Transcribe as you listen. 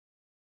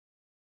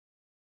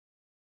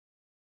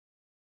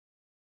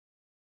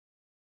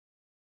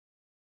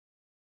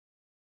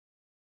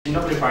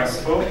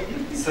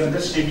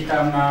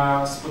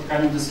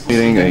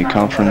Meeting a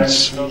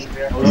conference,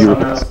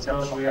 Europe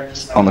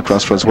on the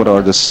crossroads. What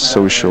are the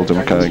social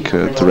democratic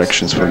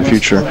directions for the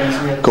future?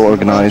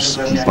 Co-organized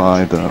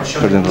by the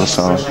Ferdinand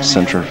Lassalle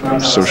Center for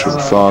Social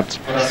Thought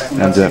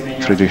and the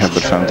Friedrich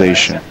Hebert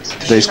Foundation.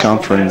 Today's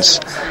conference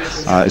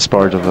is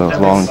part of a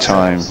long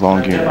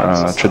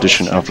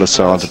tradition of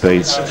Lassalle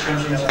debates.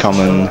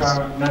 Common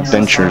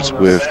ventures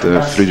with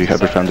the Friedrich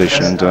Hebert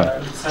Foundation and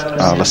the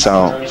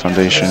Lassalle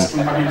Foundation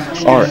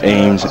are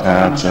aimed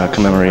at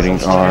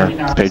commemorating our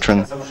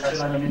patron,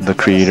 the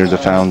creator, the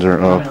founder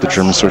of the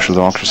German social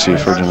democracy,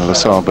 Ferdinand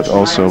Lassalle, but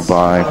also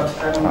by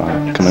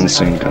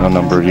commencing a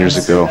number of years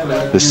ago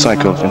this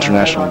cycle of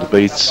international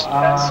debates.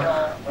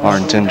 Our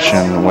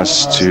intention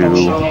was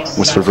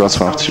for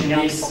Wroclaw to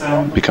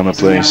become a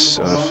place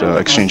of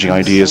exchanging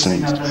ideas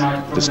and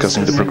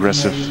discussing the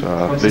progressive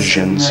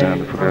visions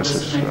and the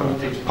progressive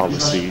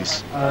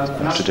policies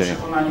of today.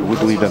 We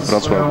believe that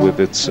Wroclaw, with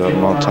its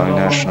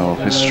multinational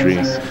history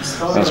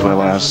as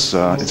well as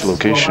its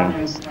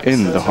location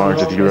in the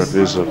heart of Europe,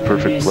 is a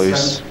perfect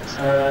place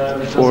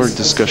for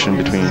discussion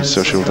between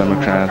social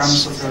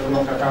democrats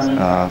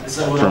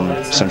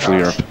from Central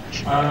Europe.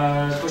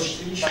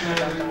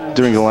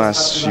 During the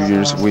last few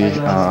years, we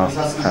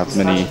have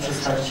many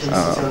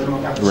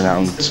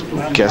renowned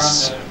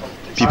guests,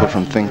 people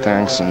from think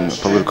tanks and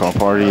political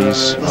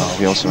parties.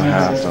 We also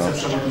have the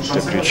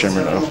deputy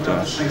chairman of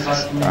the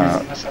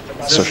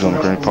Social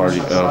Democratic Party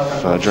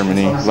of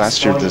Germany.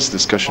 Last year, this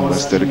discussion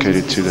was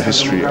dedicated to the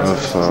history of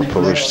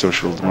Polish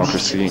social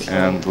democracy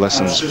and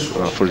lessons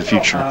for the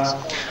future.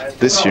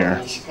 This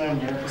year,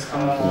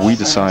 we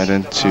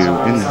decided to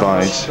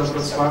invite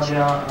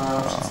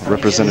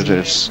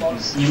representatives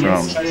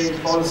from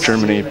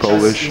Germany,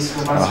 Polish,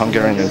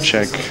 Hungarian and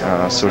Czech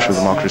social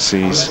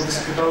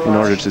democracies in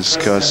order to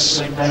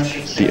discuss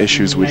the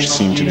issues which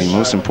seem to be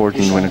most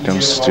important when it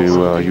comes to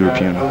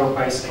European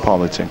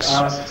politics.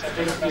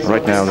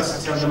 Right now,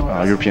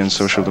 European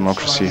social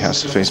democracy has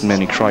to face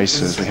many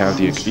crises. We have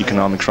the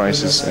economic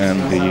crisis and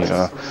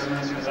the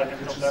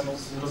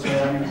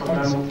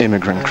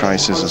immigrant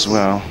crisis as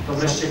well.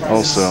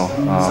 Also,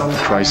 the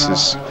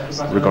crisis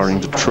regarding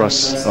the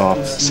trust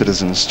of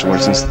citizens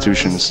towards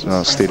institutions,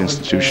 state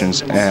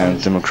institutions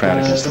and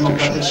democratic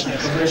institutions.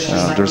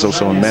 There's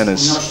also a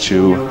menace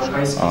to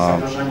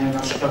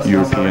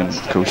European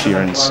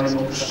coherence,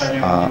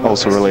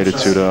 also related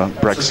to the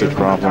Brexit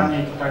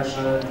problem.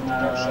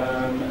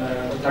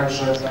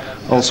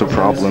 Also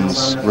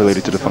problems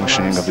related to the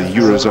functioning of the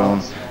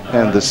Eurozone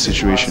and the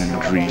situation in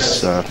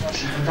Greece.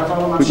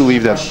 We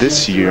believe that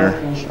this year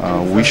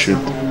we should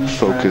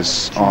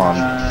focus on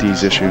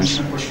these issues.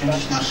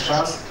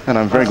 And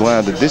I'm very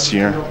glad that this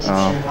year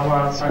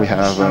we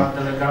have a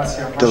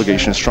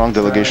delegation, a strong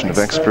delegation of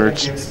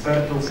experts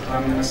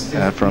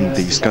from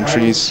these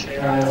countries.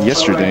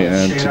 Yesterday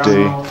and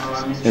today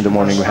in the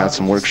morning we had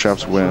some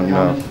workshops when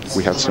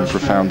we had some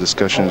profound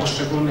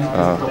discussions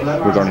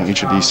regarding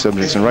each of these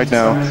subjects. And right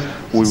now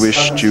we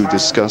wish to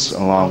discuss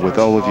along with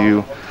all of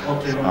you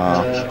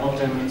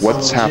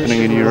what's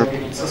happening in Europe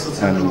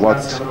and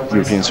what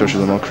European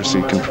social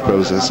democracy can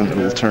propose as an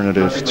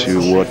alternative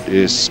to what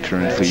is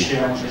currently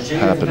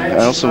happening.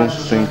 I also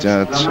think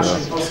that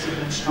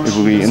it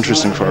will be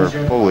interesting for our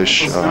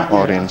Polish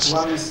audience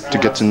to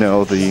get to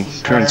know the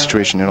current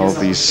situation in all of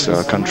these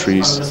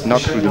countries,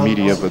 not through the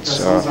media, but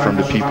from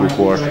the people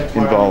who are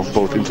involved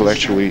both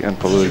intellectually and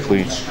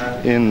politically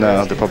in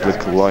the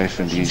public life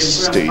in these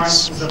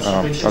states.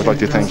 I'd like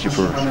to thank you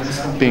for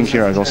being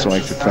here. I'd also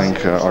like to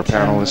thank our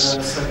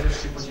panelists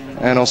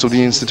and also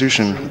the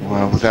institution,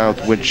 without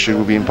which it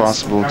would be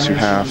impossible to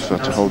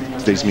hold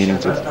today's meeting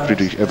at the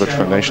Friedrich Ebert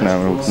Foundation. I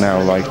would now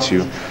like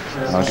to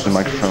give the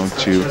microphone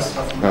to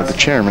the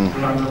chairman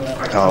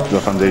of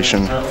the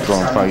foundation,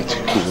 Roland Feicht,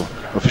 who will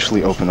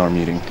officially open our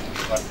meeting.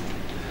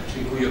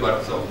 Dziękuję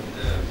bardzo.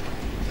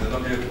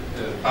 Szanowni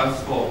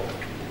Państwo,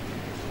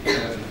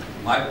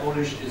 my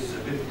Polish is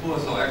a bit poor,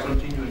 so I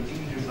continue in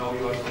English. Now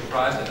you are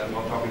surprised that I'm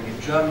not talking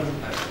in German.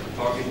 I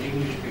talk in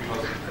English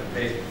because I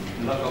pay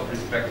a lot of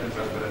respect and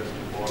reverence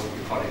to all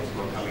the colleagues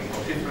who are coming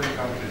from different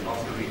countries of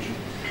the region.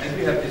 And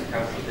we have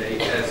discussed today,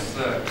 as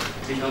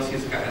Michał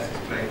Syska has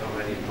explained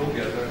already,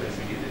 together as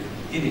we did it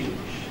in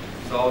English.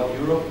 So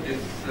Europe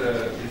is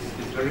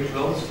very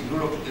close.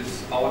 Europe is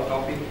our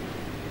topic,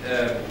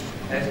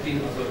 has been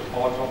also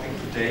our topic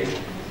today.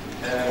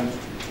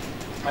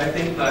 I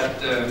think that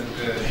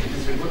it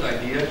is a good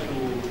idea to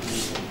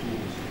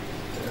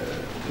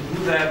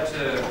do that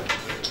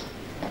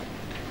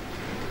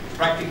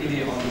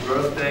practically on the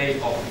birthday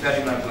of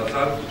Ferdinand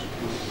Lassalle,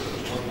 who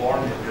was born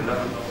on the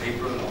 11th of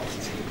April of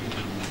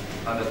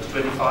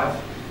 1825.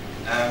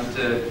 And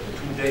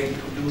today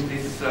to do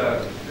this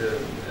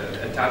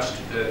attached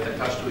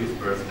to his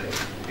birthday,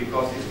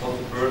 because it was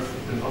the birth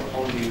not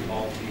only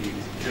of the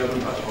German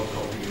but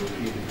also of the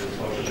European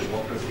social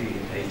democracy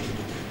in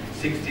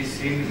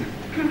 1866.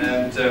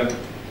 And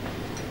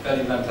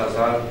Ferdinand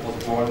Lassalle was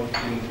born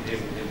in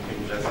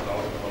Breslau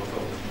and also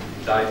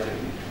died in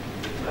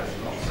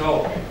Breslau. So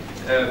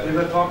We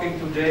were talking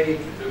today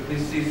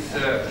with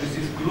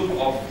this group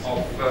of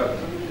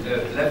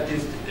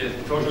leftist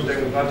social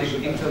democratic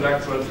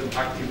intellectuals and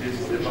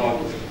activists about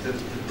the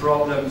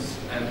problems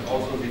and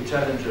also the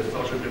challenges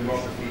social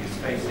democracy is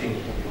facing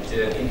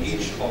in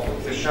each of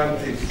the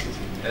countries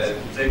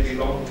they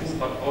belong to,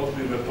 but also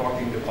we were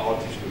talking about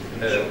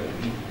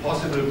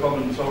possible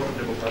common social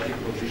democratic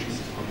positions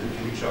on the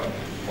future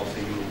of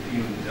the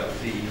EU at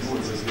the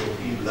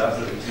European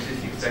level. And this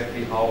is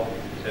exactly how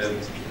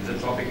the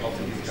topic of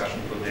the discussion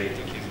today.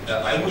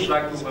 I would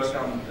like to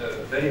welcome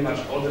very much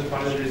all the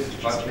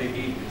panelists, but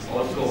maybe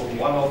also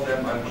one of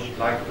them I would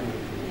like to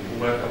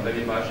welcome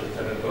very much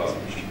Senator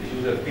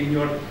Józef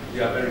Pinior.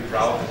 We are very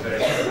proud and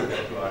very happy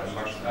that you are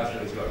amongst us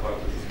and you are going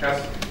to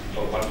discuss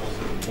one of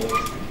the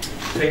most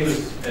famous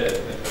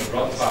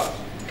Wroclaw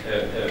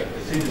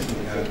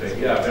citizens.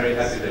 We are very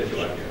happy that you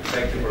are here.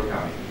 Thank you for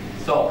coming.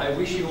 So I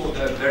wish you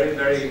a very,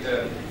 very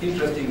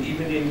interesting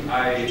evening.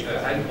 I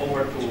hand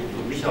over to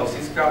Michał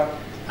Syska,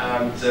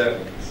 and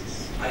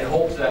I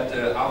hope that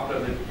after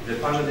the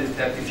panelists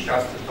have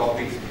discussed the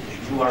topics,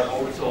 you are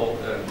also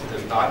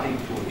starting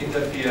to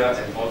interfere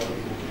and also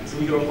to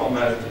do your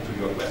comments and to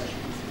your questions.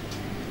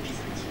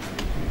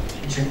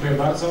 Dziękuję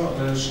bardzo.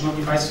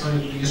 Szanowni Państwo,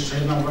 jeszcze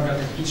jedna uwaga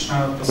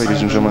techniczna.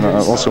 Ladies and gentlemen,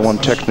 also one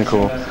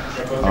technical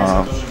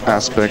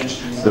aspect.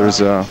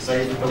 There's a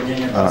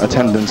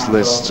attendance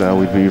list.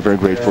 We'd be very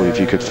grateful if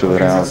you could fill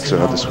it out.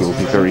 This will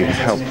be very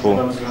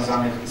helpful.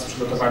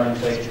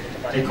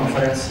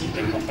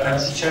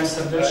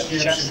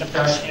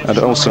 And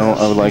also,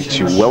 I would like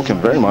to welcome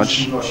very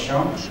much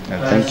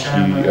and thank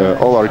you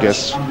all our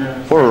guests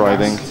for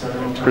arriving.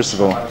 First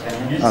of all,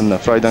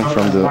 Freidank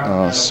from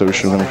the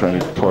Social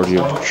Democratic Party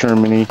of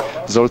Germany,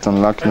 Zoltán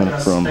Lakner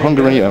from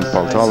Hungary, a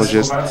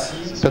politologist,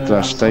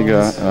 Petra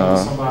Steiger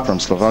from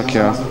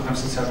Slovakia,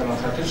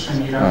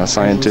 a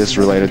scientist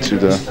related to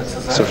the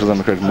Social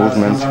Democratic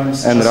movement,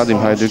 and Radim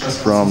Hejduk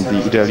from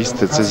the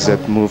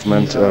Idealiste.cz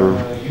movement,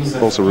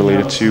 also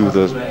related to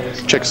the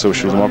Czech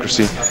social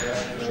democracy.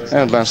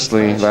 And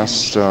lastly,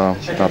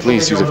 not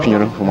least, Józef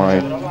Pinior, whom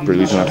I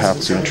really do not have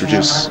to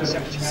introduce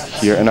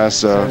here. And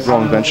as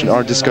Roland mentioned,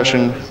 our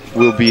discussion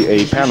will be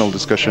a panel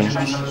discussion.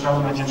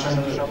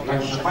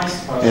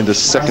 In the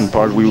second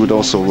part, we would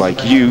also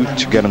like you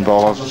to get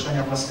involved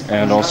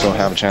and also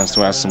have a chance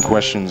to ask some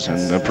questions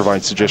and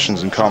provide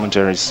suggestions and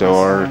commentaries. So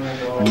our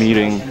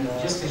meeting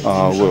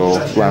will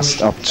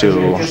last up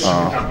to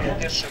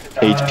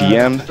 8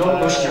 p.m.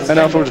 And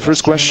now for the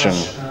first question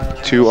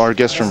to our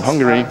guest from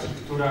Hungary.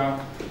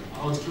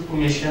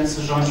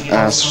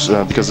 As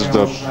because of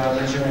the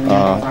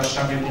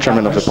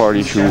chairman of the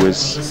party who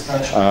is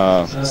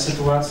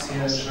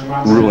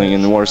ruling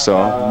in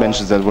Warsaw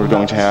mentions that we're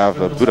going to have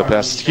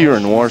Budapest here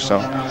in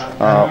Warsaw.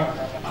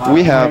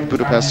 We have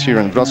Budapest here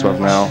in Wroclaw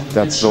now.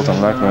 That's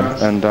Zoltán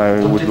Lakner, and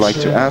I would like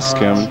to ask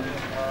him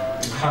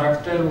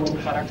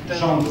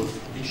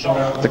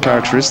the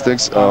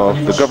characteristics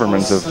of the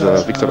government of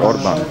Viktor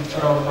Orbán.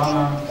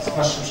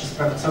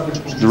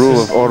 The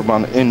rule of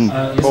Orbán in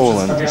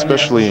Poland,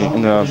 especially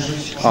in the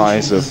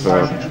eyes of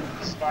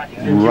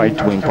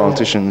right-wing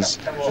politicians,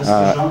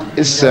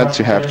 is said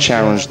to have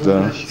challenged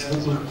the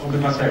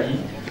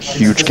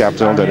huge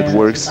capital that it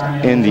works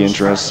in the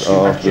interests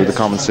of the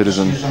common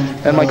citizen.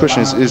 And my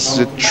question is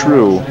it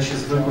true?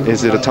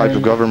 Is it a type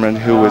of government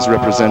who is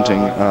representing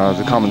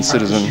the common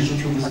citizen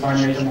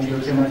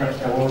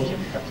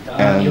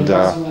and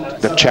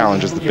that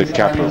challenges the big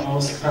capital?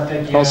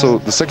 Also,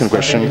 the second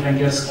question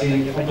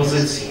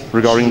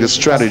regarding the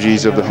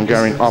strategies of the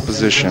Hungarian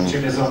opposition.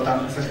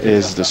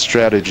 Is the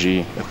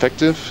strategy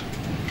effective?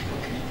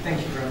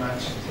 Thank you very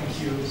much.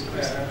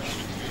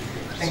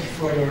 Thank you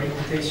for your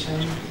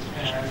invitation,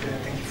 and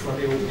thank you for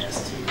the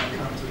audience to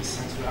come to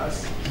listen to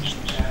us.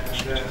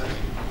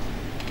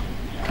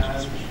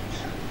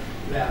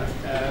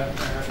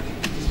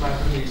 It is my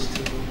privilege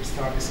to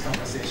start this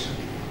conversation,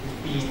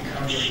 being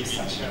Hungary is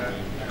such a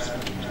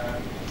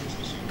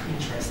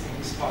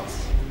interesting spot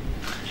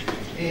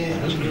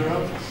in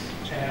Europe,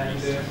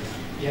 and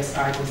yes,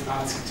 I was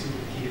asked to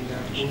give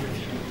an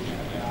overview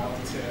about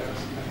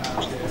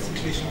the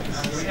situation in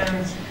Hungary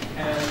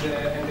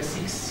and the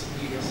 6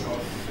 years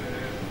of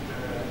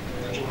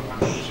the Orbán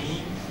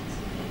regime.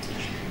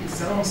 It's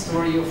a long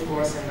story, of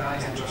course, and I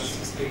have a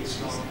 6-page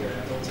long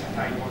note that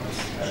I want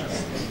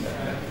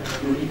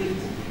to read it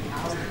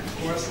out, of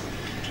course,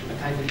 but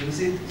I will use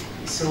it.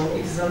 So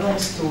it's a long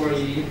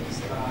story,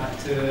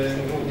 but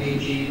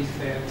maybe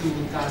the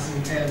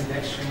 2010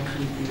 election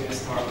could be a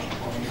starting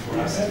point for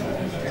us to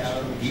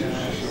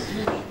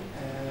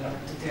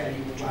tell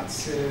you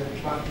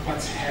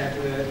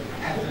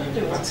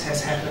what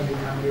has happened in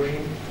Hungary.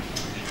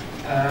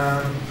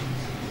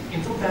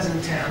 In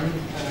 2010,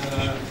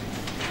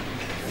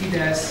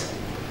 Fidesz,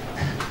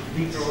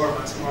 Viktor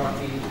Orbán's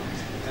party,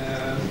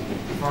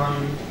 won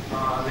a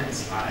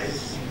landslide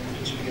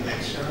in the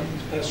election.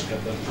 That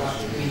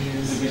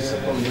means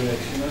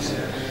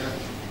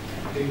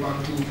they won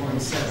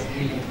 2.7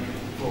 million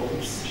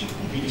votes,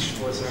 which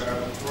was a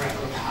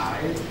record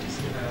high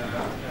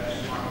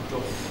amount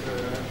of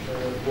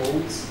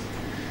votes.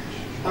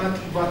 But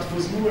what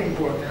was more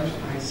important,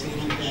 I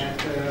think,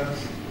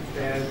 that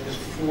the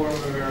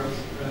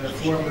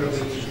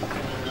formerly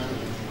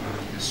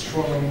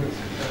strong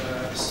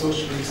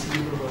socialist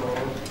liberal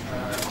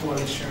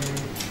coalition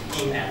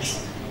collapsed,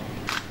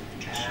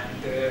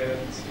 and in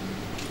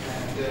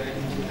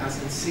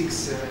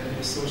 2006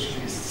 the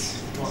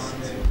socialists won 2.3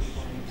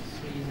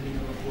 million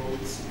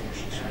votes,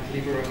 and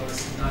liberals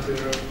another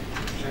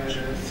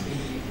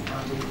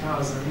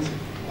 300,000.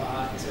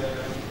 But in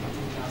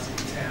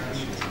 2010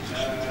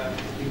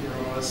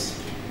 liberals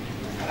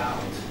fell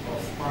out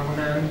of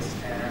parliament,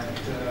 and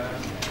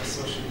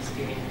socialists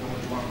gained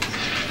only 1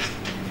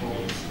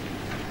 vote.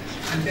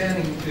 And then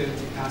in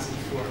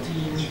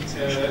 2014,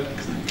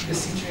 the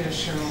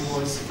situation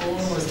was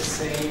almost the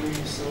same.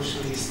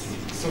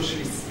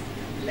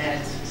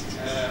 Socialist-led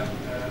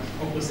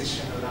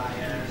opposition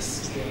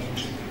alliance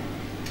gained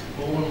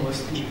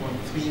almost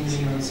 2.3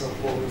 million of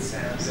votes,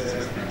 and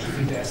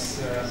Fidesz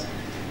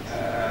 2.2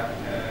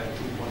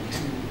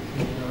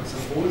 million of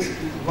votes.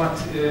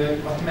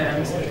 What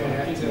meant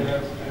that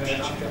after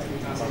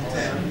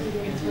 2010,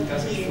 in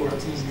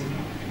 2014,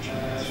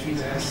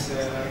 Fidesz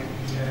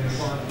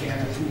won again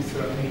a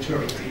 2/3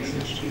 majority,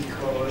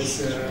 because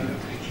in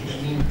the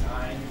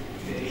meantime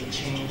they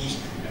changed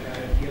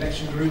the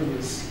election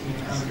rules in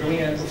Hungary,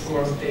 and of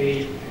course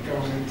the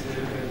government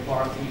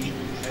party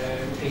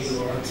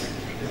tailored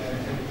the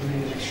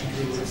election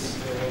rules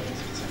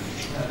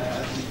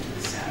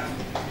itself.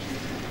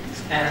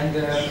 And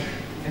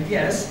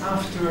yes,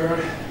 after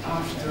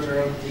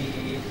the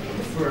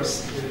first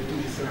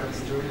 2/3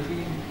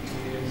 majority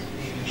in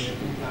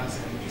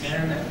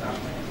 2010 and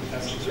after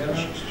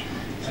 2011,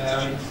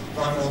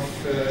 one of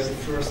the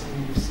first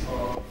moves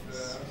of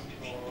the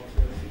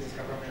Fidesz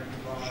government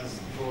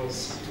was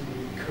to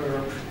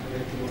curb the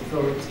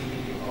authority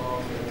of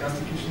the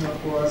Constitutional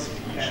Court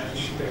and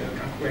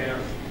conquer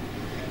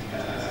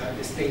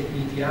the state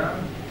media.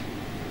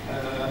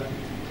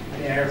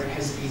 There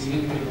has been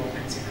new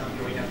developments in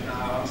Hungary, and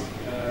now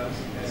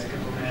the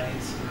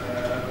government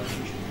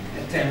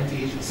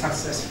attempted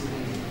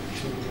successfully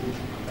to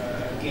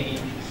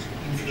gain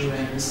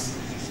influence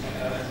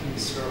in the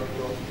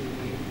circle of the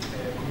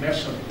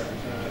commercial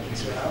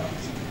Israel.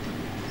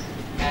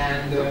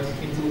 And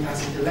in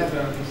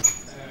 2011,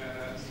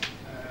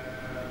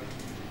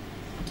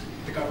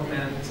 the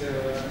government,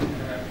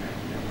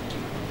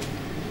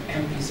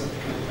 MPs of the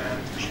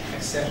government,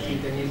 accepted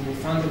the new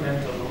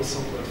fundamental law,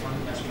 so-called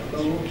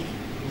fundamental law,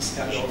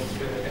 instead of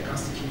the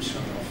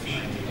Constitution of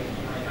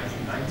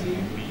 1990.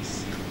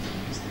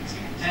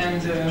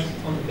 And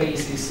on the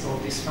basis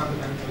of this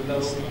fundamental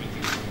law,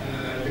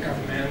 the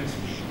government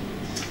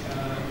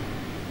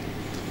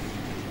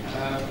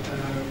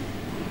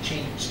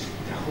changed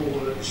the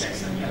whole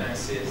checks and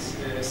balances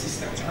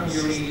system in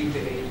Hungary.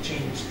 They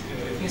changed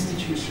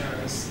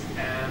institutions,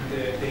 and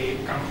they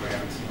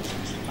conquered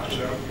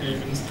other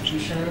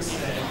institutions and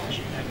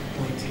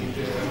appointed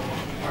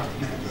party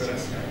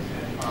members and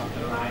party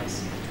allies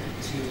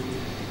to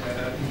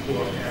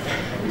important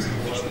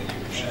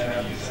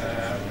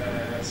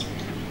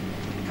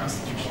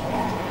constitutional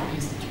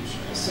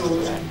institutions. So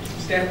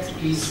that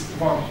is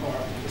one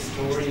part of the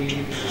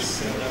story.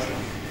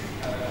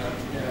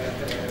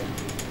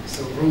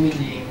 So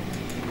ruining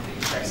the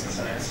checks and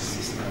balances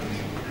system in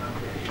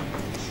Hungary.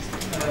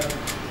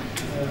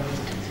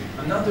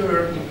 Another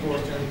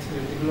important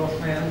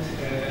development,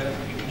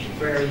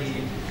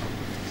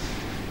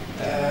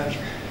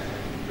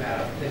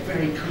 the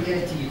very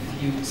creative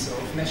use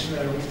of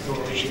national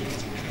rhetoric,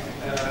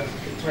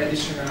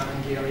 traditional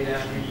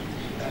Hungarian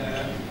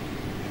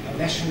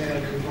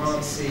national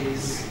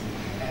grievances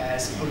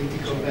as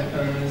political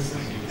weapons,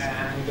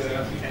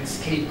 and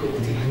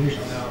scapegoating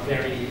on a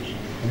very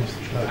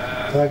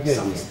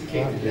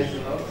sophisticated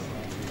level.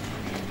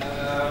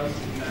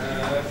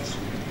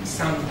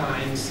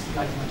 Sometimes,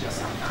 like not just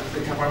sometimes,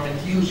 the government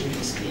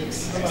usually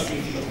speaks as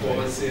if it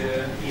was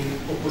in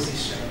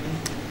opposition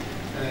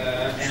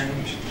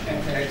and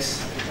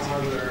attacks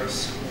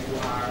others who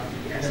are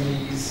the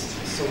enemies,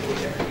 so-called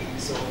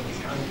enemies of the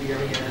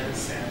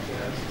Hungarians and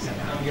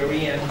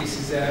Hungarian. This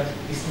is a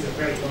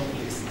very long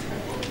list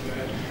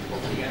of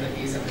the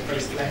enemies, and a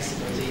very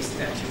flexible list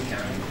that you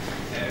can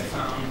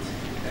find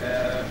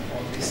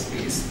on this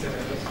list. The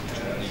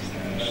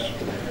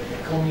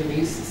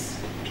communists,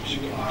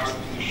 who are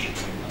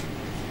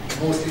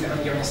mostly the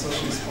Hungarian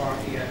Socialist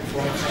Party and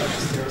former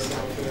ministers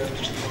of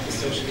the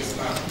Socialist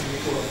Party,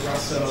 or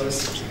Brussels,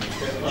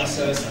 the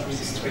Brussels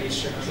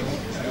administration,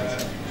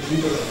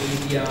 liberal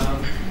media,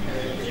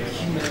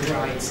 human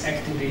rights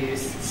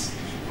activists,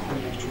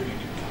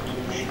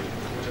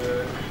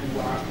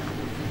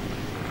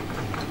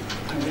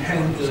 who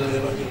handle the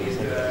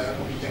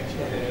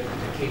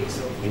case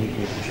of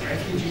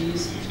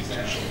refugees, which is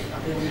actually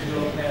another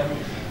development,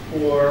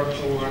 or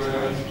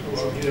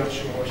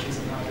Virasor, which is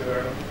another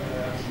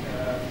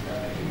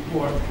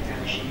important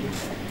entity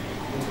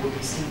who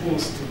is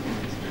supposed to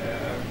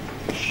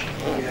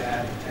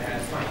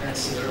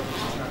financier,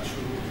 which is not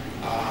true,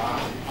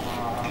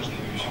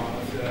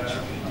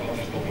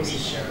 of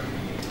opposition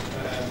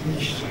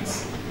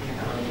movements in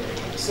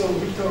Hungary. So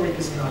rhetoric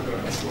is another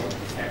important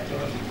factor in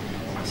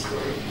the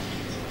story.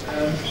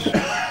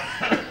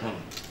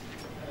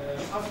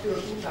 After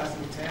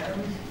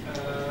 2010,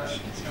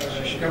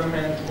 the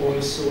government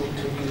also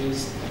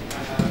introduced a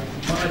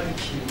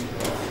multitude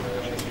of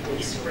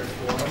policy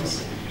reforms.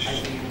 I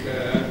think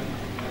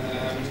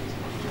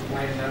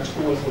by and large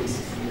all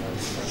policy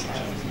fields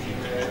have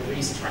been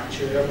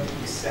restructured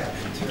except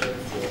for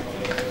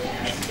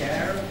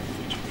healthcare.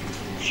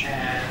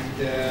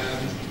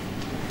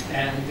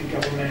 And the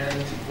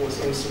government was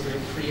also very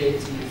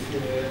creative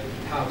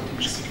how to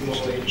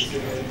exploit the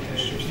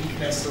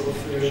weakness of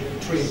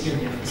trade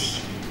unions.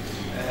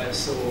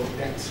 So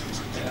that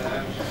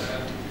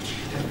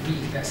the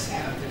weakness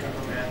helped the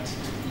government to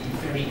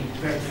be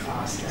very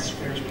fast and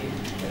very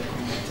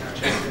competent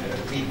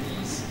with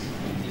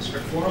these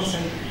reforms.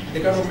 And the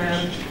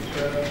government,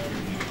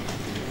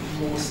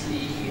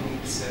 mostly in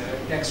its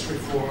tax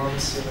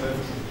reforms,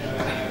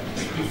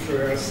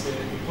 prefers the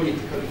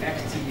politically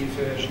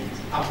active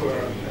upper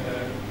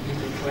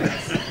middle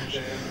class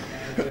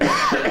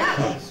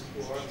and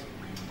support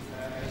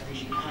the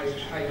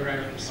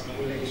hierarchical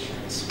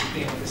relations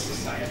within the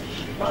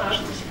society. But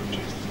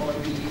on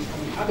the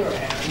other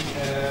hand,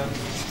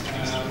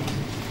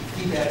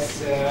 Fidesz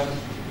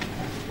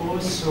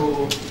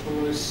also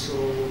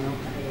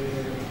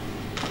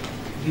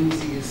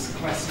uses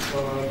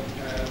classical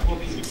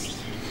populist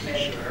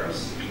measures.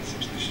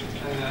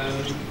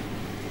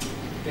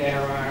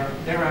 There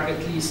are at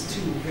least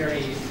two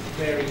very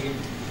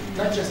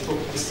not just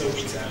populist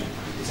socialism.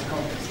 It's a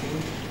complex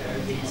thing.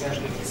 The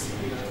example is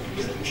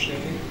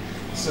illustrated.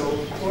 So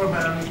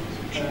Orbán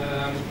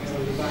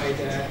provide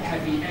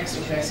heavy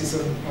extra taxes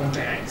on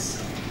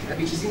banks,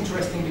 which is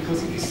interesting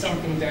because it is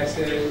something that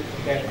the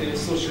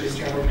socialist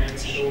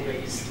governments had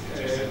always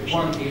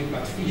wanted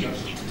but failed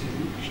to do.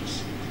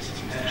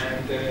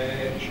 And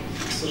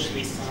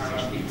socialists are a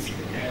bit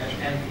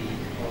envy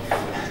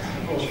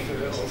of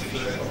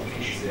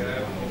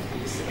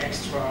these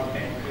extra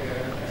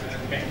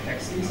bank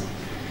taxes.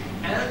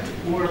 And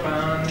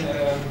Orbán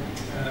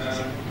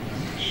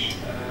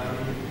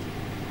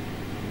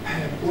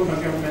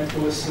government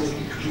also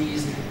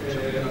decreased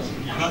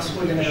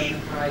household energy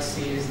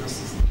prices.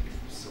 This is the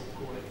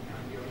so-called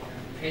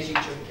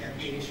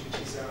rezsicsökkentés,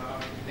 which is a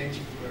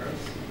magic word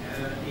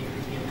in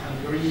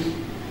Hungary.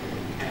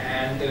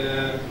 And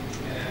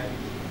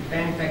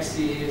bank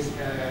taxes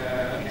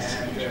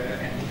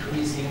and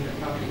increasing the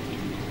public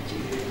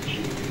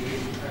utility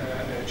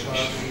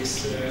charges.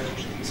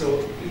 So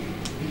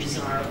these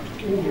are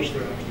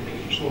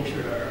overwhelmingly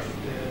popular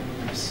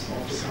moves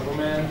of the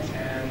government,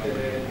 and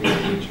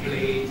they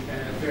played a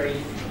very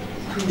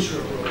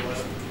crucial role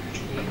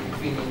in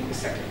winning the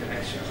second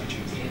election in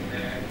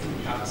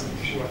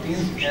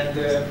 2014. And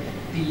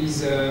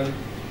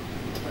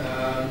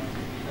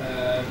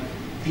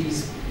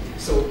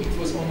so it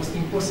was almost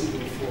impossible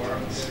for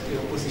the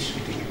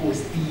opposition to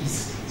oppose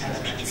these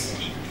elements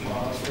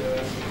of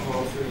the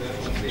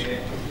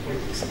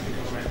politics of the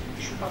government.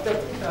 After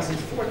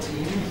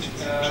 2014,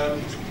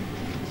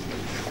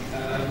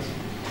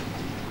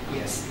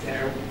 yes,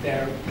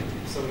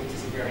 so it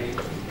is a very,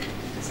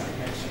 as I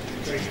mentioned,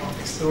 very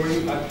complex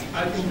story, but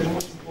I think the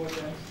most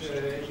important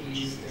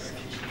is the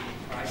refugee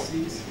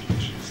crisis.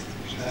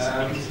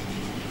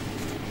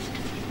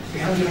 The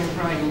Hungarian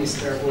Prime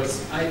Minister was,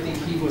 I think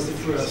he was the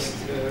first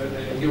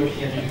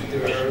European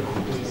leader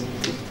who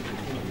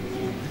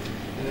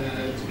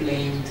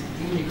blamed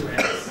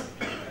immigrants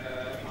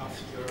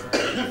after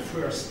the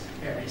first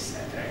Paris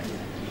attack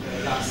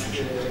last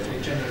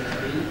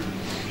January of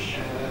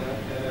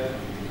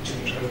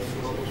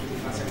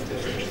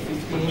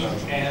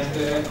 2015. And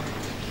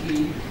the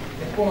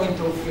point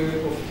of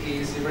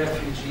his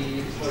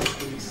refugee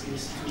politics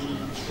is to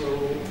draw a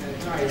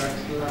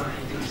direct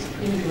line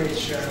between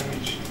immigration,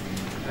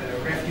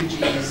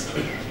 refugees,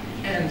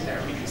 and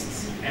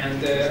terrorists.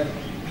 And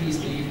please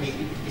believe me,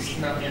 it's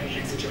not an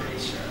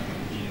exaggeration.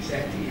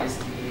 That is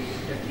the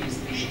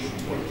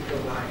political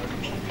line of the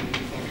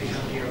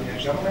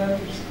Hungarian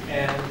government.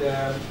 And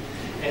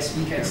as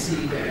we can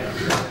see that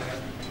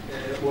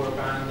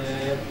Orbán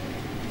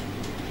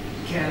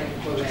can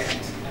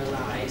collect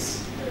allies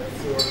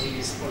for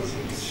his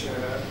politics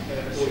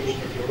all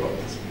over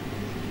Europe.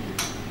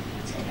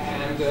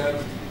 And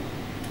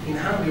in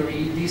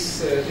Hungary,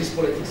 this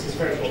politics is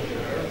very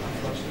popular,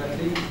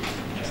 unfortunately.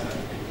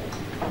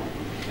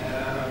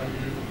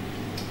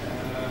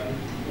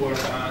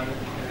 Orbán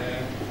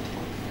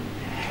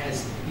has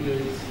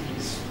built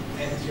his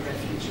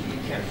anti-refugee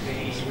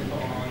campaign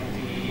on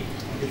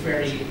the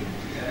very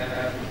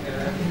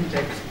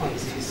intact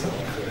basis of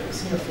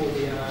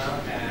xenophobia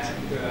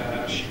and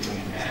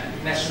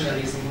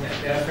nationalism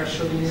and welfare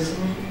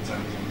chauvinism.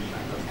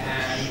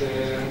 And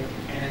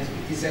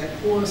it is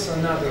also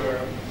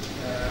another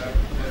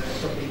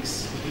topics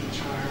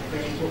which are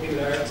very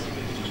popular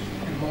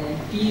among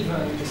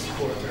even the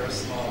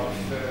supporters of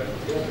the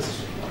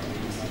opposition party.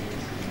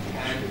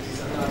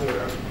 another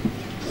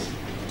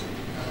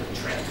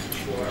trend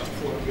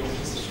for the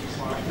opposition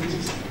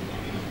parties.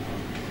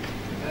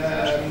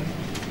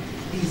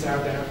 These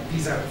are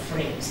the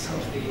frames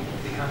of the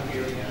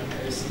Hungarian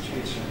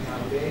situation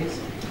nowadays,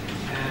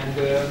 and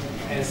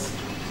as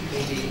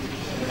maybe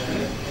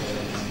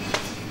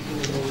you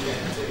know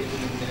that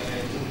in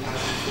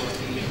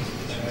 2014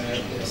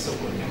 the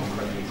so-called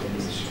democratic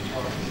opposition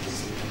parties,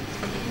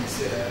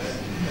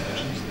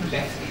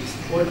 leftist,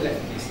 old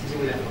leftist,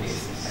 new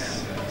leftist,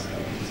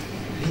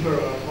 and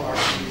liberal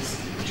parties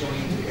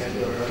joined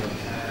together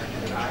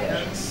an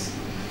alliance,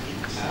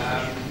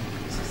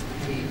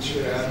 which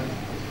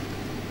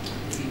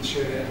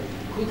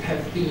could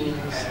have been a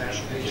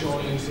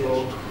joint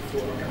bloc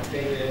for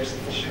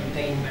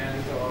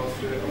containment of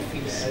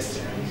Fidesz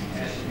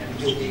and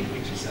Jobbik,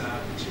 which is a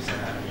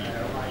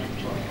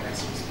right-wing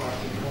extremist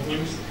party in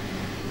Hungary.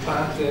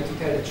 But to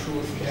tell the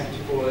truth, that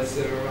was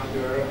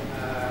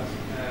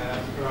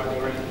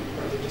rather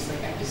just an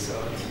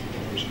episode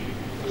in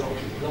the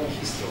long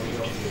history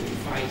of the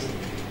fighting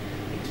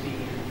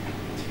between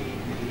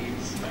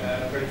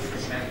the very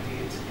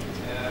fragmented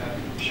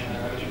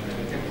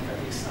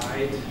democratic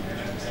side,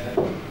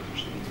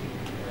 between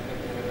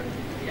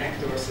the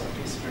actors of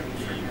this very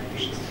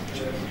fragmented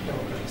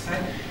democratic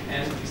side,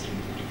 and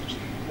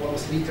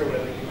almost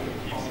literally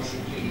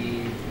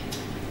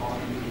on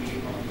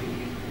the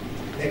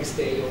next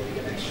day of the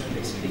election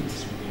they split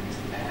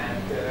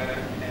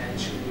and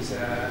choose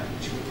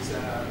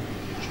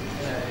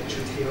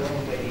their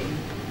own way.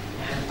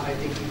 And I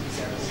think it is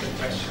an open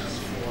question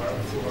for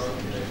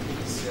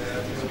these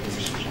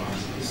opposition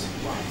parties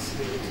what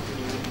to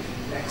do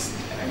next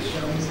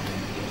election in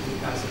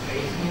 2018.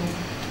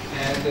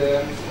 And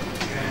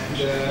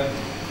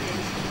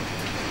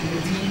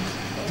indeed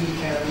we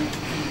can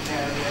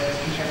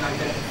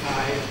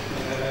identify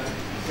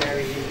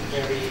very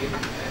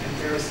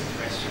interesting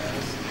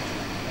questions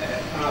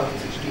about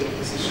the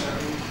opposition.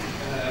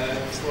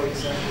 For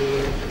example,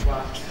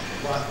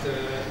 what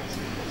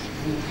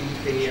would be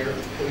their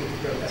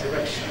political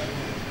direction,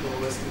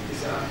 because it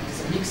is a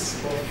mix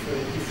of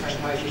different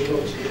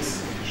ideologies,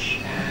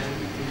 and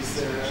it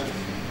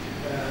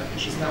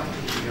is not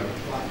clear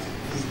what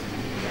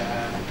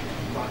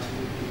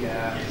would be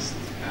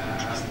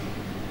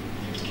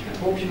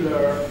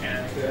popular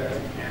and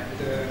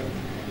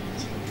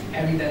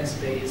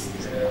evidence-based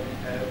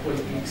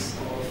politics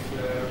of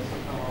the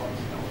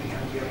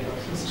Hungarian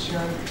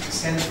opposition,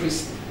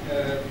 centrist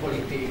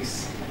politics,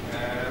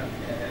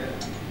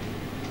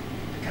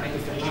 kind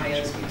of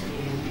alliance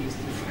between these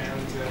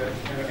different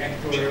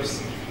actors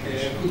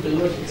could be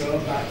logical,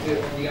 but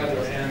on the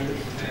other hand,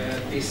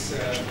 this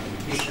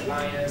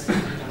alliance in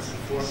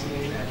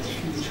 2014 and the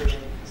future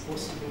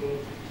possible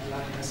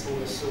alliance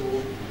also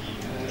would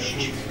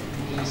need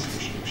a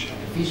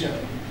vision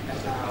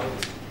about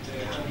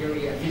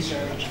Hungarian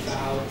vision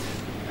about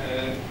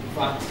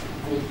what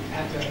would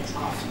happen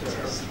after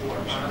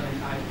Orban, and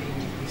I think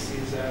this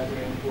is a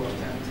very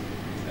important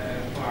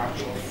part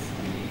of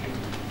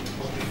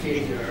the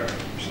failure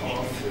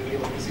of the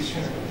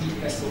opposition and the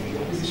weakness of the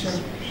opposition.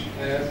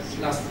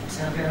 Last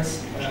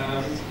sentence,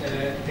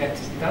 that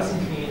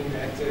doesn't mean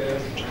that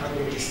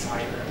Hungary is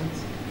silent.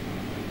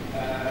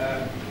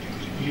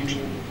 If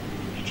you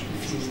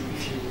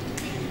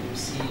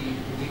see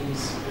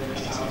news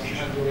about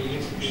Hungary, you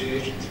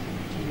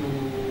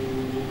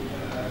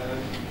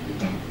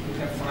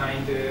can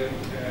find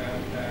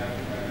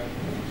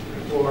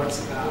reports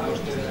about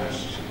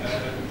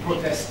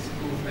protest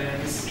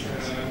movements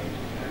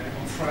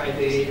on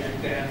Friday, and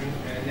then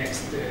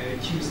next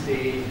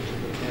Tuesday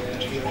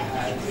we'll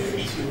have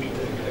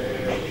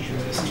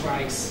two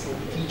strikes of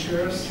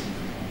teachers,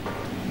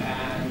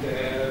 and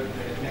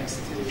next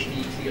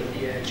week will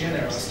be a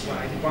general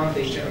strike,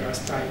 one-day general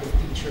strike of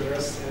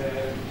teachers.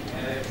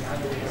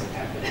 Hungary hasn't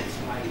happened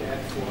like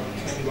that for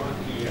 21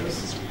 years.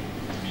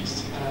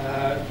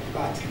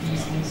 But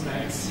these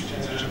movements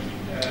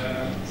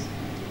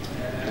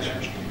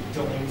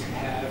don't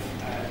have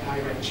a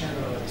direct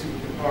channel to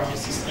the party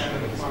system,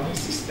 and the party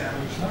system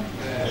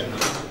couldn't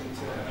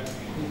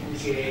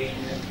gain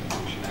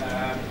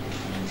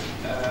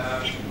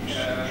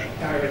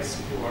direct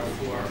support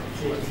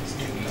for these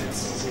movements,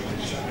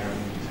 which are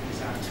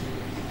two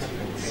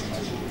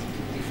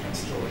different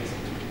stories.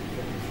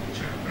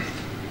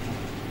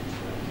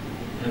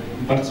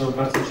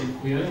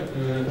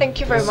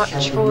 Thank you very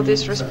much for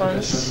this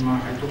response.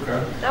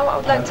 Now I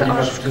would like to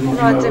ask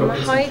Radim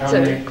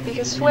Hejduk,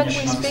 because when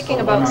we're speaking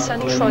about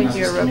Central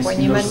Europe,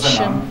 when you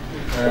mention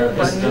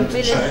Orban,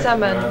 Miloš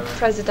Zeman,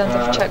 President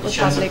of Czech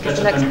Republic, is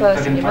the next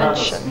person you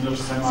mentioned.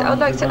 So I would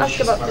like to ask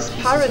about this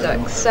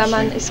paradox.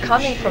 Zeman is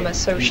coming from a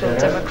social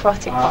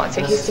democratic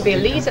party. He used to be a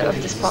leader of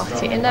this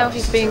party, and now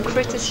he's being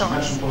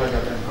criticized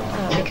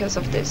because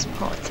of this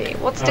party.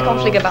 What's the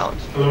conflict about?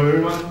 Hello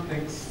everyone,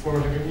 thanks for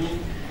having me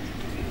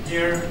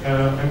here.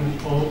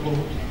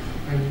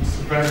 I'm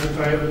surprised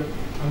that I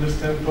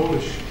understand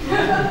Polish.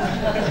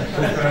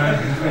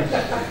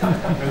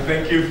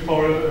 Thank you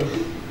for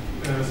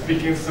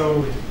speaking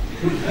so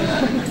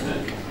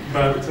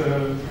But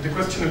the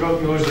question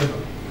about Miloš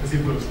Zeman, as he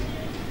posed,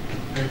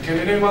 can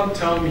anyone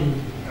tell me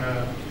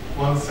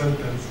one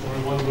sentence or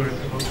one word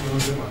about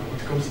Miloš Zeman?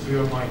 What comes to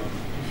your mind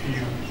if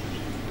you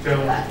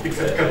tell,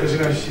 except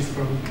Katarzyna, she's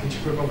from the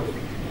Czech Republic.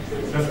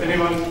 Does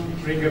anyone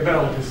ring a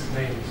bell, this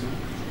name?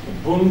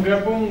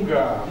 Bunga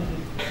Bunga.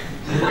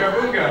 Bunga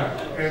Bunga.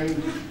 And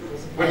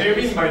what do you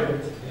mean by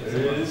that?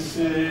 It's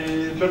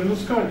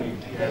Berlusconi.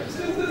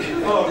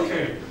 Oh,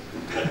 okay.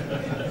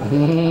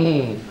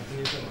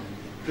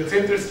 That's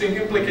interesting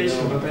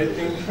implication, but I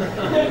think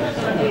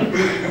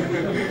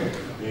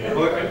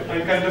well,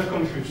 I'm kind of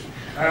confused.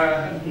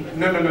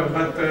 No,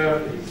 but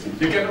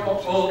you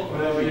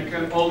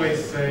can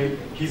always say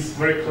he's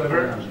very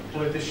clever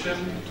politician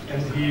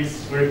and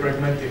he's very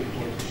pragmatic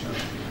politician.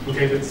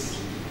 Okay, that's,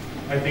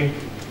 I think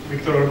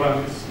Viktor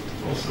Orbán is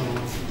also,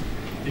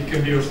 it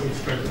can be also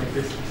described like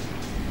this.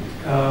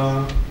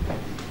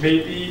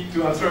 Maybe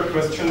to answer a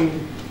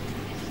question,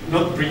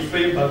 not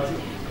briefly, but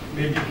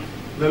maybe a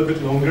little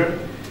bit longer,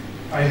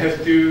 I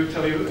have to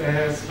tell you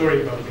a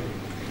story about him.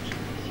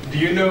 Do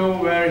you know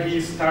where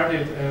he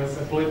started as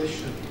a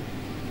politician?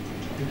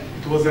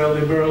 It was a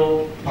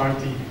liberal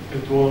party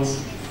that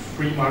was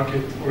free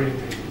market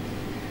oriented.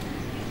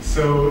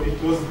 So it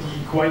was the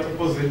quite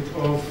opposite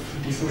of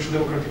the Social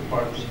Democratic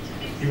Party.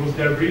 He was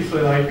there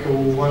briefly, like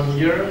 1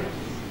 year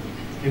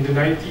in the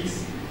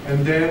 90s,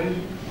 and then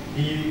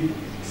he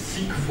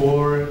seek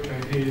for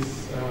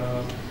his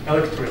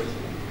electorate.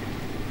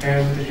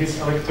 And his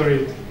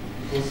electorate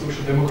was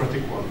Social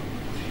Democratic one.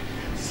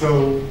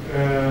 So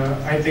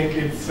I think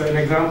it's an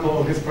example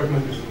of his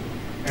pragmatism.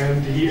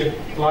 And he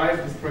applied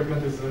this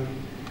pragmatism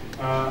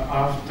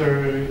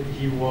after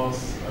he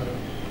was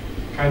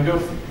kind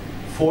of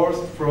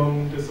forced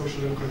from the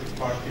Social Democratic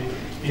Party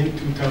in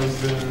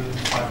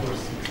 2005 or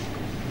 6.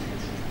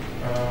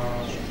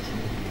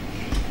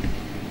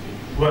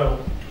 Well,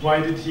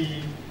 why did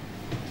he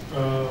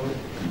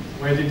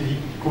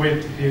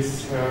quit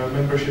his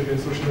membership in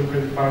Social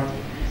Democratic Party?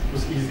 It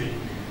was easy.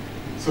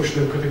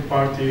 Social Democratic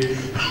Party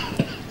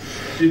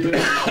didn't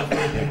offer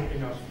him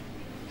enough.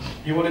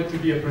 He wanted to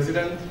be a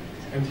president,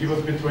 and he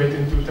was betrayed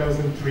in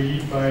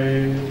 2003 by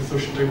the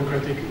Social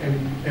Democratic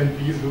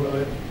MPs who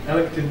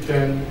elected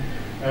then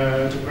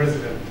the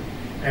president.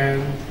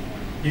 And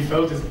he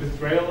felt this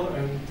betrayal,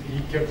 and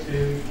he kept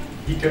it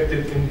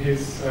in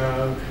his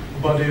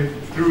body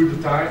through the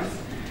times.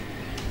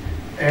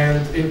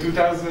 And in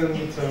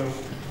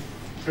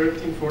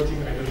 2013,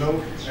 14, I don't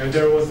know,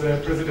 there was a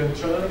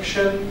presidential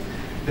election.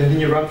 Then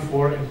he ran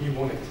for and he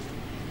won it.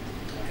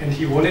 And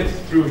he won it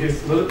through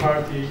his little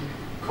party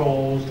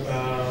called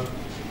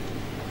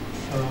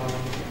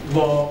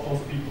Law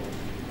of People,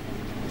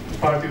 the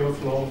Party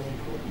of Law of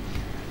People.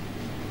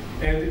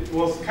 And it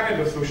was kind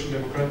of social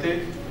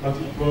democratic, but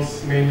it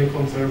was mainly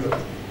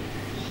conservative.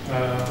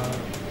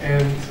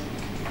 And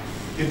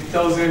it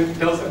tells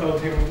about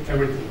him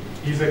everything.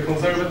 He's a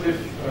conservative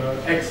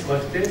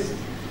ex-leftist,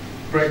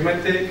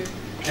 pragmatic,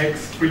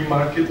 ex-free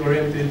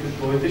market-oriented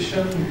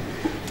politician.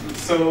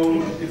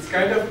 So it's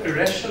kind of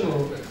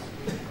irrational.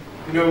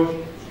 You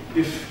know,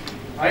 if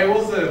I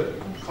was a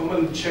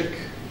common Czech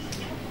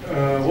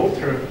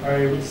voter,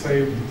 I would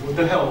say, what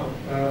the hell?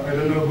 I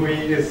don't know who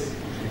he is.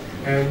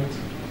 And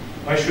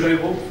why should I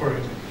vote for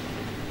him?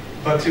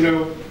 But you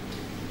know,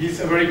 he's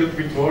a very good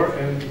rhetor,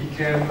 and he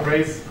can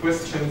raise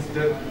questions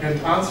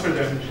and answer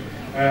them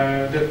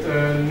that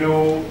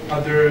no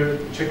other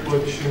Czech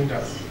politician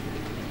does.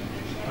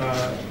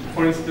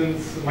 For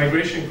instance,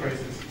 migration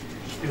crisis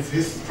is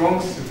his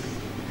strong suit.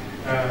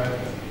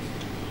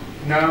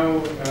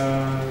 Now,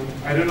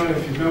 I don't know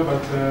if you know,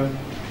 but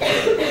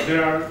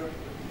there are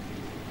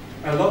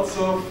lots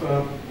of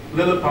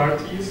little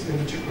parties in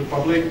the Czech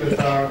Republic that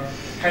are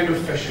kind of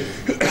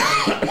fascist.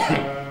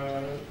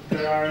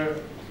 There are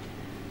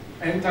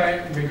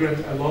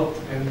anti-immigrant a lot,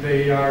 and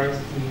they are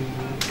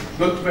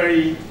not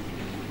very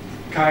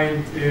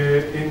kind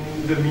in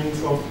the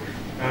means of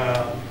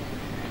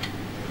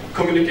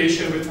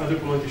communication with other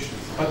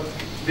politicians. But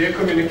they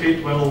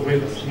communicate well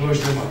with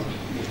Miloš Zeman.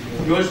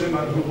 Miloš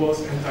Zeman, who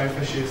was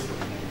anti-fascist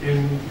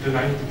in the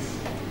 90s.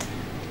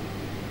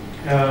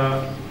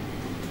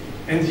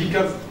 And he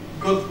got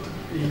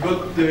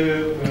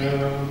the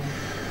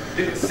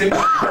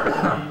sympathy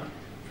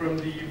from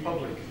the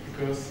public,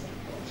 because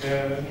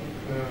a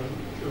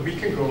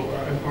week ago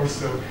or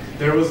so,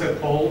 there was a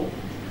poll,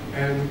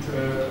 and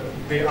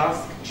they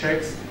asked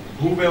Czechs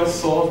who will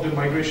solve the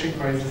migration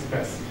crisis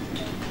best.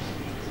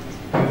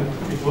 And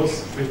it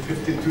was with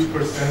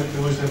 52%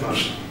 Miloš Zeman,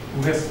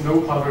 who has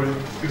no power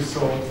to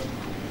solve,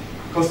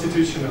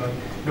 constitutionally,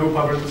 no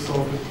power to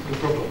solve the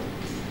problem.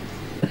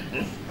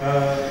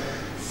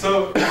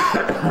 So,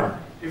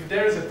 if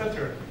there is a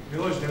pattern,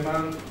 Miloš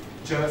Zeman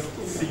just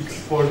seeks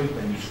for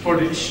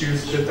the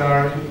issues that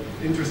are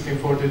interesting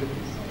for the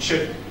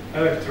Czech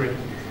electorate,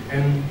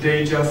 and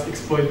they just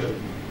exploit them,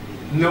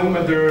 no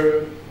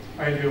matter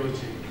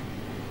ideology.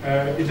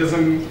 It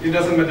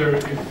doesn't matter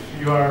if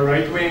you are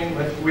right wing,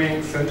 left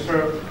wing,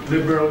 center,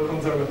 liberal,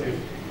 conservative.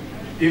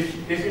 If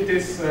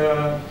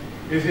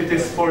if it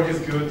is for his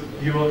good,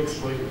 he will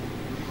exploit it.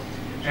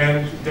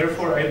 And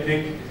therefore, I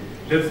think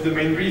that's the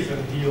main reason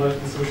he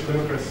left the social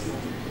democracy.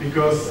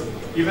 Because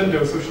even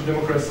though social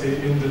democracy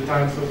in the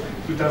times of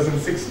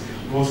 2006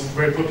 was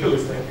very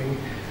populist, I think,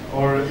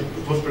 or it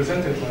was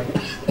presented like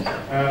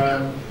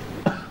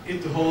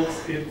it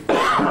holds its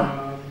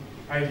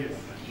ideas.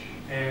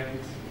 And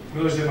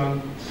Miloš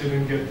Zeman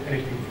didn't get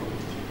anything from it.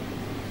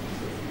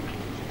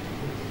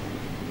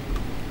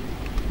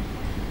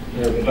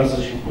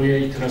 Bardzo dziękuję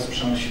i teraz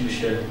przenosimy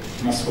się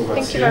na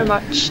Słowację. Thank you very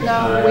much.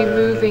 Now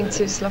we're moving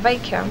to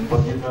Slovakia.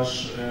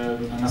 Ponieważ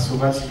na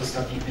Słowacji w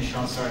ostatnich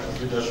miesiącach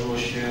wydarzyło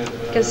się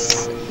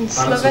Because in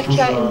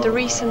Slovakia in the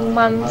recent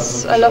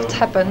months a lot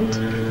happened.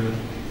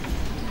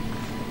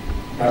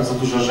 Bardzo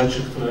dużo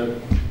rzeczy, które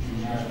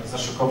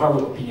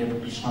zaszokowały opinię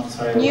publiczną w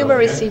całej Europie.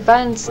 Numerous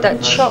events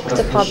that shocked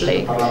the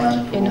public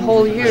in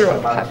whole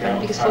Europe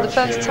happened because for the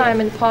first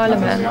time in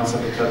Parliament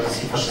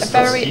a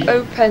very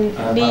open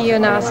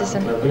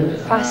neo-Nazism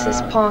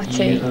fascist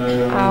party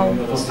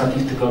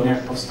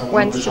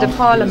went to the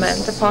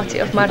Parliament, the party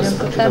of Marian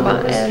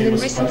Kotleba, and in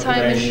recent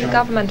time a new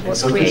government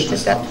was created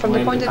that from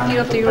the point of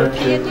view of the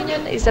European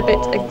Union is a bit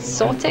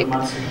exotic.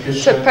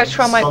 So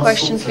Petra, my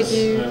question for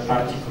you,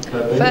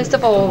 first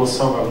of all,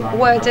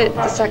 where did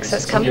the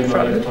success come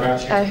from?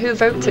 Who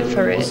voted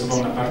for it?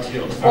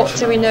 What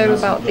do we know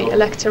about the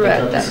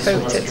electorate that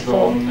voted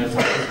for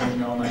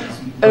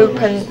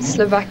open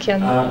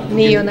Slovakian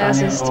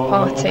neo-Nazist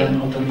party?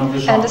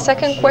 And the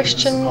second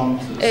question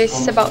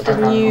is about the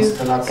new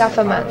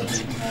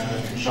government.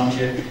 So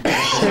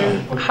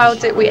how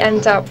did we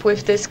end up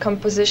with this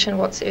composition?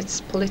 What's its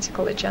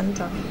political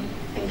agenda?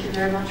 Thank you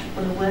very much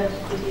for the word.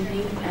 Good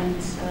evening,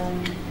 and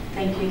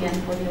thank you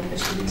again for the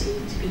opportunity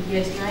to be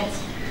here tonight.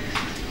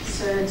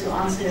 So to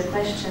answer your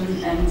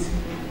question and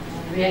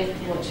react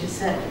to what you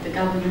said, the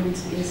government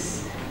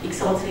is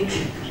exotic.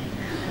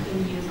 I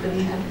think you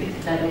couldn't have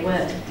picked a better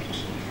word.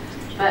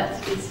 But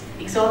it's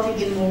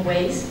exotic in more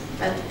ways.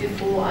 But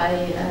before I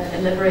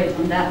elaborate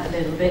on that a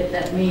little bit,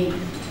 let me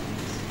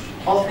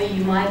offer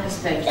you my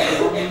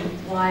perspective on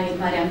why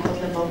Marian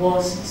Kotleba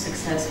was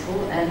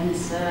successful. And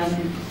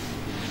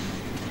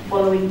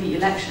following the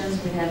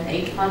elections, we have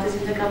 8 parties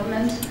in the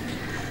government.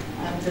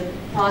 The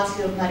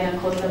party of Marian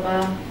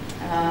Kotleba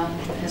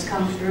has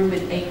come through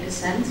with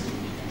 8%,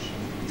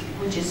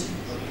 which is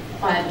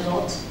quite a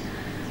lot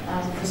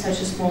for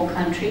such a small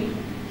country.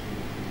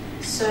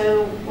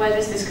 So where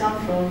does this come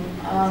from?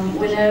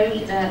 We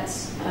know that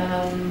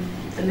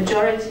the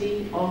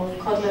majority of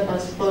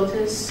Kotleba's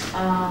voters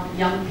are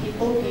young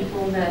people,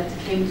 people that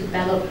came to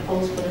ballot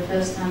polls for the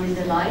first time in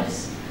their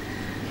lives.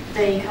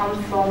 They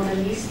come from the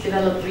least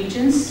developed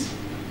regions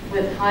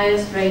with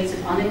highest rates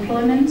of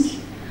unemployment.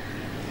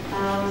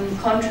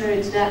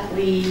 Contrary to that,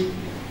 we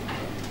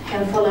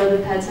can follow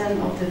the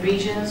pattern of the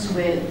regions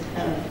with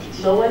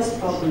lowest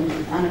problem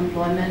with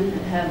unemployment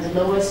that have the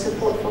lowest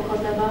support for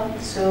Kotleba.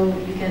 So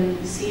you can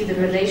see the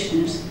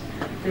relationship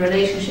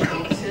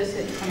of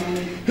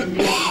socioeconomic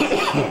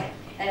conditions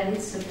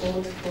and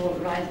support for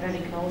right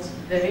radicals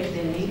very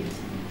clearly.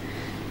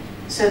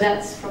 So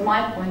that's, from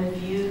my point of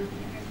view,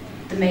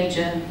 the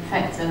major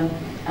factor,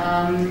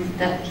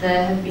 that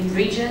there have been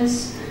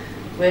regions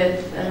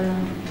with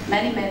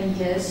many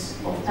years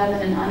of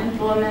permanent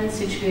unemployment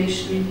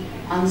situation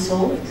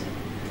unsolved,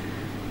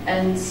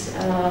 and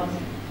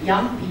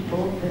young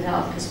people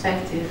without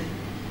perspective.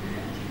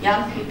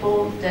 Young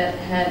people that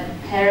had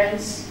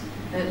parents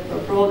that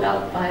were brought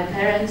up by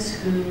parents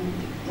who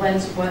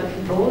went to work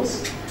abroad.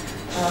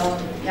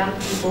 Young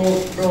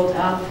people brought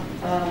up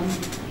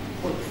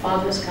with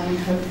fathers coming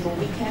home for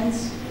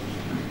weekends.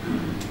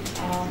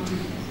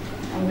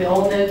 And we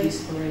all know these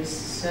stories,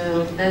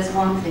 so that's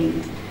one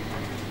thing.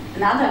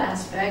 Another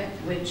aspect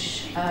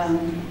which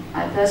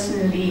I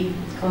personally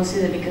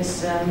consider,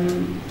 because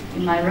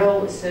in my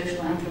role as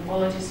social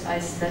anthropologist I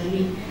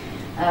study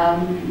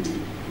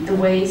the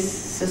ways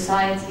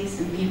societies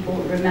and people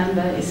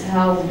remember, is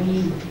how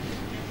we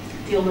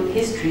deal with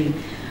history.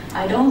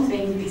 I don't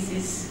think this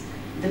is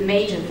the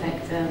major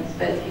factor,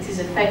 but it is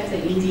a factor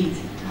indeed,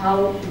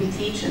 how we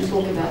teach and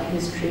talk about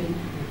history.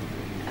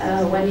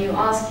 When you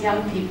ask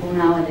young people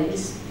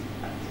nowadays,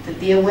 that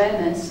the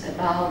awareness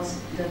about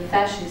the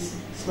fascist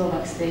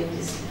Slovak state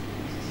is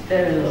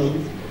very low.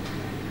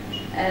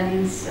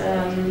 And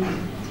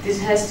this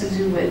has to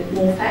do with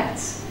more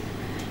facts.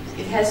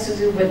 It has to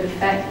do with the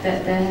fact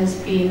that there has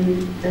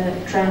been the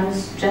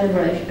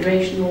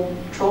transgenerational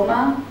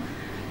trauma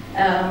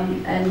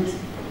and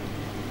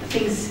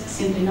things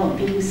simply not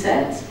being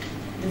said,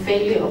 the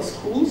failure of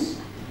schools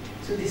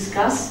to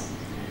discuss.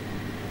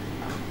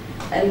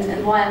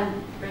 And why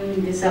I'm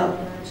bringing this up,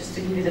 just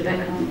to give you the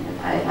background,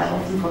 I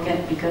often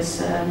forget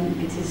because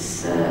it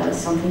is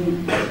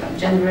something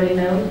generally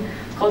known.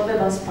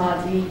 Kotleba's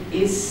party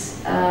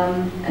is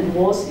and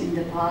was in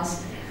the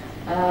past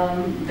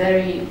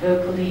very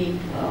vocally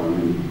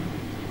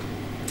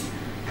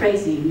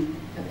praising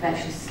the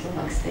fascist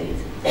Slovak state.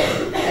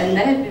 And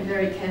they have been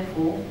very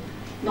careful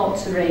not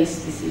to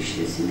raise these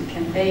issues in the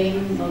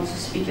campaign, not to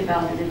speak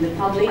about it in the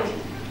public.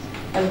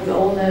 but we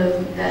all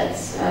know that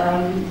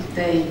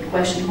they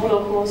question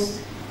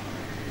Holocaust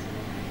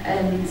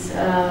and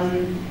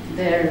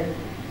their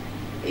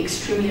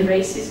extremely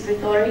racist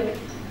rhetoric.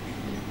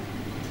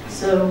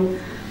 So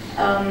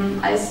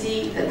I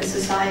see that the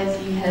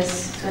society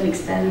has,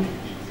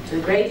 to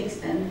a great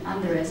extent,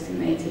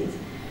 underestimated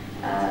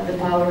the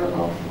power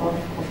of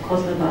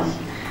Kotleba.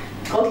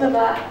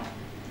 Kotleba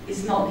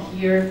is not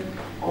here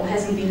or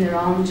hasn't been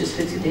around just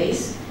for 2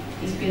 days.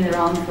 He's been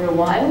around for a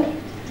while.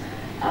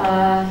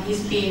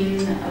 He's been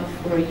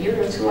for a year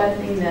or two, I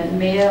think, the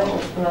mayor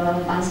of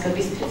Banska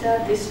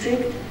Bystrica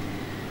district,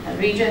 a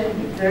region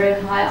with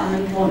very high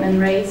unemployment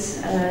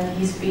rates.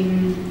 He's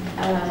been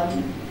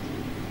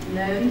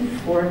known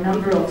for a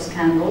number of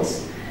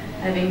scandals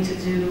having to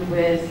do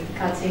with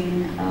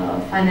cutting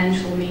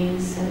financial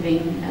means,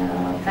 having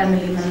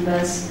family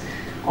members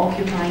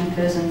occupying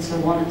persons,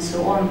 so on and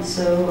so on.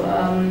 So,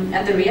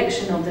 and the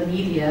reaction of the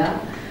media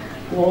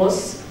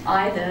was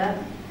either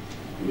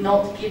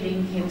not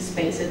giving him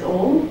space at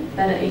all,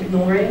 but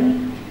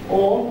ignoring,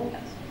 or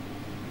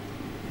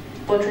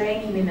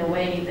portraying him in a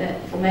way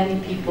that for many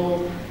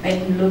people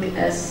made him look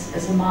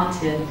as a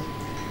martyr.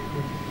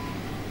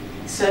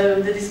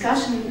 So the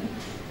discussion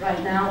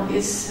right now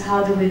is,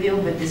 how do we deal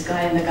with this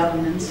guy in the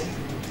government?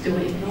 Do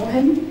we ignore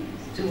him?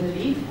 Do we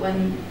leave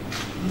when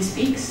he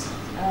speaks?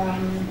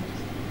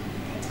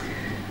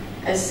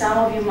 As some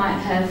of you might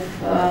have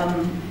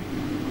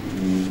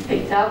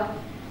picked up,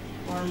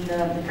 when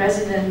the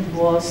president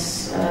was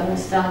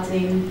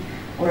starting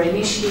or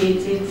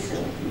initiated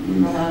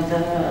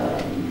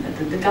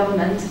the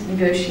government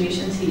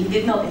negotiations, he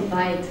did not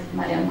invite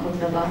Marian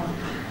Kotleba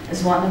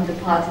as one of the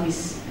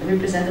parties, a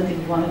representative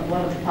of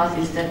one of the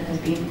parties that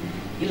have been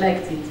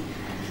elected.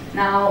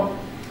 Now,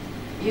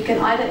 you can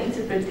either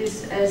interpret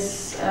this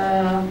as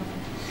a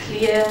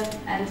clear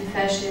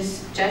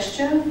anti-fascist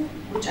gesture,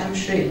 which I'm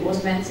sure it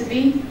was meant to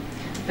be,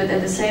 but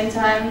at the same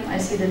time, I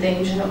see the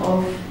danger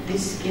of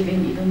this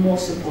giving even more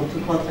support to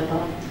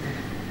Kotleba.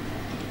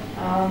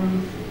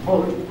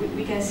 Or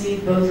we can see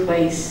it both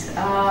ways.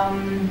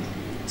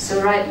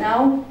 So right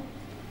now,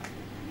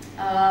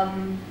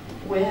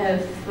 we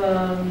have,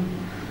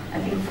 I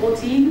think,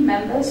 14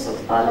 members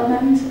of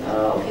parliament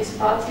of his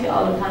party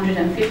out of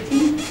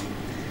 150.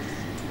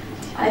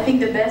 I think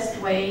the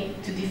best way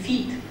to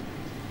defeat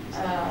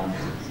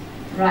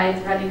right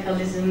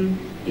radicalism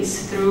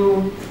is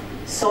through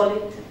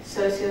solid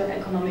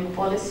socio-economic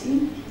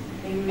policy.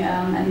 I think,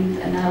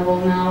 and I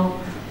will now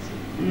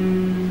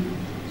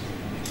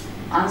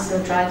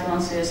try to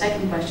answer your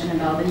second question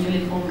about the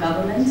newly formed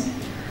government,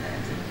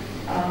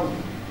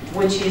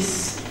 which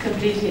is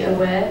completely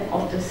aware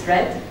of the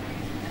threat,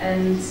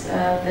 and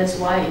that's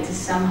why it is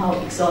somehow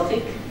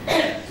exotic,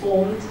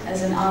 formed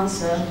as an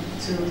answer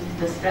to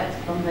the threat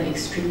from the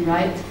extreme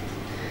right.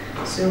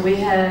 So we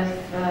have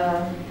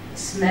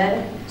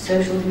Smer,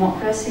 Social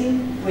Democracy,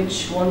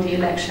 which won the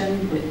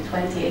election with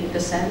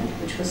 28%,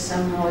 which was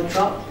somehow a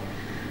drop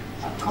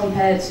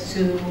compared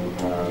to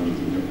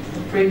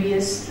the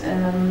previous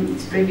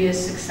its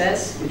previous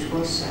success, which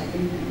was, I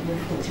think, over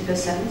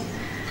 40%,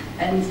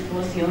 and it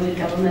was the only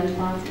government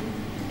party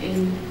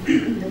in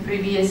the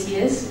previous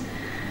years.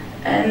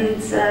 And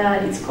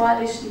its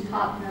coalition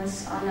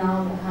partners are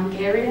now the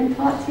Hungarian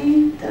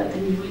party, the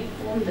newly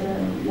formed,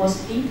 the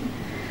Mosty,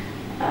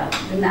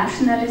 the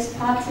Nationalist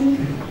Party,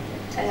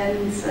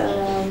 and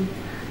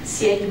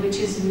Sieg, which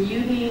is a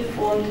newly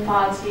formed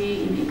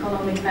party in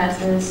economic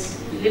matters,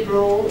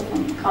 liberal,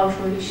 and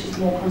cultural issues,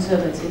 more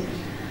conservative.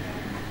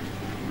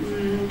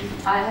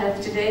 I have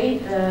today,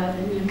 the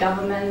new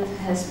government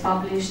has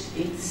published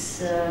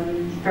its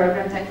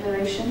program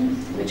declaration,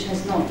 which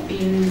has not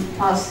been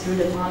passed through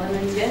the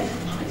parliament yet.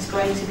 It's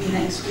going to be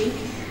next week.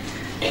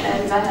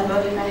 And I have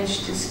only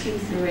managed to skim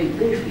through it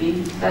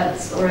briefly, but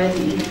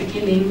already in the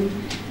beginning,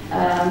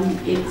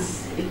 it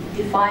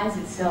defines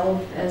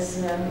itself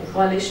as a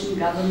coalition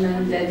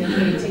government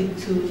dedicated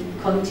to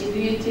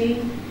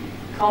continuity,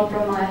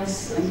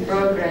 compromise, and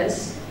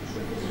progress,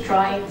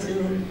 trying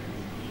to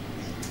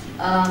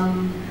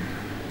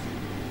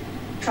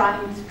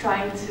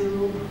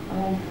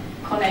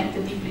connect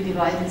the deeply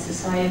divided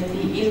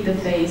society in the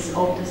face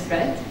of the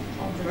threat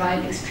of the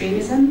right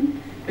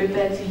extremism,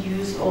 prepared to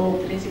use all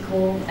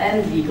political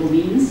and legal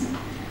means,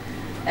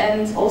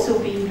 and also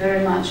being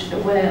very much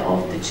aware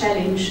of the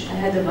challenge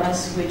ahead of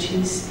us, which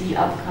is the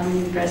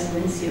upcoming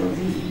presidency of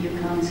the EU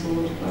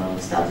Council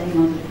starting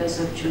on the 1st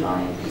of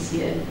July this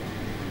year.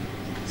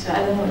 So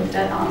I don't know if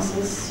that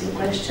answers your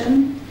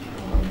question,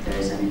 or if there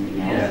is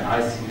anything else. Yeah,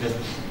 I think that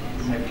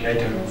maybe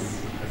later we'll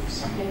have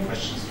some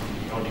questions from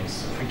the audience.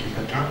 So thank you,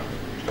 Petra.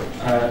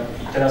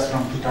 Teraz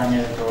mam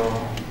pytanie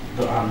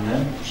do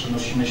Anny.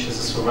 Przenosimy się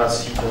ze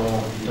Słowacji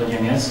do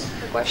Niemiec.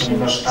 Question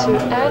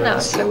to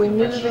Anna. So we're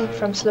moving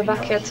from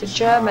Slovakia to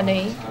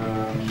Germany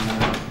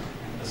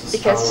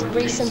because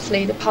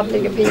recently the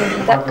public opinion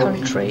in that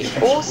country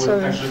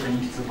also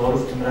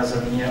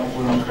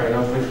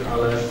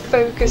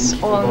focus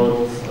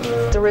on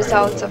the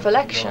results of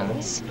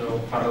elections.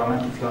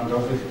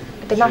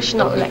 the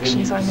national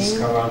elections, I mean,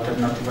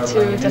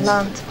 to the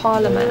land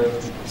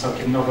parliament,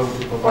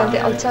 when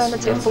the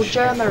alternative for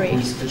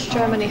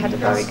Germany had a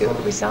very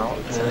good result,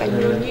 a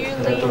newly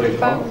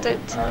founded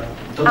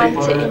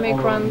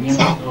anti-immigrant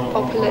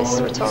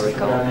populist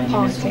rhetorical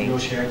party.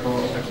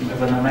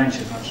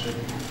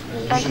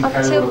 And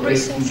until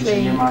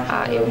recently,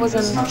 it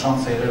wasn't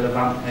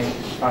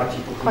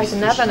quite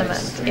an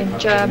evenement in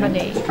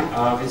Germany,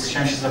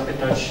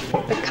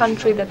 the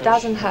country that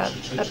doesn't have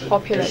a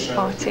popular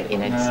party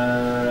in its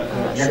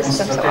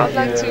system. So I'd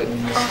like to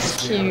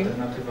ask you,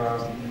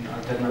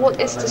 what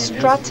is the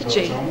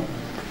strategy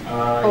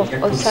of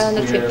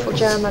Alternative for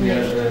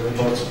Germany?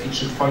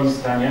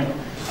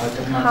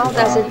 How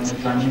does it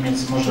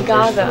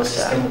gather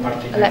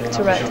the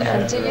electorate?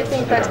 And do you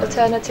think that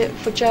Alternative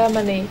for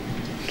Germany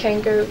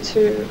can go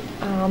to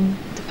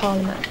the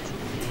parliament?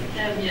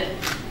 Yeah,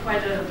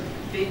 quite a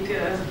big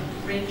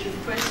range of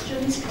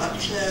questions,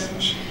 but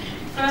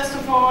first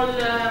of all,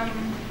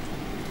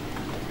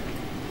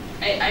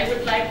 I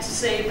would like to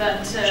say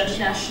that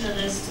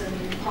nationalist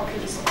and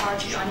populist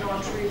party are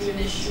not really an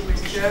issue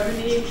in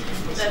Germany.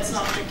 That's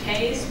not the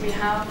case. We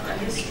have a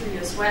history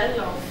as well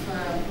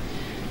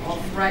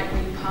of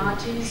right-wing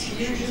parties,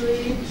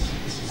 usually.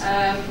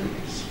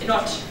 I'm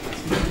not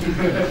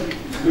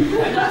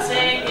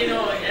saying, you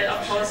know,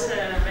 of course,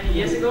 many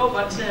years ago,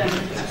 but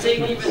I'm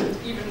saying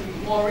even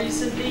more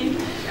recently,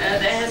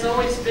 there has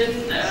always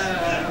been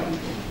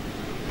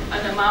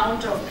an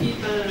amount of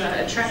people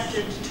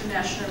attracted to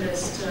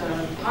nationalist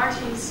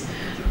parties.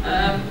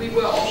 We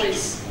were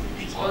always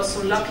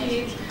also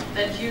lucky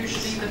that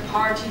usually the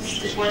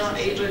parties were not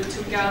able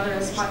to gather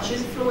as much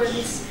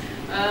influence.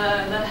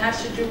 That had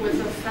to do with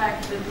the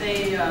fact that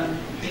they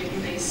maybe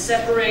they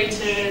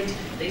separated,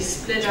 they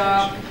split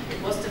up,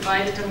 it was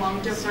divided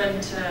among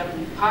different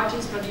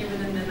parties, but even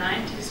in the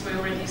 90s we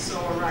already saw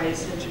a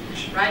rise in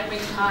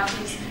right-wing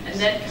parties, and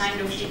that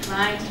kind of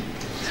declined,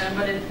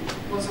 but it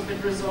was a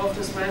bit resolved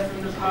as well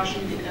from the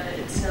party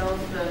itself,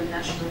 the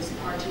Nationalist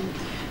Party.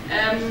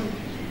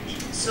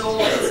 So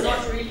it's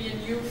not really a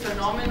new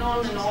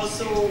phenomenon, and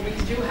also we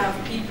do have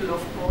people,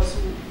 of course,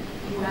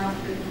 who have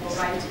a bit more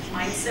right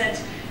mindset.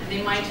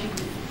 They might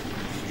even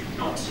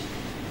not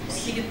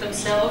see it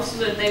themselves, so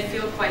that they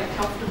feel quite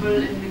comfortable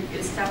in the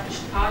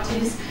established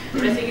parties.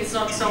 But I think it's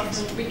not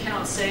something we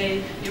cannot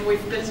say, you know,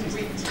 we've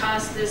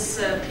passed this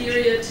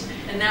period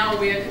and now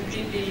we are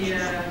completely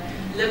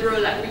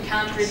liberal. We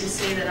can't really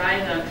say that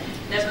either.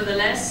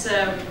 Nevertheless,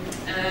 the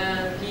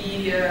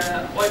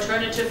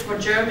Alternative for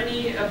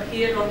Germany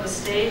appeared on the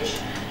stage.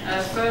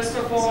 First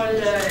of all,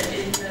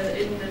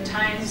 in the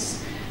times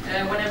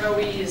whenever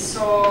we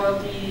saw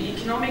the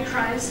economic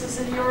crisis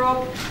in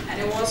Europe, and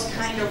it was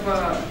kind of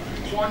a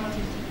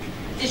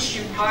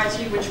one-issue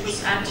party which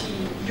was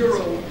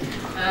anti-Euro,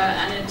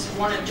 and it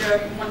wanted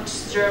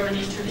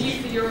Germany to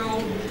leave the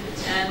Euro,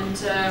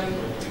 and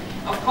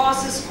of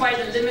course it's quite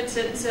a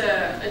limited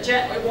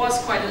it was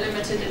quite a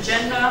limited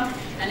agenda,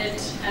 and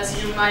it,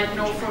 as you might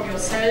know from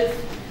yourself,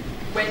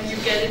 when you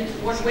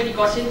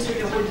got into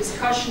the whole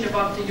discussion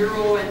about the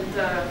Euro and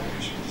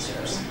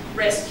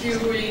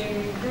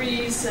rescuing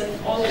Greece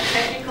and all the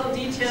technical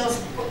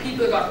details,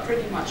 people got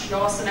pretty much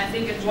lost, and I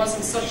think it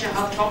wasn't such a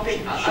hot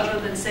topic other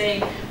than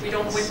saying we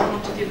don't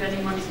want to give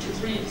any money to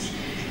Greece.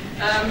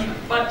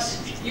 But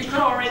you could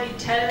already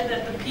tell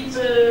that the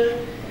people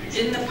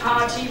in the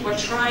party were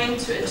trying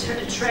to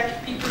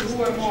attract people who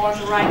were more on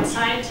the right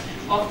side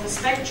of the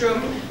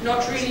spectrum,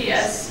 not really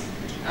as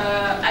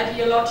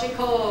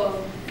ideological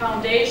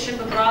foundation,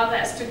 but rather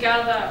as to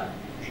gather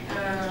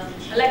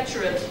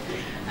electorate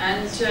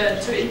and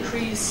to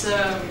increase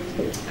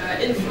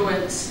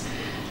influence.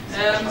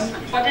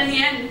 But in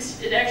the end,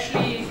 it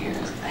actually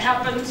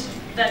happened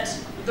that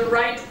the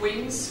right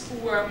wings, who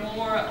were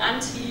more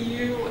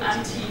anti-EU,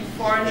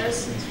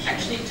 anti-foreigners,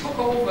 actually took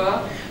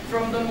over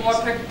from the more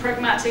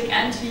pragmatic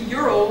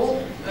anti-Euro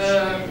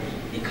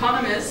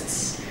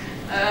economists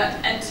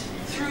and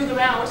threw them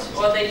out,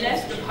 or they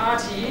left the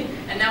party,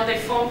 and now they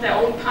formed their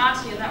own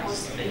party, and that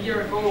was a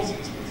year ago.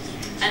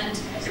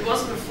 And it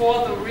was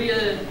before the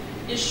real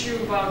issue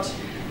about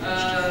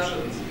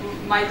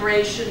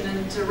migration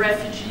and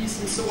refugees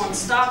and so on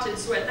started.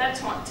 So at that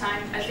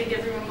time, I think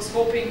everyone was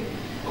hoping,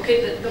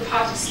 okay, the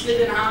party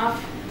split in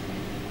half.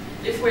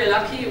 If we're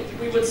lucky,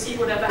 we will see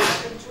whatever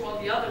happened to all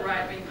the other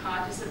right-wing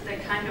parties, that they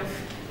kind of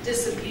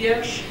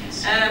disappear.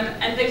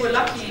 And they were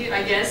lucky,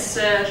 I guess,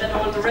 that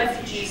all the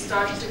refugees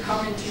started to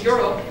come into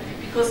Europe,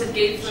 because it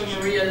gave them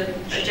a real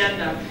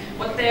agenda.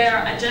 What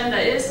their agenda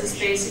is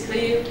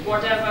basically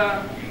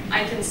whatever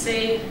I can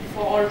say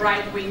for all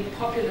right-wing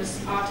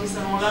populist parties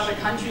and all other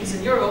countries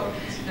in Europe,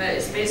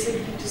 is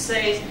basically to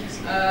say,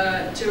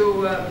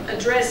 to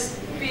address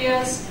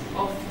fears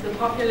of the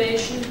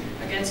population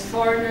against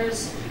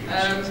foreigners,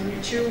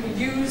 to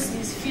use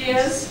these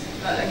fears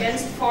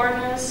against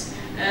foreigners,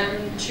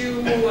 to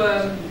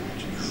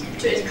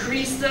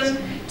increase them,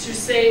 to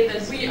say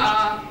that we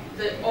are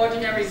the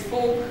ordinary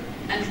folk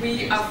and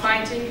we are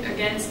fighting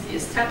against the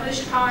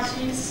established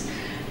parties,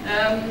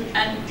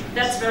 and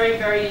that's very,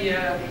 very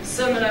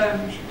similar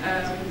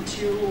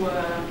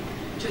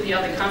to the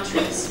other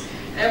countries.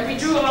 We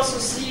do also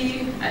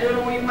see, I don't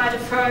know, you might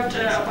have heard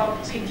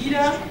about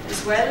Pegida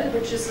as well,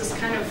 which is this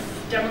kind of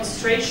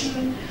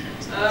demonstration,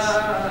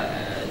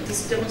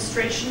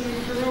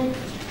 group,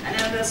 and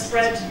then they're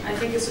spread, I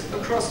think it's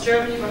across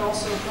Germany, but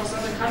also across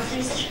other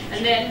countries.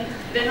 And then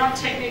they're not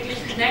technically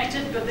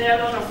connected, but there are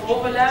a lot of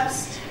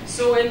overlaps.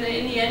 So in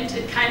the end,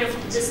 it kind of,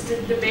 this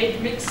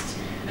debate mixed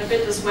a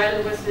bit as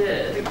well with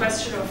the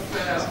question of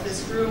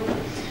this group.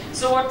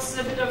 So what's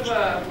a bit of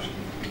a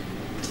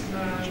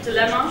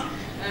dilemma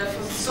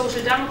for the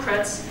Social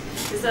Democrats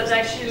is that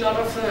actually a lot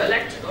of the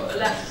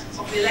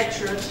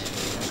electorate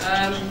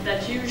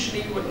that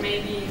usually would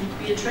maybe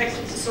be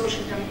attracted to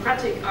social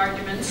democratic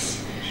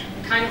arguments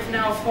kind of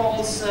now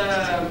falls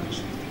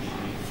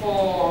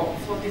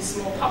for these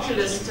more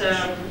populist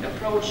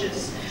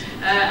approaches,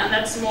 and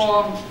that's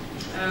more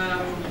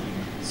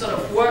sort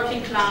of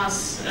working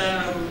class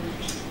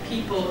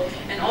people.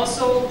 And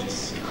also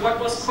what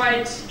was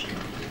quite,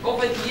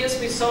 over the years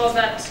we saw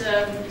that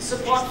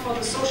support for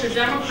the Social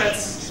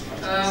Democrats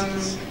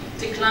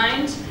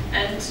declined,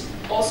 and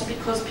also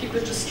because people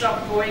just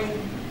stopped going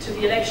to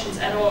the elections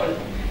at all.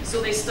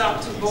 So they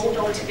stopped to vote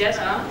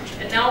altogether,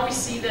 and now we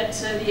see that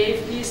the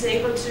AfD is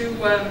able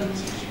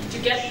to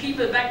get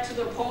people back to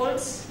the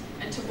polls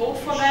and to vote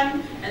for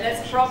them, and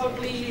that's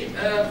probably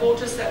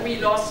voters that we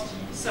lost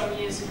some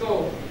years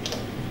ago.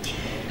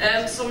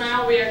 So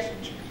now we are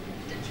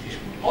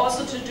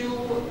also to do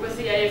with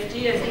the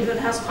AfD. I think that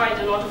has quite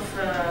a lot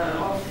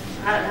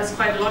has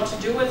quite a lot to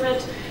do with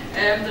it.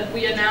 That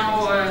we are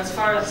now, as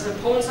far as the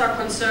polls are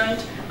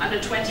concerned, under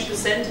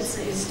 20%. It's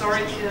a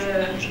historic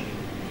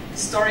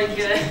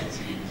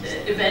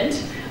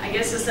event. I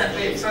guess it's that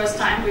the first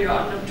time we are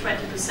under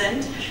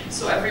 20%.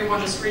 So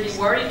everyone is really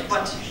worried.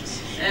 But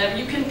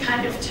you can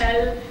kind of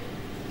tell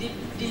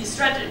the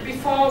strategy.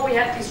 Before we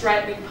had these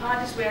right-wing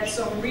parties, we had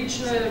some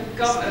regional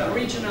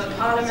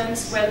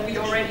parliaments where we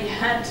already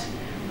had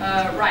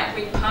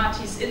right-wing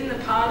parties in the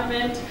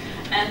parliament,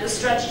 and the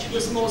strategy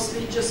was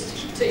mostly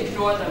just to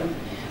ignore them.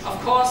 Of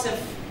course, if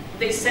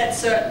they said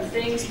certain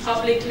things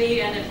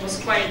publicly and it was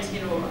quite,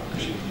 you know,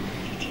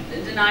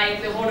 denying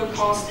the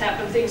Holocaust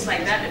happened, things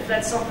like that, if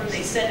that's something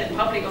they said in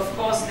public, of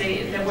course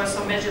there were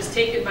some measures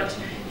taken, but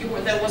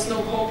there was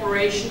no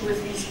cooperation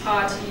with these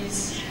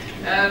parties.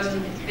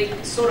 They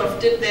sort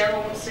of did their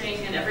own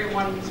thing and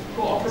everyone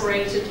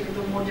cooperated.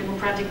 The more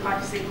democratic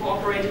parties, they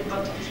cooperated,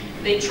 but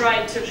they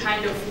tried to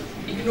kind of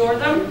ignore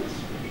them.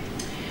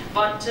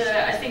 But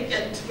I think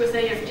with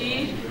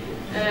AfD,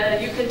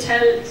 you can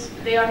tell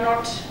they are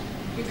not,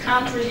 you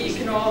can't really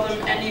ignore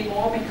them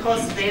anymore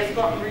because they have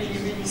gotten really,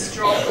 really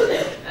strong,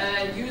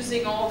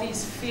 using all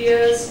these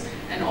fears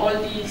and all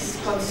these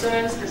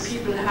concerns that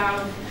people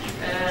have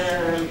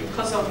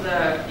because of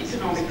the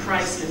economic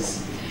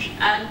crisis.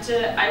 And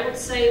I would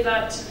say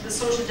that the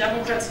Social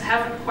Democrats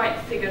haven't quite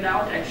figured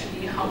out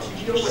actually how to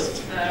deal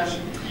with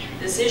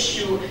this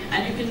issue.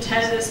 And you can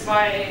tell this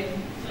by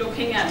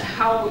looking at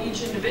how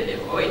each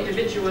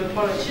individual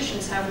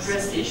politicians have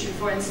addressed the issue.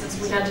 For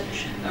instance, we had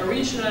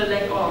regional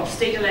or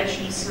state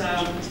elections,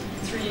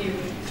 three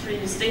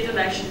state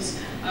elections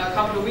a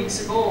couple of weeks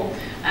ago,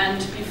 and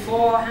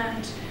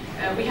beforehand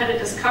we had a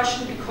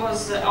discussion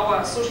because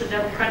our Social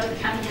Democratic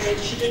candidate,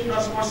 she did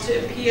not want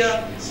to appear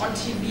on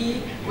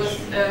TV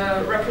with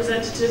a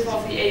representative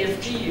of the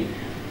AfD.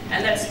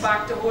 And that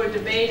sparked a whole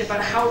debate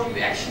about how do you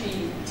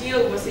actually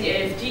deal with the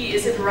AfD.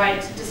 Is it right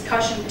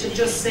discussion to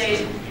just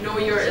say, no,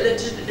 you're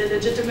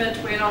illegitimate,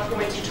 we're not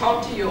going to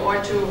talk to you,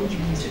 or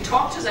to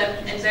talk to them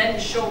and then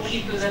show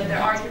people that their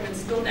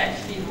arguments don't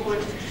actually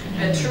hold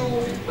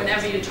true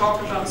whenever you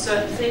talk about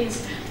certain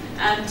things.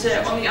 And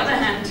on the other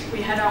hand,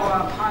 we had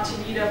our party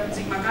leader,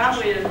 Sigmar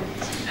Gabriel,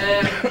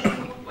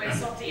 well,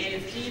 it's not the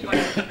AfD,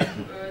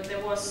 but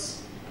there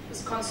was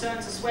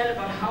concerns as well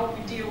about how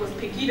we deal with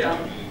Pegida.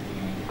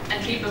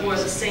 And people were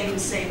saying the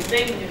same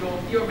thing, you know,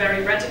 you're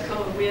very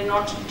radical, we're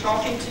not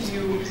talking to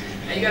you,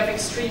 you have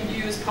extreme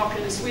views,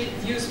 populist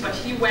views, but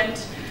he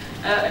went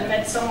and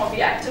met some of the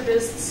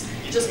activists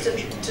just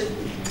to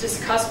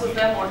discuss with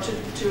them or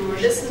to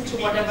listen to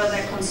whatever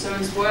their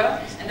concerns were,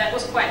 and that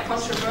was quite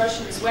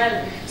controversial as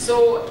well.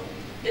 So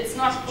it's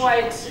not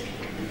quite,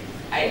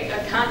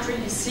 I can't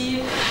really see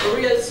a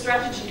real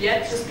strategy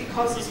yet, just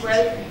because as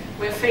well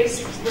we're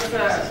faced with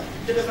a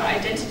bit of an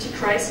identity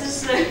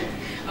crisis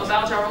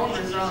about our own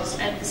results.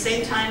 At the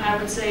same time, I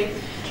would say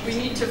we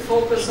need to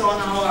focus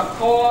on our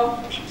core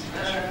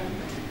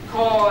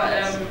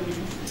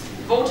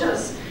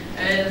voters,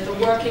 the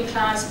working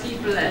class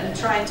people, and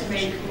try to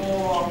make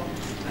more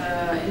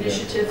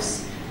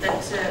initiatives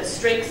that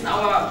strengthen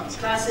our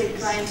classic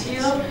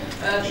clientele,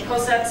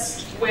 because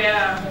that's where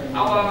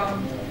our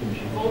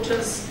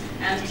voters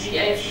and the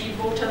AfD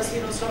voters,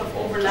 you know, sort of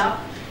overlap.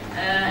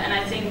 And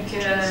I think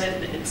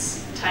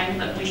it's time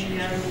that we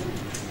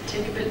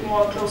take a bit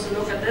more closer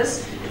look at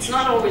this. It's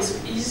not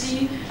always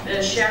easy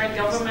sharing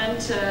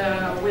government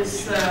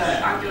with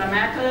Angela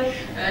Merkel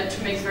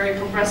to make very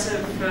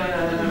progressive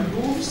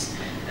moves.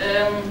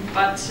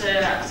 But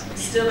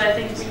still, I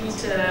think we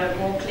need a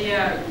more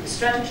clear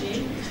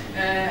strategy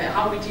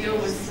how we deal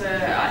with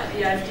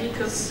the AfD,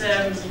 because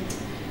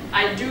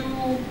I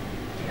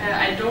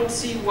don't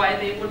see why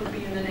they wouldn't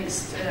be in the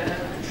next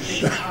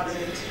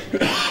parliament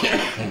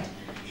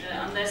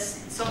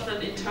unless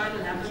something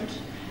internal happened.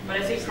 But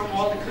I think from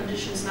all the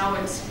conditions now,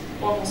 it's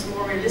almost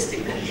more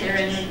realistic that they're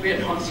in and we're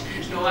not.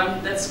 No,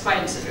 that's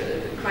quite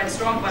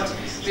strong. But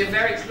we're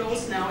very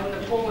close now in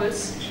the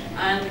polls,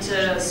 and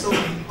so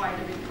quite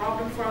a big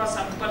problem for us.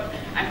 But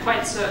I'm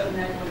quite certain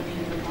that will be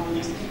in the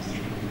parliament.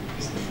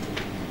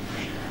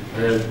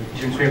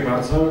 Dziękuję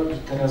bardzo. I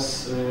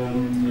teraz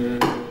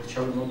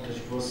chciałbym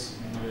oddać głos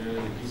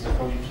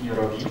Józefowi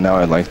Piniorowi.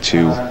 Now I'd like to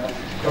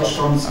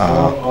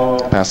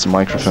pass the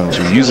microphone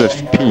to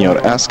Józef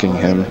Pinior, asking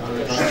him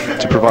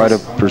to provide a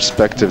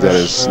perspective that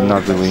is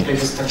not really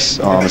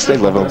on a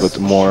state level, but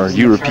more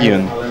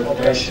European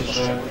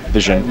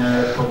vision.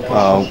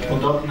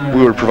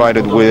 We were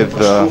provided with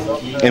the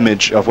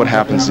image of what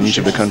happens in each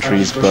of the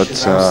countries,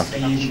 but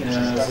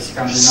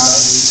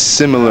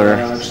similar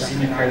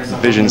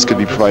visions could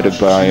be provided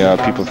by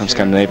people from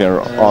Scandinavia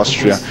or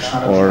Austria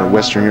or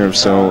Western Europe.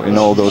 So in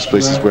all those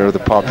places where the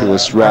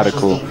populist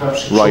radical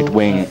right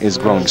wing is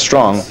growing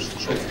strong,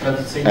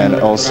 and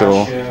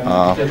also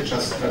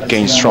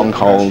gain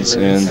strongholds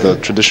in the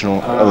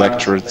traditional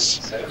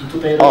electorates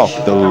of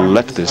the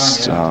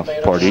leftist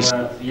parties.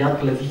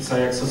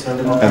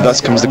 And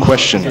thus comes the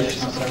question,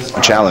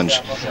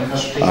 challenge.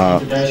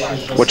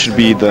 What should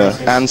be the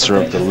answer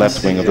of the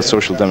left wing of the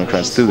Social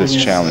Democrats to this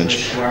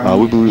challenge?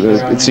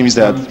 It seems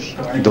that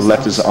the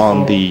left is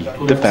on the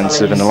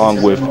defensive, and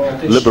along with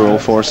liberal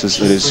forces,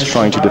 it is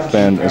trying to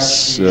defend a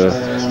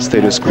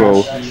status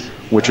quo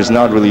which is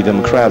not really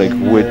democratic,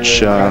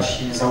 which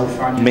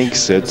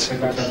makes it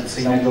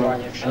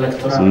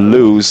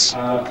lose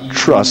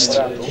trust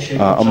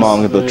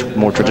among the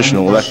more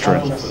traditional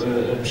electorate.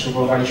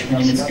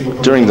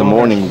 During the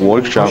morning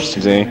workshops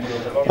today,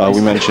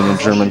 we mentioned a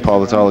German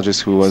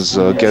politologist who was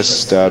a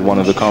guest at one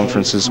of the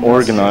conferences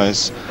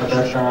organized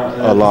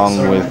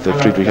along with the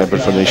Friedrich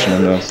Ebert Foundation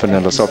and the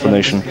Ferdinand Lassalle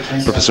Foundation,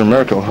 Professor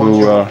Merkel,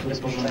 who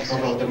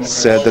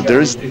said that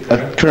there is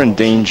a current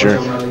danger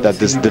that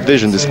this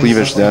division, this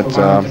cleavage that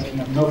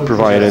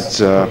provided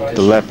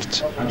the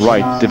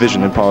left-right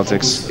division in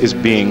politics is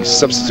being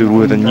substituted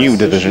with a new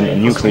division, a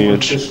new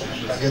cleavage.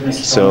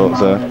 So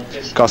the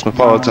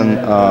cosmopolitan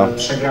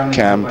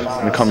camp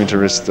and the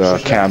communist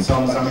camp,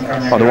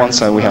 on the one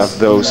side we have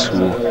those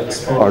who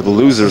are the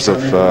losers of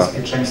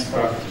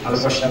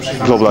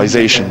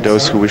globalization,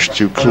 those who wish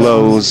to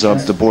close up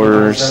the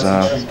borders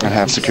and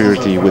have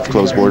security with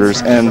closed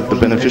borders, and the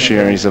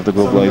beneficiaries of the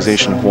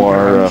globalization who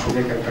are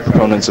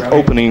proponents of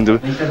opening the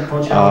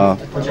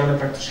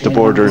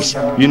borders,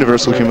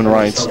 universal human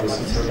rights.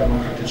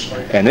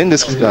 And in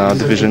this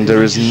division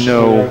there is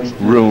no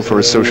room for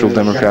a social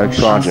democratic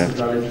project.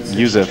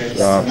 Józef,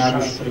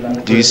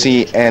 do you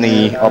see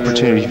any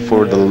opportunity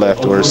for the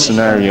left or a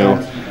scenario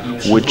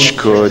which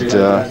could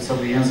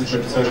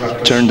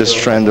turn this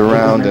trend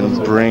around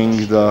and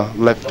bring the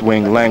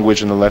left-wing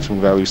language and the left-wing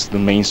values to the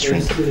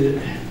mainstream?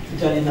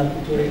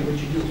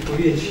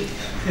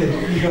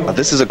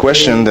 This is a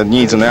question that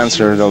needs an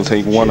answer. That'll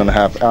take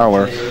 1.5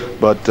 hours,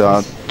 but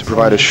to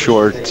provide a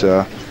short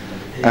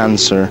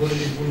answer,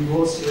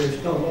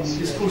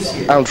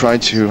 I'll try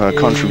to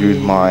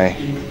contribute my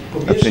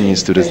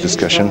opinions to this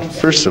discussion.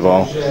 First of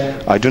all,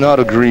 I do not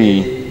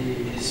agree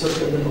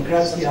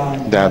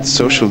that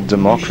social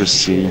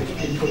democracy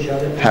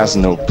has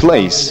no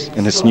place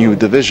in this new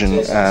division,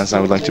 as I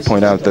would like to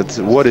point out that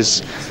what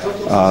is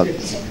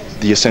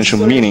the essential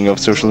meaning of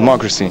social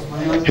democracy.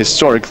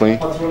 Historically,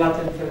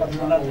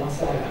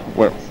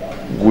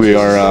 we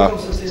are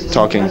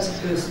talking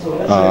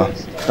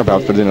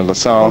about Ferdinand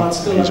Lassalle,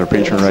 he's our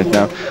patron right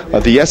now.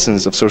 The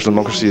essence of social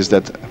democracy is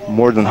that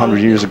more than 100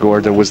 years ago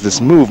there was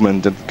this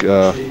movement that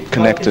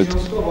connected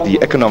the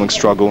economic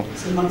struggle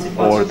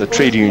or the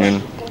trade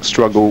union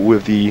struggle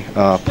with the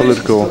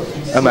political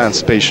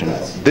emancipation.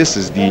 This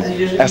is the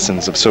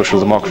essence of social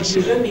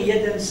democracy.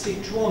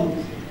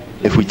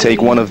 If we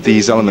take one of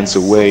these elements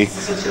away,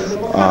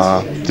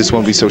 this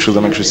won't be social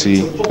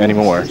democracy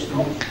anymore.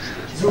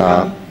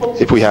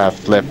 If we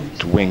have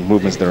left-wing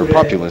movements that are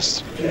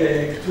populist,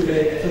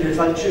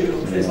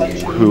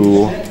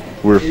 who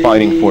were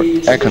fighting for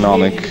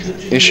economic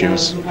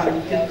issues,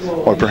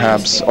 or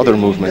perhaps other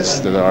movements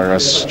that are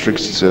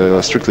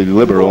strictly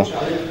liberal,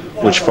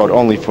 which fought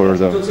only for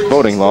the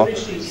voting law,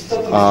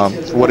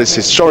 what is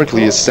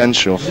historically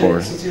essential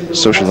for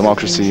social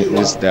democracy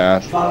is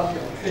that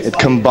it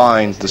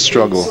combined the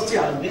struggle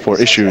for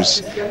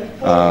issues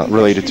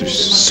related to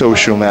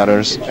social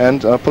matters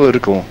and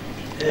political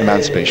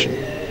emancipation.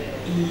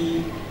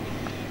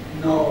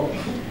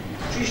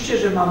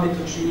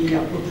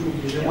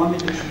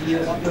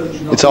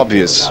 It's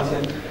obvious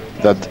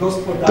that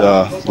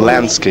the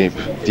landscape,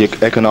 the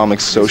economic,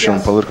 social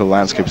and political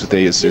landscape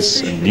today is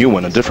a new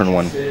one, a different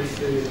one.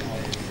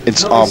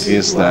 It's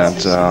obvious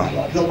that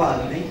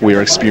we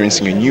are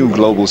experiencing a new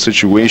global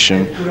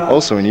situation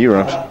also in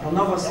Europe.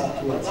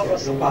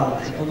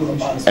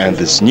 And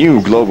this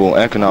new global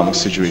economic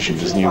situation,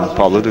 this new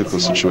political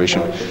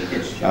situation,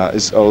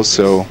 is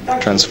also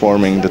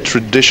transforming the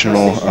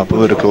traditional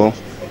political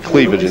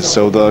cleavages.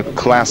 So the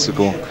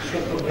classical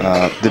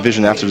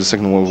division after the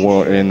Second World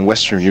War in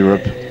Western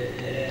Europe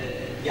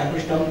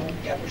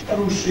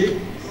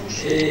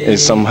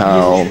is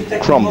somehow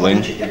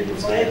crumbling,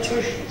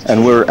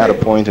 and we're at a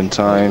point in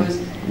time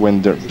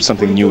when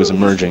something new is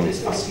emerging.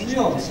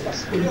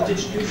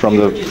 From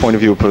the point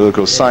of view of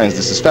political science,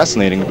 this is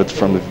fascinating, but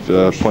from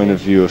the point of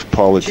view of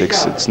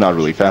politics, it's not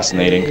really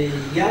fascinating.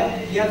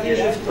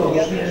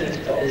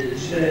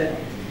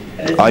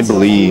 I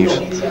believe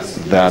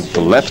that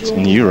the left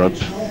in Europe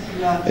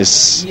is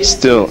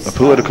still a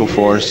political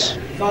force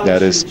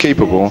that is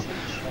capable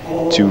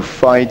to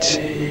fight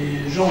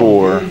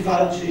for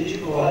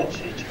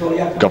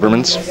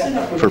governments,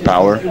 for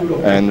power,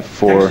 and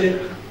for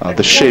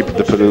the shape of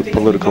the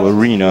political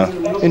arena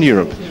in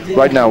Europe.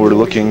 Right now we're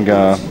looking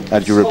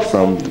at Europe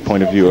from the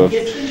point of view of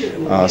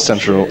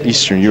Central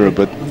Eastern Europe,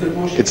 but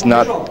it's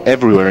not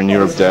everywhere in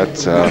Europe that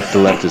the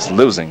left is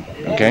losing,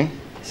 okay?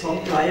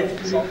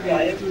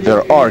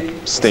 There are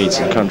states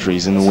and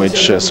countries in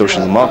which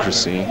social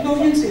democracy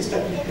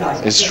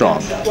is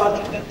strong.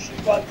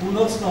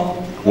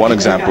 One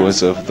example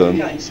is of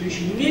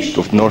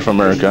North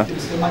America,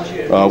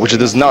 which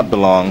does not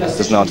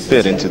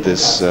fit into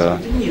this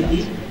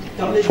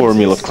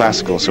formula of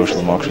classical social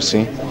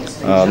democracy.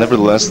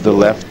 Nevertheless, the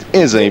left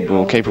is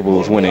capable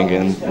of winning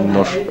in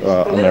North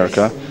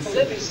America.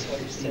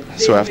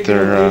 So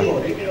after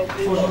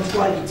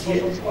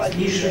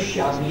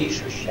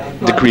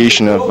the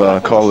creation of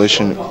a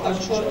coalition,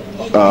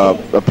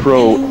 a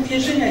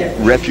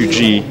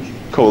pro-refugee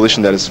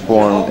coalition that is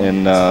formed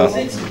in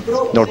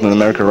Northern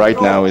America right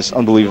now is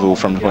unbelievable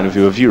from the point of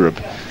view of Europe.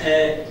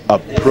 A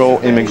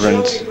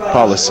pro-immigrant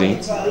policy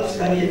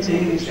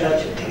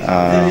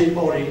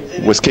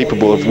was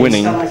capable of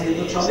winning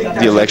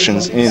the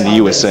elections in the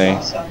USA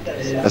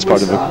as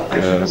part of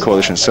a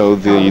coalition. So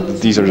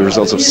these are the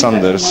results of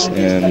Sanders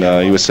in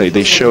USA.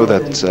 They show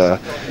that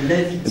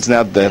it's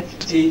not that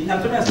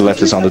the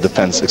left is on the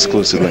defense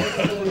exclusively.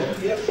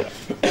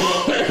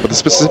 But the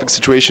specific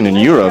situation in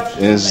Europe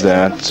is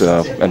that,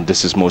 and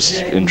this is most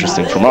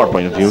interesting from our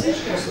point of view,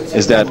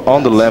 is that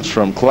on the left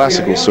from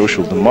classical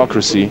social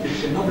democracy,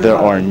 there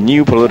are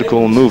new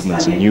political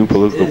movements and new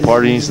political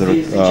parties that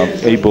are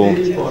able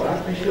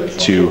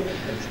to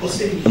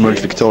emerge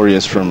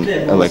victorious from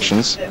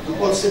elections.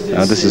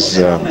 This is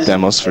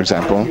Demos, for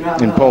example.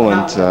 In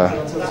Poland,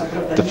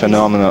 the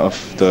phenomena of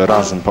the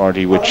Razem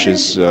party, which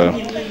is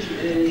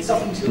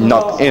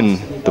not in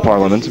the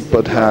parliament,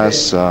 but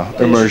has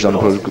emerged on the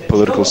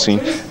political scene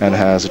and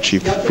has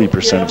achieved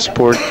 3% of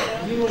support.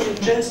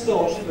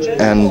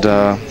 And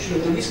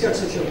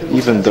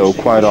even though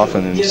quite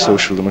often in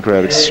social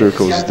democratic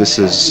circles this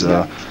is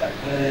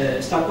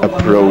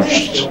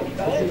approached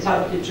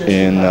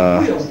in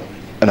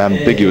an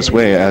ambiguous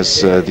way,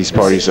 as these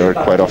parties are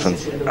quite often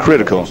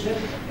critical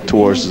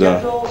towards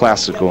the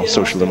classical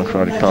social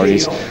democratic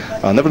parties,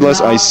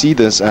 nevertheless I see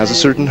this as a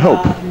certain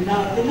hope.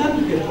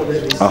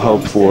 A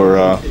hope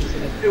for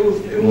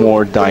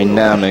more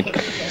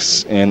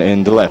dynamics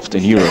in the left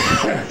in Europe,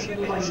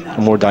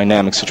 a more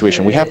dynamic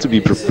situation. We have to be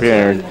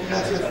prepared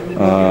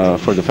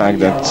for the fact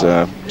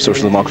that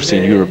social democracy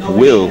in Europe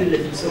will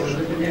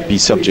be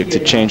subject to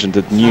change, and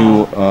that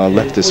new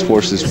leftist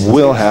forces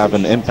will have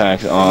an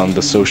impact on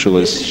the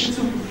socialist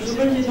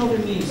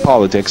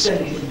politics.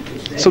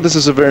 So this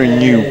is a very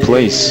new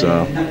place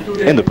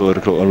in the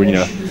political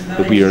arena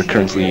that we are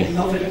currently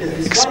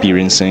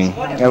experiencing,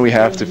 and we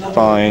have to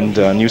find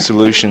new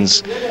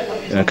solutions,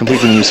 a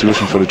completely new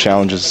solution for the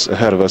challenges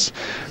ahead of us.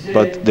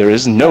 But there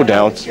is no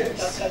doubt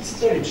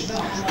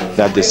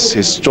that this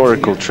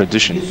historical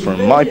tradition,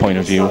 from my point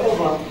of view,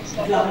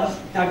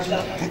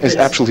 is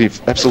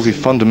absolutely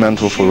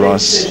fundamental for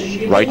us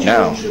right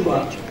now.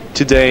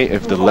 Today,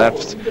 if the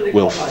left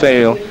will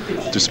fail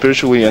to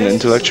spiritually and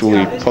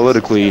intellectually,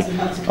 politically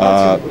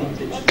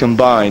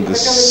combine the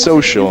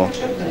social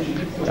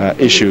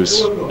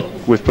issues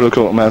with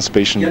political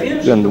emancipation,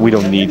 then we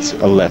don't need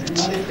a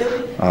left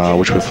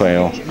which will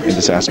fail in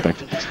this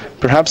aspect.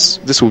 Perhaps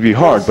this will be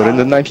hard, but in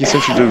the 19th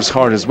century it was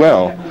hard as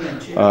well.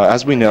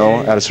 As we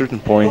know, at a certain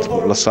point,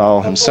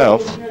 Lassalle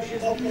himself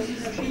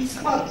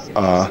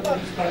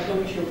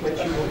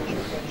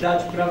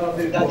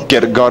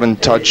got in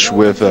touch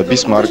with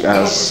Bismarck,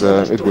 as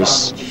it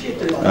was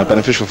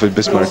beneficial for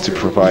Bismarck to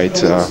provide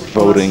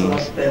voting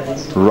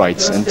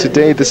rights. And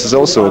today this is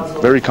also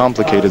very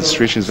complicated. The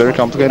situation is very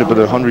complicated, but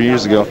 100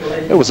 years ago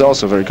it was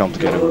also very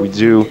complicated. We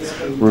do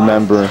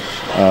remember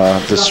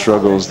the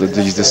struggles,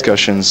 these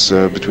discussions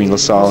between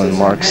Lassalle and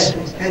Marx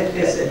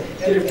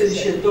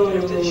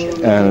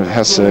and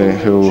Hesse,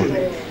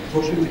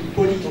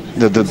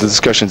 the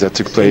discussions that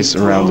took place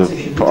around the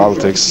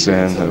politics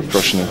and the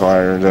Prussian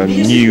Empire, the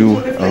new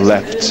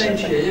left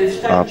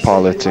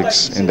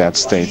politics in that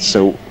state.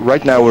 So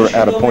right now we're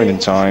at a point in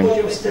time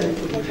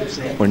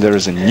when there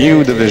is a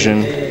new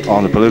division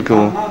on the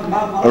political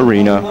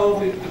arena.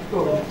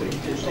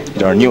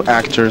 There are new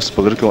actors,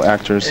 political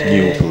actors,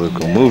 new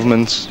political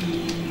movements.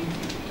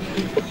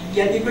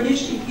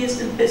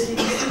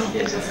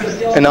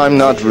 And I'm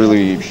not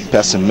really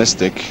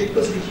pessimistic.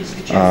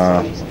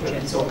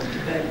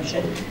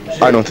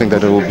 I don't think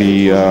that it will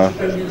be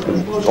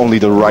only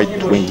the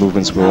right-wing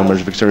movements will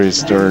emerge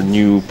victorious. There are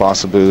new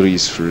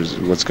possibilities for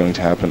what's going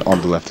to happen on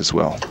the left as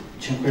well.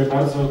 Thank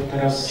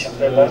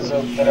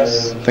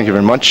you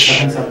very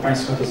much.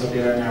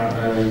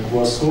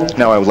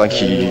 Now I would like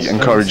to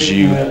encourage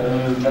you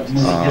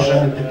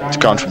to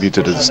contribute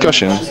to the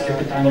discussion.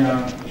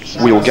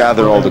 We will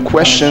gather all the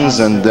questions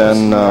and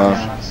then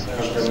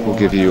we'll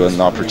give you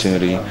an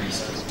opportunity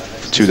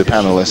to the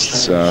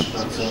panelists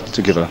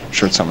to give a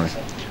short summary.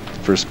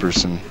 First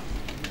person.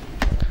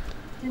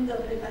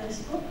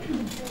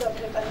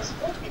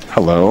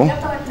 Hello.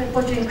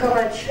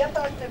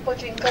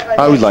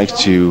 I would like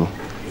to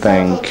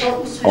thank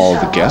all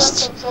the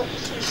guests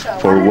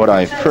for what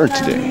I've heard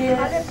today.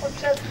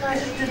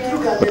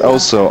 But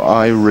also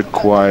I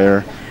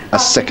require a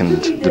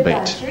second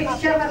debate.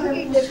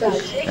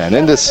 And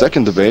in this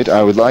second debate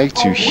I would like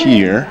to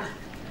hear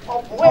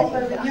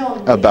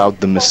about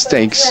the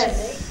mistakes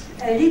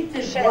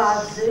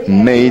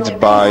made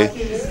by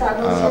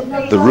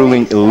the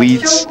ruling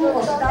elites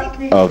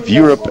of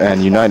Europe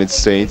and United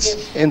States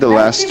in the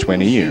last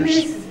 20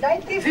 years.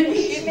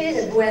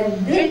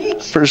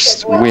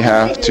 First, we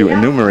have to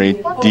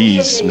enumerate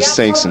these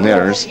mistakes and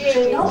errors,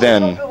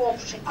 then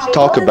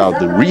talk about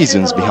the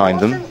reasons behind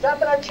them,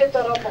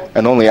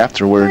 and only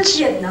afterwards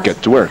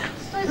get to work.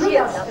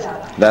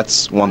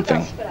 That's one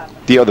thing.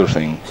 The other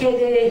thing.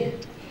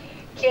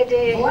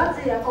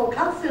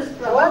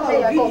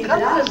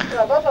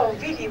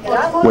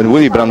 When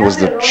Willy Brandt was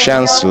the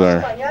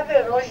Chancellor,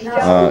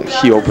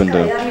 he opened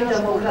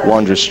a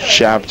wondrous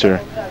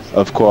chapter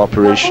of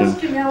cooperation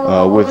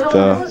with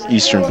the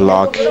Eastern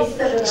Bloc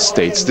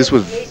states. This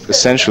was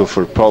essential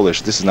for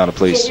Polish. This is not a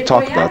place to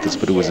talk about this,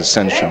 but it was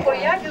essential.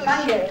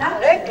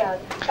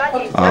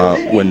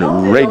 When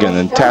Reagan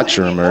and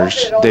Thatcher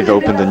emerged, they've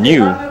opened a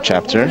new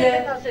chapter,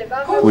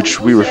 which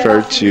we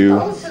refer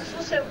to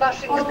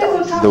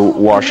the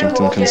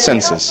Washington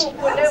Consensus.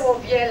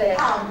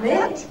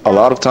 A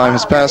lot of time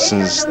has passed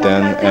since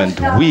then, and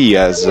we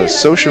as a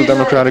Social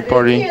Democratic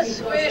Party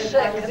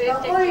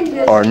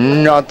are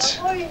not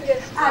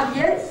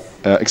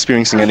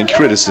experiencing any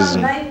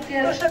criticism.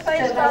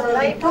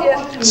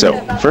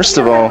 So, first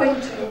of all,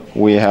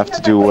 we have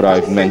to do what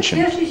I've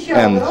mentioned.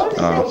 And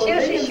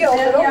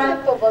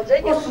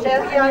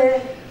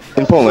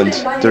in Poland,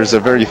 there's a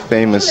very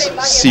famous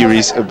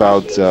series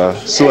about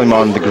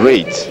Suleiman the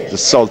Great, the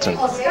Sultan.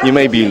 You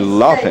may be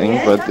laughing,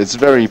 but it's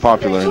very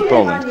popular in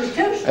Poland.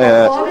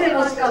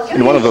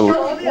 In one of the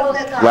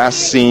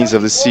last scenes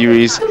of the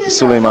series,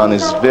 Suleiman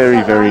is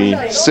very, very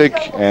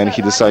sick, and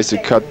he decides to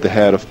cut the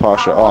head of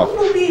Pasha off.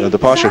 The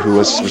Pasha who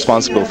was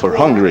responsible for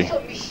Hungary,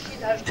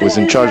 who was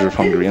in charge of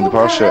Hungary, and the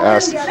Pasha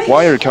asked,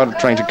 "Why are you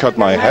trying to cut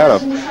my head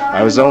off?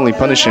 I was only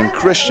punishing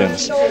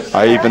Christians.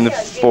 I even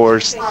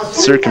forced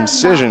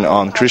circumcision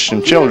on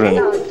Christian children."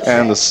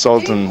 And the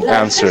Sultan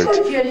answered,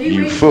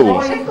 "You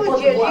fool,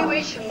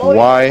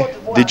 why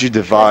did you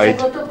divide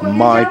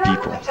my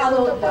people,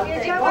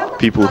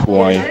 people who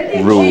I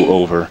rule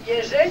over?"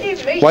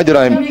 Why did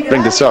I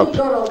bring this up?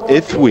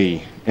 If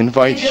we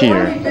invite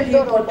here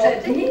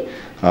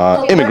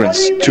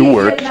immigrants to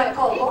work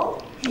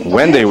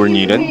when they were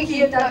needed,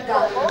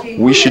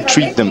 we should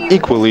treat them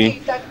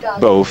equally,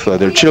 both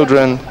their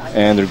children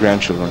and their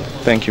grandchildren.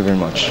 Thank you very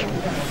much.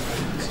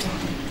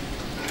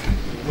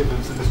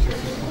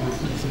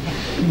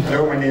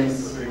 Hello, my name is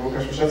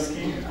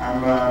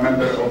I'm a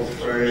member of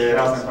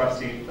Razem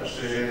Party,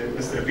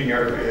 Mr.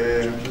 Pinior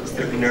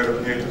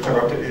talked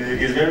about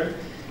Israel.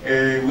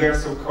 We are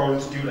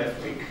so-called new left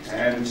wing,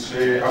 and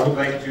I would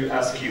like to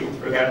ask you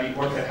regarding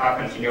what had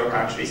happened in your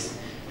countries.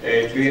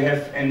 Do you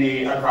have any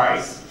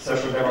advice,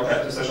 social democrat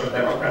to social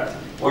democrat?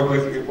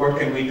 What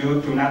can we do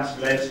to not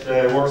let the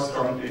worst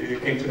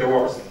came to the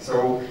worst?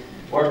 So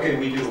what can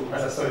we do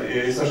as a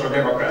social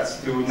democrats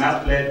to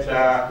not let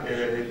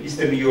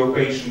Eastern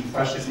European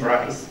fascism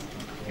rise?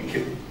 Thank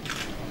you.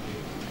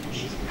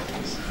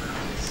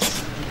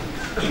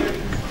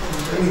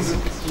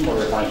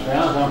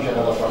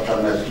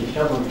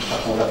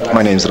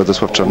 My name is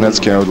Radosław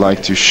Czarnecki. I would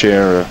like to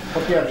share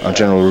a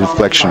general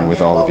reflection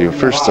with all of you.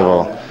 First of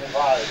all,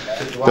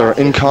 there are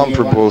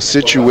incomparable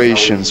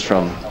situations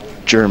from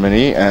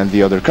Germany and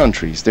the other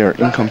countries. They are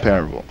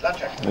incomparable.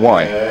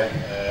 Why?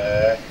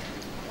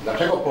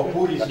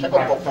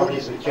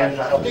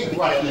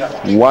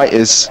 Why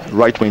is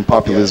right-wing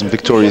populism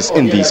victorious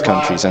in these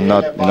countries and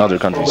not in other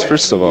countries?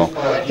 First of all,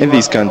 in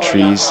these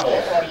countries,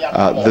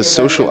 the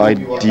social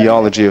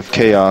ideology of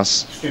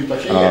chaos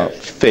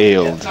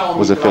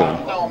was a failure.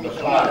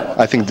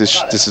 I think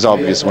this is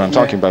obvious what I'm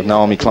talking about.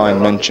 Naomi Klein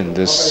mentioned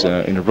this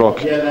in her book.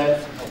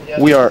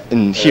 We are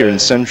here in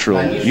Central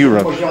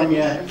Europe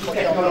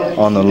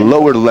on a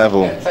lower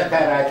level,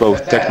 both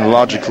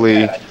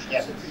technologically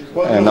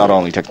and not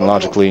only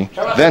technologically,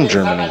 than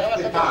Germany.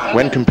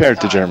 when compared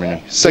to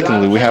Germany.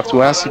 Secondly, we have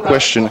to ask the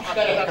question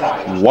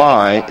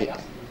why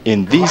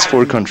in these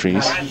four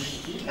countries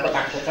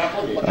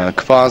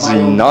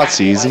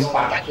quasi-Nazis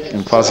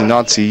and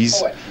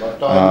quasi-Nazis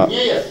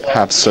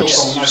have such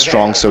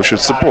strong social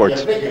support.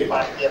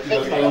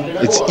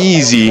 It's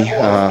easy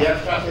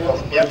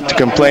to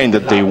complain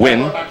that they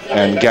win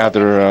and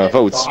gather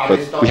votes, but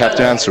we have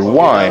to answer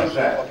why.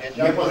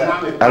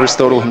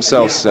 Aristotle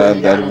himself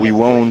said that we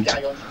won't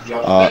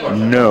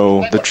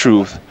know the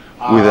truth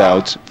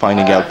without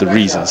finding out the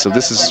reason. So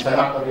this is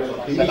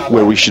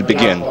where we should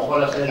begin.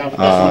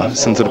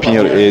 Zoltán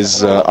Pinior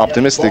is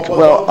optimistic.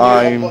 Well,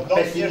 I'm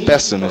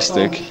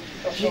pessimistic,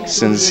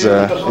 since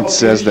it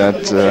says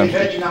that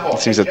it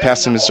seems that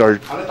pessimists are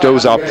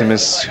those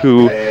optimists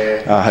who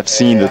have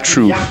seen the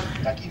truth.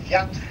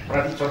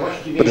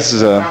 But this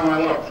is a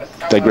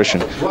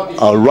digression.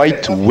 A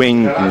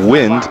right-wing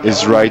wind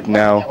is right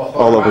now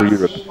all over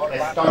Europe.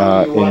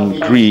 In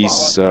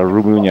Greece,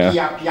 Romania,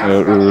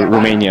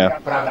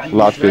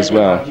 Latvia as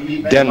well,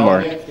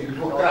 Denmark,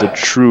 the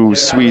true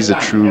Swedes, the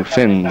true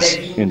Finns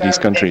in these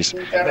countries,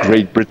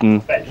 Great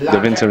Britain, the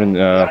winter in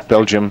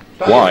Belgium.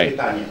 Why?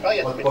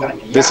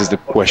 This is the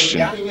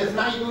question.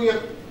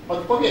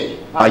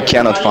 I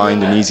cannot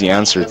find an easy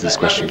answer to this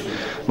question.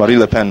 Marine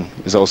Le Pen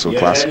is also a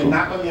classical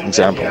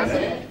example.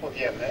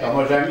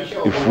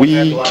 If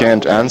we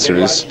can't answer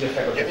this,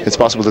 it's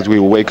possible that we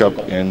will wake up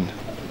in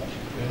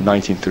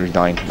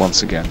 1939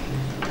 once again.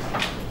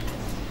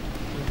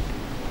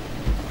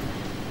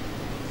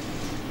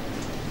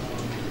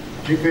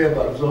 Dziękuję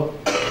bardzo.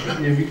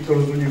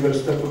 Wiktor z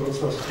Uniwersytetu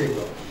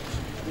Wrocławskiego.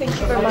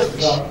 Thank you very much.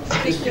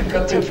 Speaking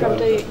Petra from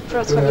the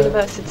Wrocław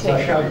University.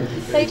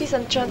 Ladies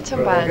and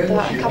gentlemen, there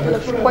are a couple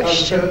of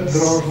questions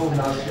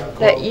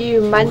that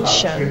you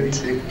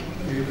mentioned,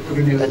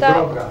 but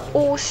are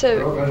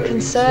also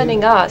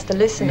concerning us, the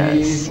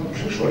listeners,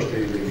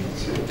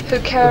 who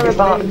care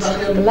about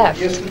the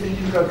left,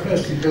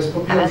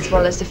 as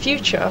well as the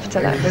future of the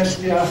left.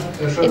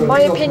 In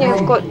my opinion,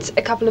 we've got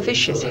a couple of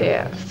issues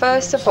here.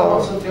 First of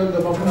all,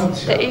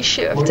 the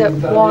issue of the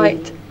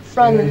wide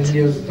front,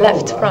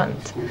 left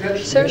front.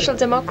 Social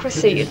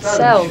democracy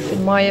itself,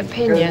 in my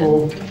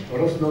opinion,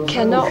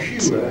 cannot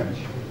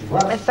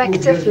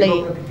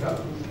effectively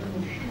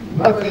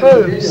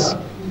oppose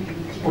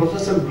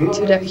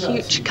to the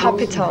huge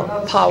capital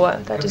power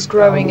that is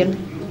growing in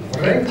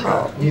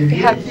power. We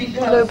have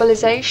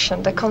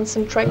globalization, the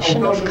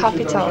concentration of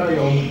capital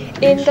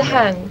in the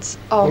hands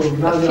of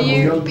a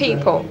few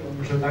people.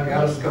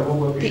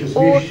 The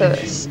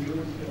authors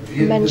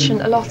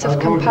mention a lot of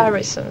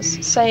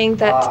comparisons, saying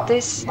that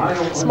this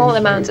small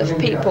amount of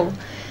people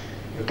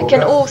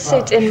can all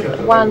sit in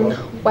one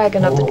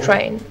wagon of the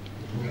train,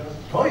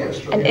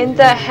 and in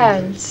their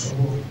hands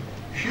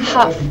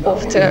half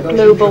of the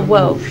global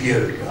wealth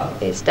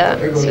is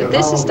there. So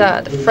this is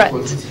the threat.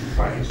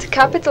 The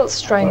capital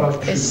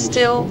strength is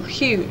still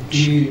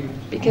huge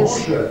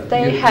because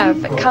they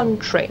have a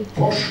country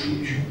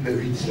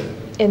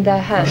in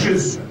their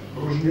hands.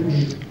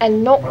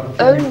 And not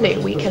only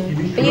we can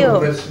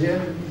feel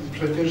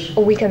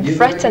or we can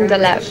threaten the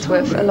left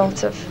with a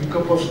lot of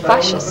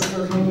fascist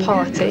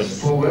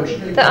parties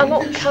that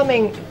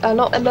are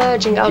not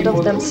emerging out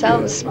of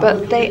themselves,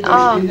 but they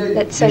are,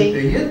 let's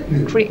say,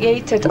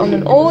 created on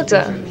an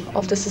order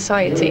of the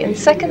society. And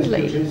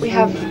secondly, we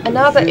have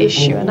another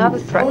issue, another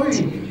threat.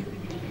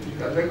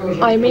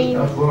 I mean,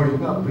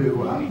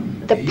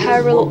 the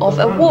peril of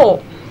a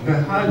war.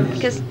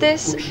 Because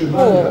this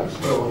war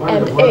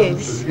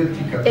is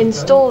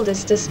installed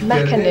as this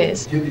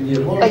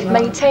mechanism of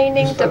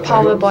maintaining the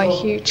power by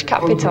huge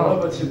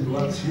capital.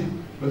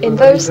 In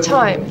those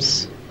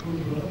times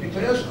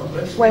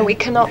when we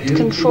cannot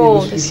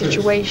control the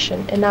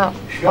situation enough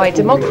by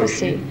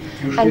democracy,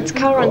 and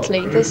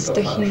currently this is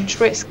the huge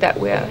risk that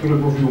we are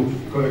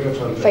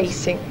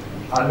facing.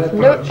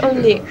 Not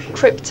only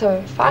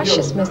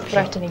crypto-fascism is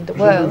threatening the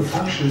world,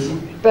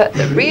 but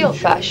the real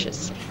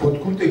fascism.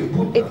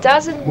 It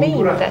doesn't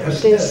mean that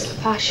this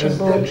fascism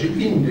will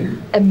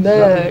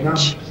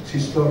emerge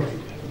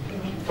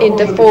in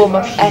the form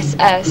of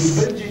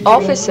SS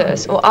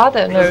officers or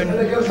other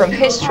known from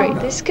history.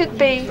 This could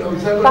be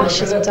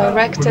fascism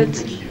directed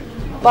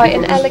by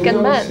an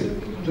elegant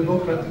man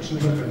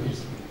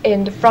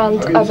in the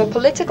front of a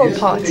political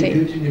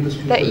party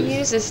that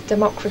uses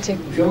democratic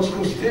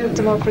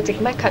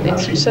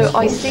mechanisms. So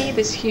I see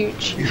this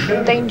huge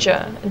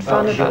danger in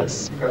front of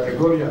us.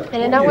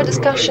 And in our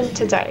discussion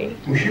today,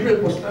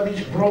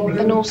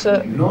 and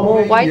also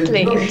more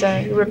widely in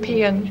the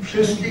European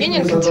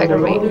Union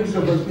category,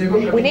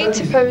 we need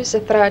to pose the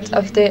threat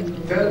of the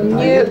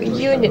new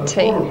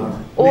unity,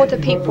 or the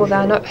people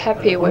that are not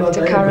happy with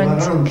the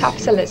current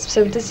capitalism.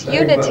 So this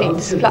unity,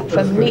 this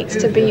platform needs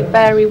to be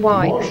very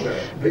wide,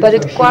 but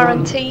it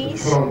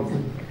guarantees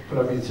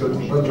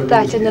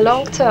that in the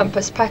long-term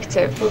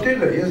perspective,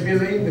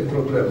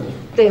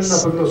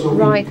 this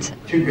right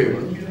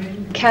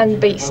can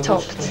be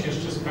stopped.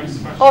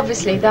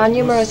 Obviously, there are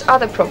numerous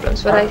other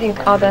problems, but I think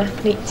others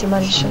need to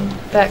mention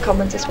their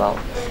comments as well.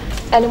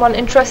 Anyone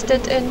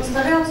interested in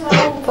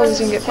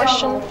posing a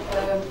question?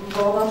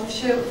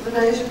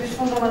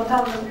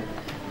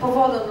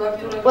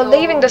 Well,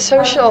 leaving the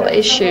social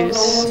issues,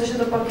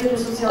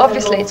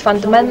 obviously it's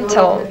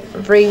fundamental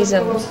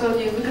reason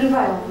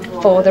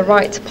for the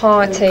right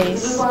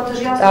parties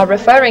that are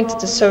referring to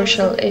the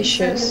social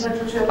issues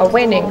are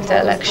winning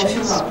the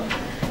elections.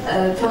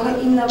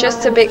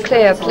 Just to be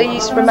clear,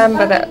 please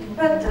remember that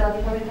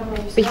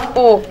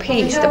before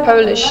peace, the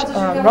Polish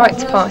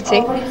Right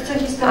Party,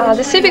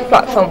 the Civic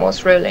Platform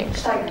was ruling,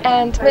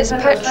 and Ms.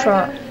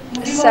 Petra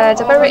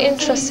said a very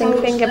interesting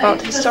thing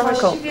about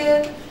historical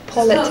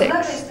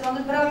politics.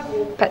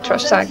 Petra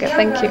Steiger,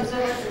 thank you.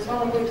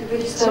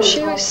 So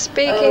she was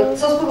speaking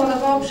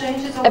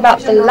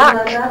about the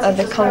lack of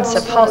the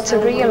concept, how to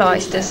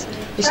realize this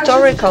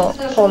historical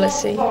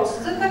policy,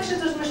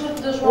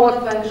 what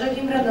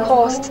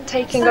caused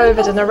taking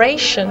over the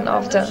narration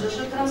of the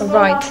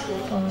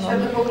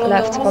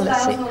right-left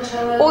policy.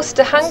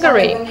 Also,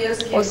 Hungary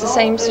was the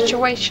same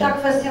situation.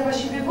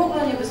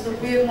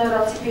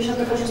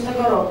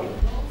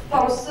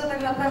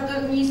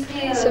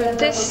 So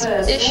this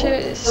issue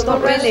is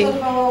not really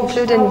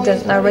included in the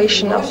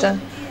narration of the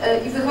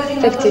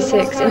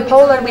 56. In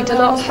Poland we do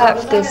not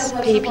have this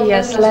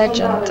PPS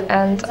legend,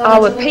 and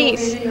our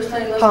Peace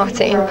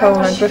party in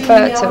Poland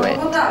referred to it.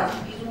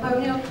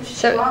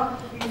 So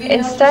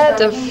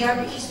instead of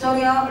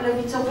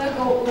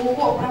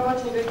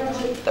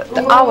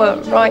our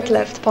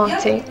right-left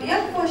party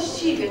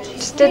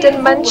just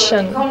didn't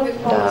mention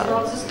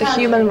the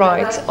human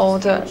rights or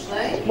the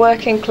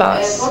working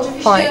class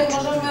fight.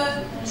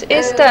 So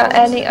is there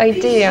any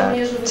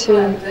idea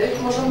to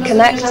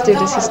connect to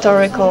this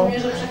historical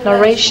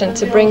narration,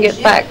 to bring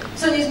it back?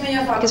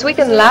 Because we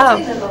can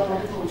laugh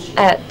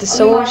at the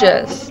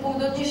soldiers,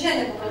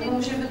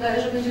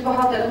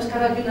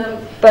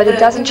 but it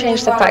doesn't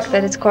change the fact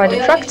that it's quite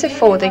attractive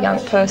for the young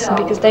person,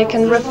 because they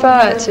can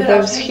refer to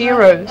those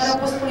heroes.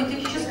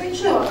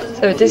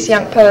 So this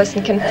young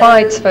person can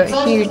fight for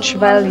huge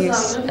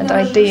values and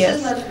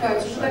ideas.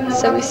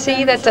 So we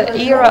see that the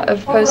era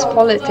of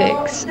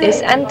post-politics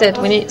is ended.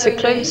 We need to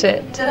close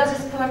it.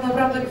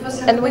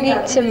 And we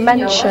need to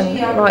mention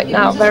right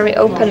now, very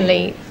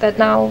openly, that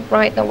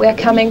right now we are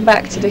coming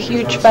back to the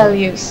huge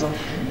values.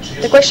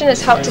 The question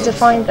is how to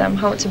define them,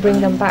 how to bring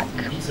them back.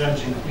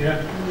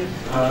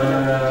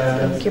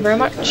 Thank you very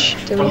much.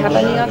 Do we have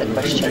any other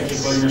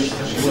questions?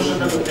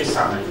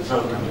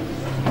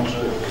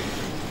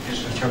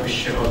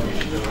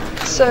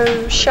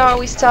 So shall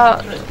we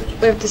start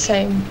with the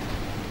same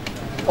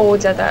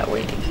order that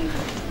we...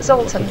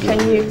 Zoltán, can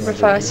you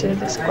refer to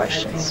these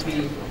questions?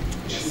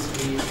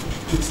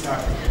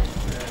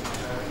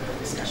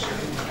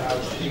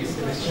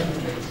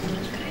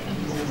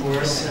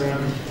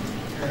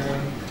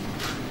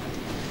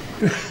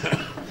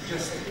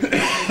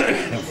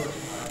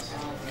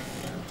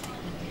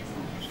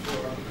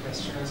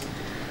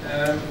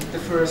 The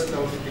first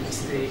of the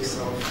mistakes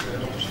of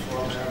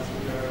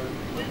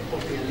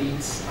the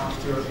elites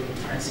after the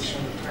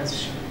transition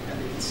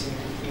elites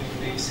in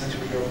the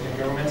Central European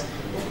governments.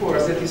 Of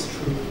course, that is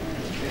true.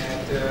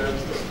 That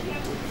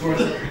for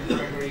example,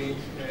 Hungary,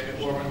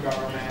 Orban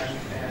government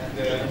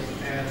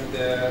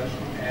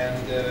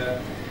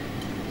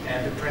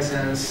and the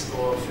presence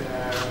of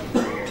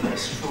a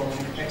strong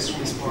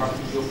extremist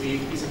party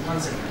Jobbik is a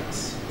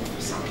consequence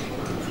of something,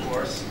 of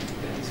course.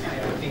 I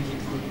think it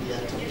could be a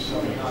topic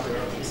of another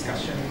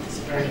discussion. It's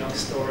a very long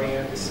story,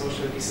 and the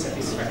social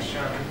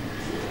dissatisfaction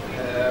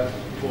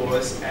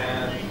was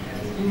an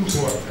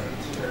important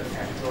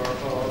factor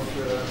of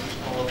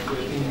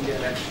winning the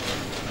election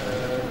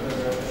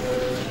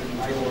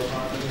by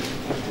Orban in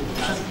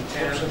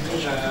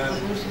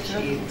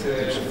 2010.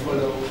 It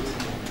followed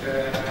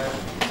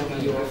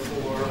Pinior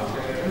for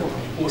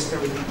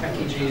austerity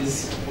packages,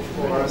 of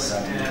course,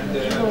 and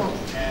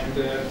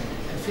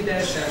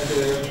Fidesz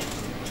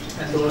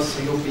and also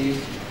Jobbik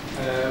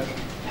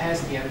has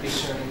the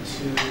ambition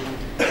to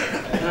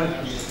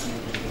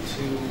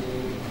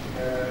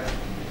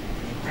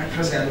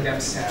represent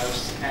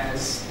themselves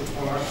as the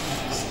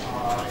parties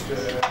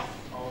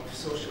of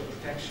social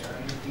protection,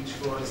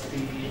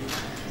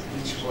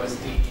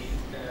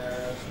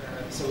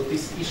 so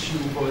this issue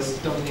was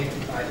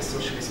dominated by the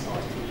Socialist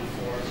Party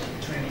for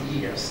 20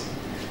 years,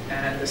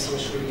 and the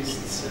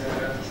Socialists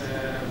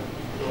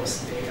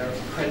lost their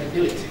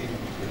credibility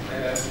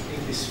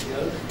in this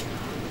field.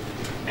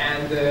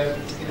 And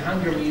in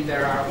Hungary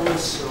there are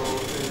also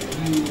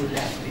new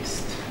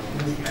leftist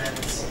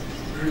movements,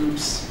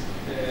 groups,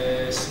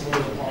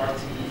 small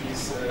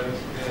parties,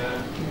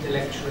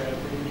 intellectual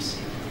groups,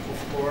 of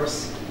course,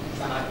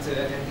 but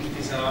and it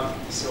is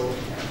so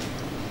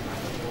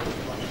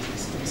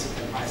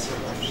I don't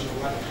know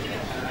what it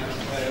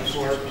is,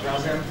 for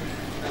Radim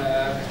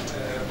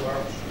or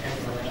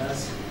anyone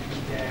else,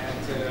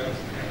 that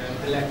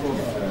the lack of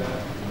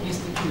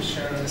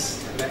institutions,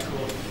 the lack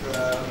of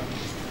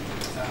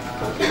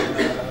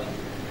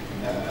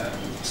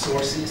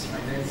sources,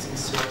 financing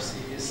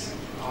sources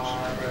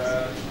are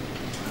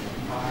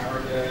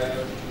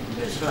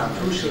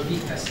crucial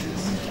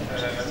weaknesses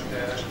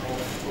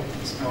of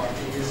these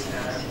parties,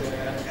 and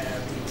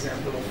the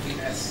example of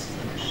Fidesz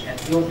and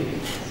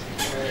Jobbik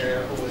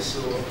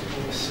also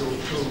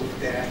prove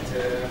that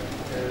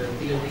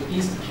building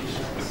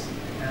institutions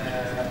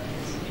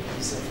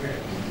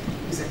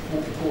is a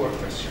core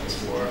question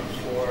for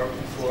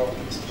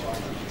these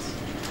parties.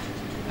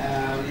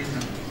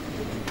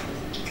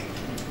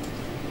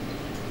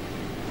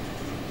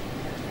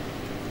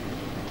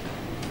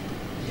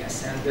 Yes,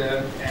 and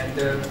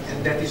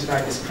that is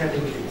why this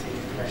credibility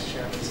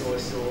question is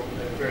also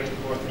very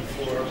important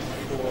for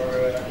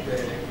the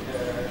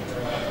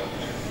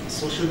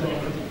social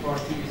democratic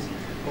parties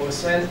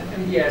also.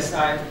 And yes,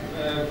 I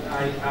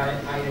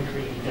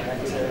agree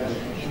that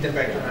in the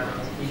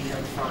background we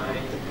can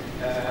find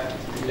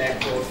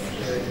lack of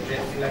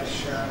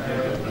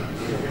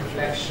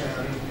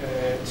reflection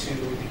to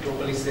the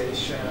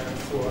globalization,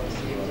 for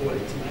the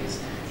inequalities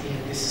in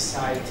the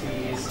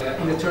societies,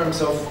 in the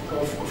terms of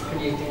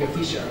creating a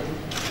vision.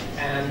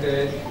 And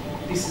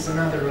this is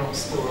another long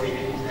story,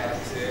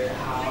 that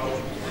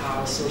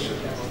how social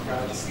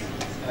democrats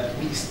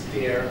mixed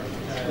their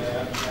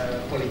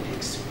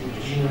politics with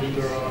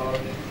neoliberal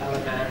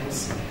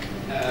elements.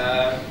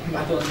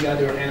 But on the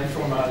other hand,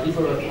 from a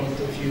liberal point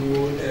of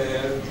view,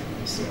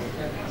 so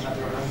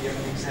another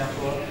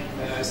example,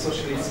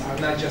 socialists are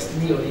not just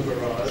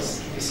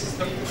neoliberals. This is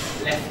the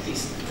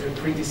leftist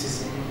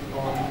criticism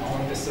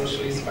on the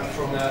socialists, but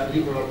from a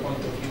liberal point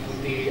of view,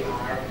 they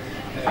are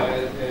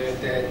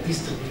the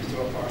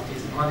distributor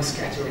parties,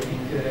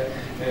 unscattering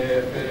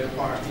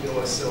party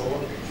also.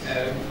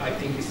 I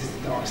think this is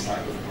the dark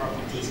side of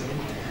pragmatism,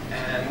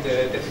 and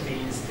that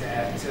means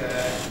that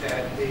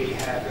they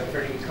have a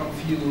very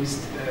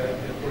confused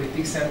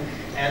politics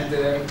and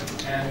a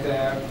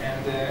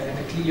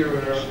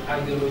clearer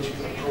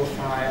ideological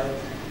profile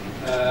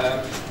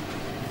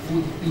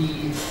would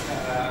be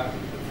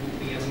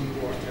an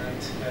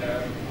important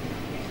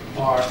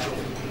part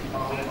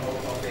of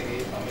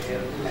a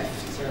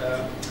left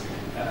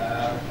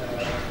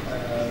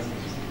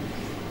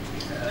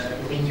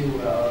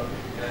renewal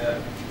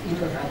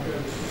international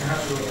and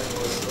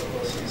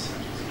also in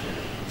central.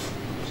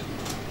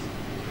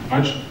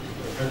 Much.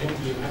 Radim,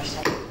 do you have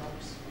some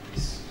remarks?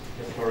 Please,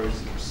 the floor is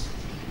yours.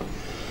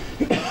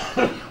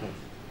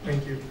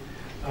 Thank you.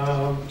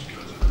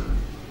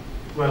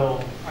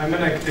 Well, I'm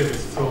an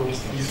activist, so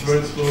these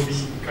words will be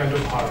kind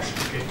of harsh.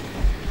 Okay.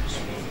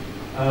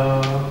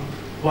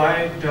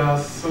 Why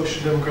does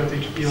social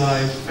democratic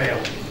allies fail?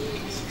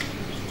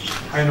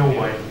 I know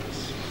why.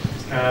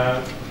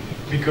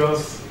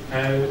 Because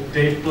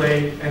they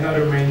play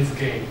another man's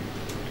game,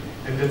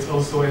 and that's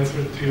also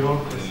answer to your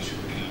question.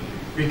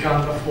 We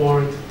can't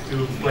afford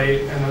to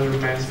play another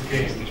man's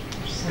game.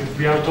 If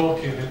we are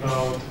talking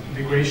about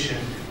migration,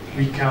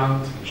 we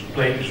can't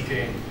play this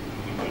game.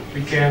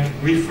 We can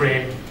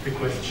reframe the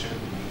question.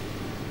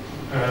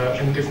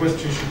 And the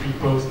question should be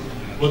posed,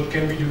 what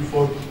can we do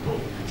for people?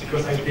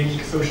 Because I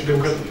think social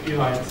democratic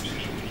allies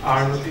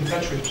are not in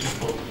touch with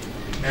people.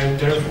 And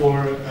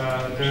therefore,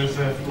 there's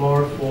a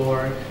floor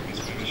for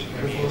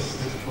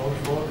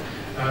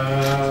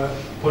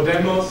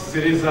Podemos,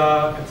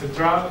 Syriza,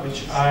 etc.,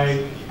 which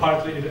I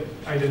partly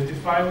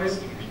identify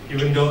with,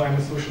 even though I'm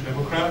a social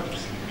democrat.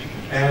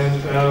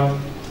 And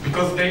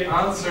because they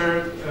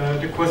answer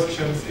the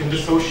questions in the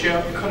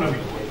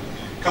socio-economic way.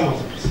 Come on,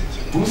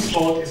 whose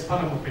fault is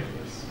Panama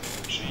Papers?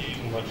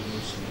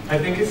 I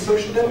think it's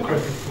social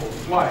democratic fault.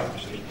 Why?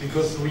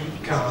 Because we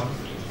can't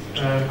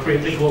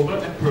create a global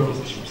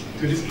approach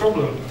to this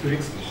problem, to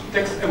this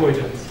tax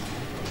avoidance.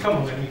 Come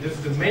on, and this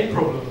is the main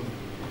problem.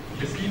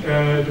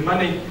 The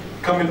money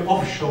coming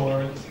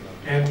offshore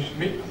and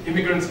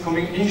immigrants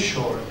coming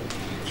inshore.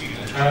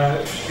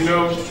 You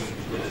know,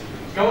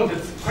 come on,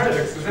 that's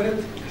paradox, isn't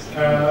it?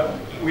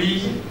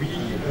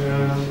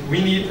 We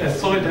need a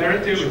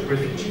solidarity with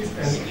refugees,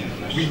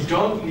 and we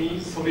don't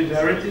need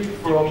solidarity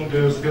from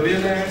the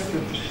billionaires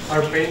that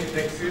are paying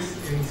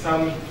taxes in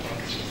some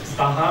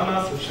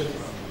Bahamas, etc.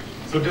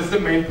 So that's the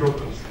main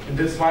problem, and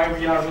that's why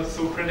we are not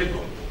so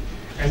credible.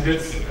 And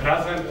that's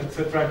Razan,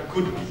 etc.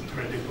 could be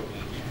credible.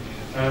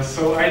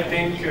 So I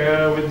think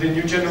with the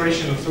new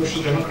generation of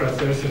social democrats,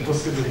 there is a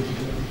possibility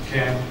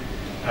that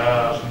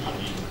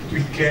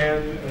we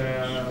can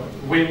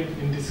win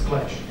in this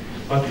clash.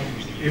 But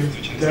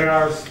if there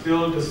are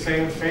still the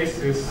same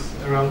faces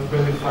around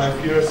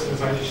 25 years,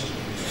 as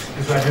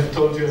I have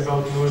told you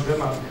about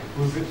Noordema,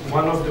 who's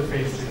one of the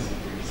faces,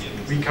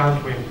 we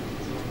can't win.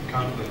 We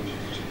can't win.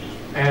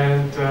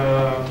 And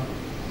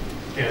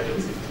yeah,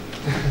 that's it.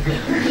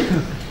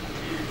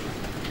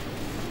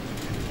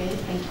 Okay,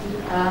 thank you.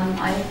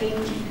 I think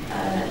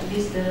at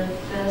least the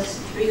first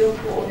 3 or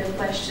 4 of your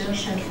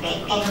questions have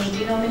a common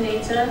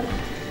denominator.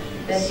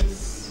 That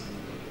is,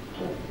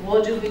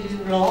 what do we do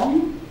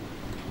wrong?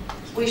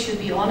 We should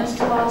be honest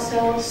to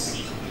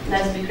ourselves.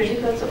 Let's be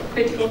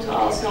critical to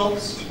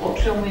ourselves. What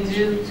can we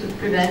do to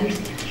prevent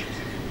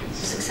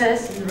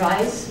success and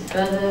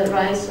further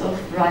rise of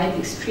right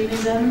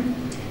extremism?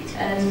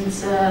 And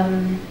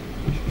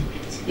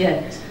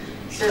yeah,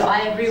 So I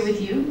agree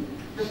with you.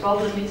 The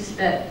problem is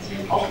that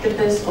the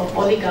octopus of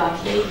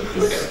oligarchy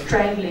is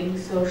strangling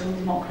social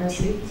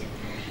democracy.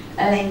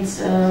 And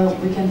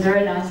we can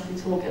very nicely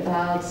talk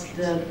about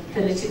the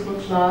political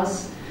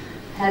class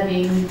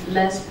having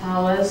less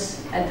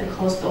powers at the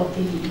cost of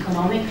the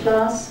economic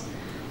class,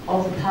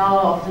 of the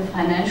power of the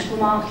financial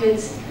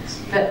markets.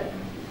 But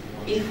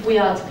if we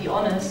are to be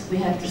honest, we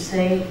have to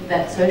say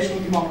that social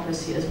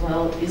democracy as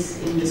well is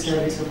in the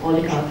service of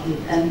oligarchy,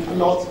 and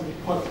lots of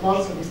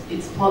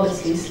its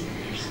policies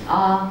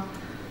are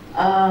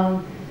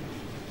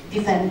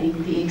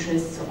defending the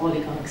interests of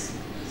oligarchs.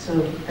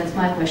 So that's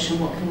my question,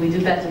 what can we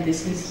do better?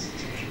 This is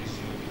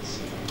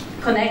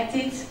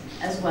connected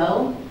as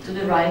well to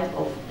the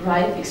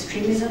right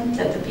extremism,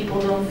 that the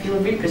people don't feel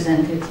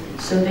represented.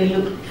 So they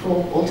look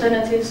for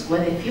alternatives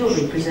where they feel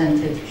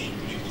represented.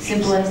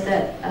 Simple as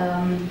that.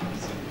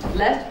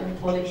 Left-wing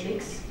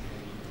politics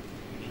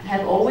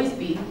have always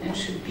been and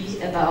should be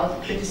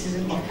about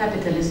criticism of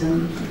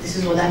capitalism. This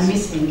is what I'm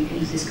missing in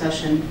the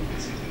discussion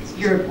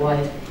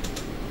Europe-wide.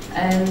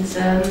 And is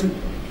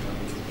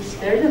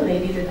there the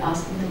lady that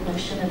asked me the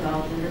question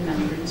about the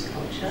remembrance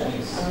culture?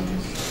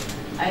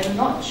 I'm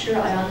not sure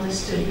I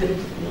understood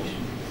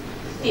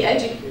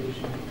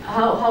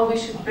how we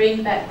should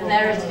bring back the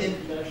narrative.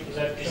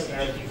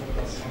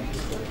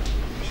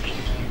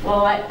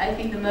 Well, I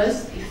think the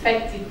most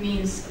effective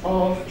means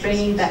of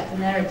bringing back the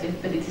narrative,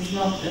 but it is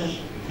not a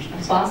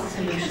fast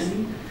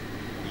solution,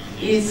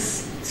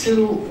 is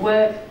to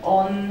work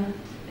on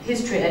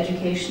history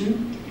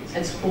education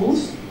at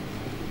schools.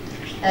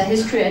 A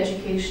history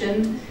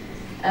education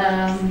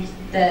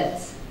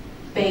that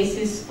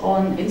bases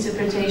on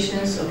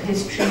interpretations of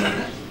history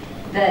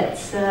that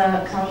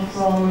come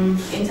from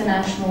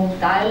international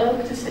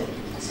dialogue, to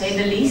say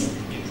the least.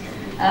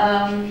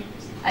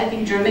 I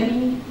think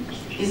Germany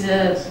is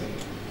a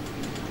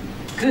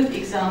good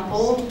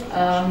example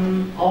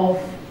of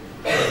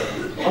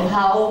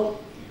how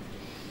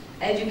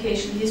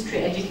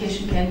history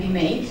education can be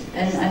made,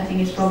 and I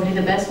think it's probably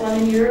the best one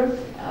in Europe,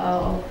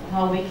 of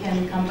how we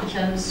can come to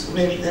terms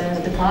with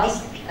the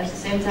past. At the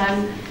same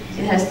time,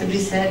 it has to be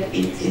said,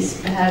 it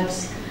is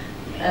perhaps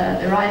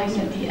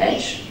arriving at the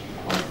edge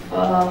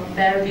of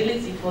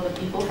bearability for the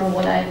people. From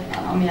what I've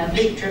lived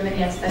in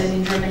Germany, I've studied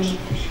in Germany,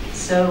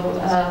 so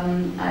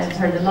I've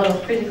heard a lot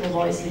of critical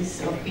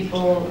voices of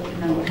people,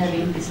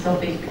 having this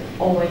topic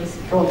always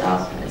brought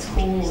up at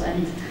school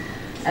and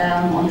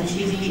on the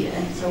TV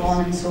and so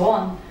on and so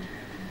on.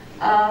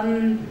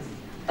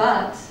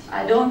 But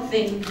I don't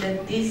think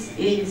that this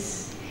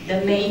is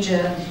the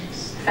major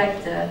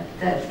factor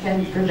that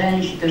can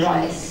prevent the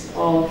rise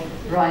of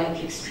right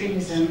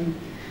extremism,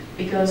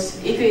 because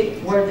if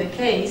it were the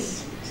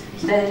case,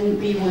 then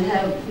we would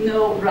have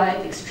no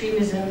right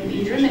extremism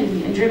in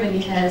Germany. And Germany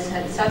has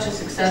had such a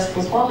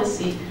successful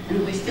policy,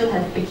 and we still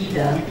have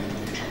Pegida.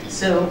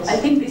 So I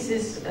think this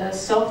is a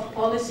soft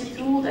policy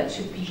tool that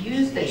should be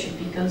used, that should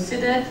be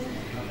considered,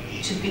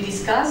 should be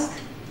discussed,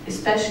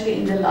 especially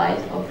in the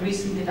light of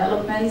recent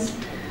developments.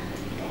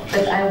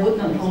 But I would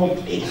not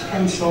hope it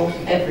can solve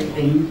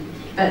everything.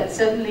 But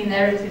certainly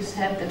narratives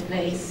have their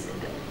place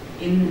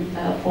in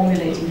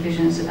formulating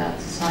visions about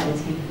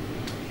society.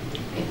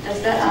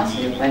 Does that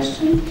answer your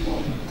question?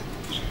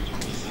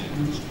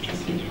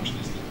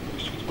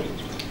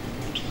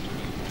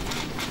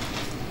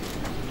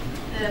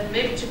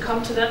 Maybe to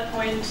come to that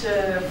point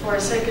for a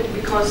second,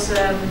 because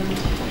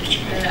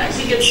I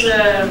think it's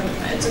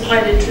a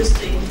quite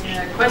interesting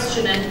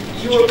question, and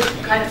you were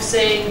kind of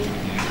saying,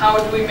 how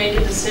do we make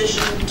a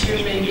decision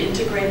to maybe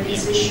integrate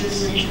these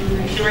issues into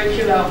the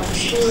curricula of the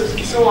schools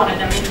and so on?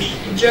 And I mean,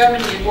 in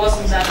Germany, it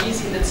wasn't that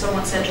easy that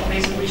someone said, oh,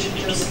 maybe we should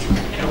just,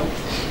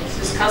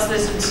 discuss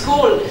this in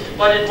school.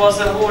 But it was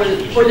a whole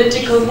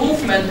political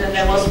movement, and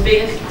there was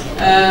big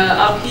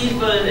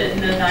upheaval in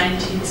the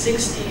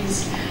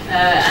 1960s,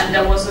 and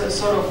there was a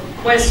sort of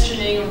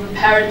questioning of the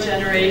parent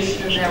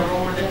generation and their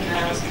role in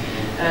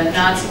the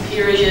Nazi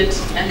period,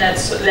 and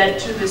that's led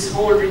to this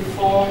whole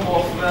reform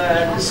of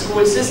the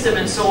school system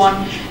and so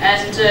on.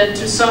 And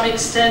to some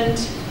extent,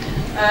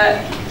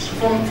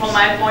 from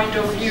my point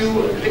of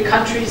view, the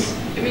countries,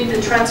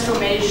 the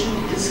transformation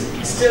is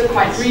still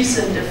quite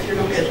recent if you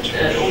look at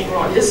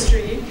overall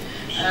history,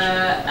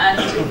 and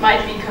it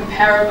might be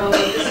comparable.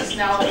 This is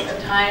now a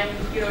time,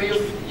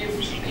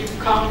 you've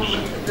come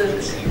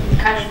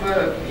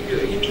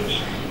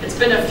it's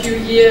been a few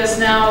years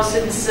now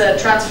since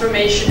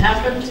transformation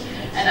happened.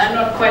 And I'm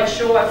not quite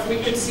sure if we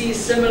could see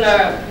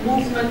similar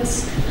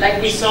movements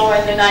like we saw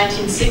in the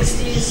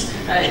 1960s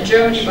in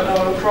Germany, but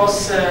all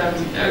across the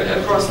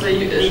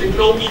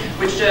globe,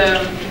 which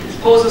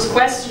poses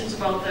questions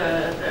about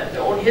the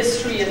own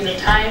history and the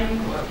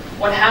time,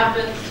 what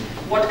happened,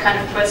 what kind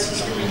of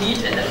questions do we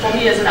need. And for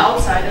me as an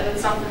outsider,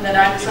 that's something that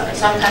I'm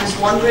sometimes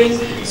wondering.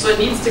 So it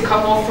needs to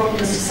come more from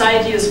the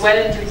society as well,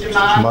 and to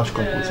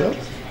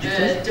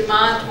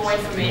demand more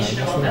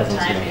information about that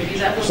time. Maybe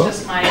that was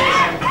just my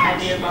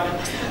idea about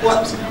it.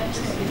 What?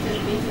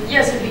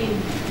 Yes, indeed.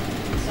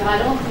 So I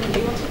don't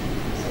think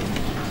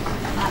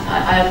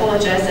I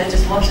apologize, I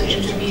just want to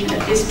intervene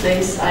at this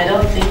place. I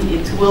don't think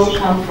it will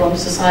come from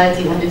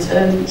society on its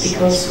own,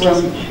 because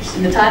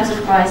in the times of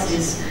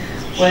crisis,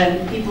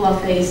 when people are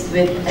faced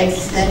with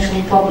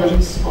existential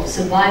problems of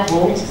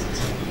survival,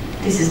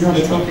 this is not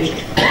a topic,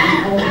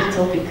 only a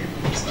topic.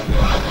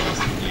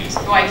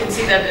 No, I can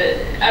see that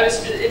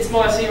it's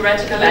more a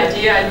theoretical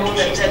idea. I know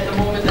that at the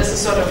moment there's a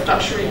sort of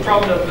luxury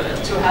problem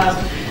to have.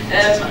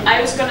 I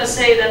was going to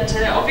say that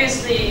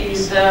obviously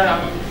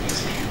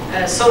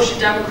the Social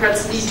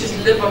Democrats need to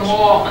deliver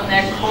more on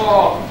their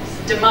core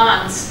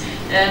demands.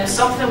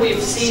 Something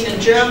we've seen in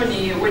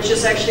Germany, which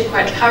is actually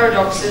quite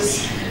paradox,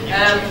 is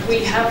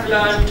we have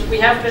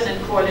been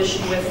in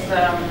coalition with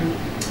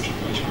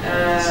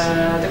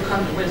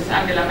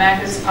Angela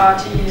Merkel's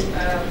party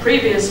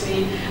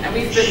previously, and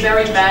we've been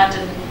very bad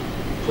in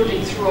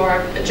putting through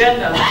our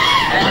agenda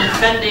and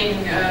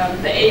defending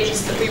the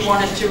aims that we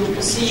wanted to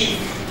perceive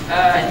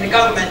in the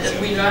government. And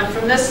we learned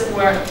from this, and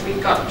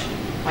we got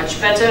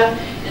much better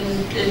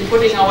in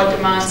putting our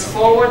demands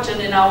forward,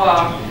 and in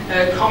our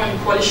common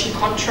coalition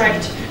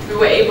contract we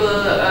were able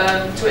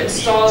to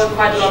install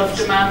quite a lot of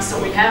demands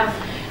that we have.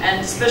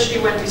 And especially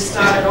when we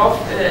started off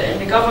in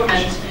the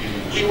government,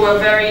 we were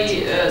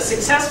very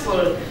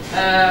successful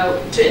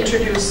to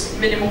introduce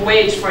minimum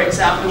wage, for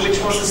example, which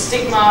was a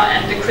stigma,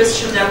 and the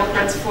Christian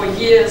Democrats for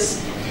years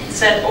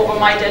said, over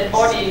my dead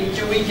body,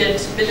 do we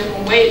get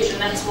minimum wage?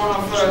 And that's one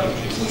of the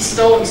key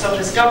stones of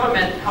this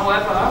government.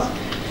 However,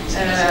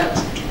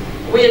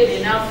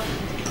 weirdly enough,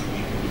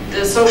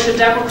 the Social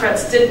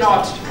Democrats did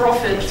not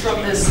profit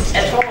from this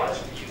at all.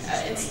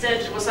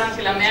 Instead, it was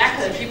Angela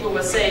Merkel. People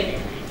were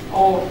saying,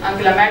 oh,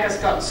 Angela Merkel's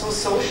got so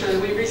social,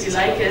 we really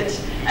like it.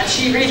 And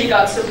she really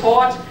got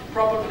support,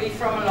 probably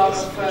from a lot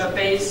of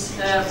base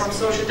from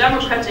Social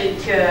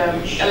Democratic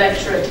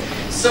electorate.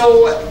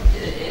 So,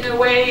 in a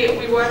way,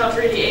 we were not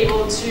really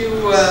able to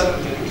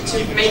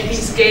make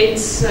these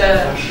gains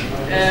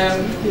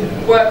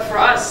work for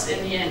us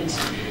in the end.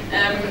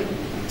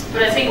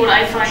 But I think what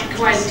I find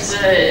quite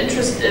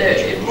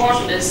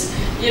important is,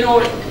 you know,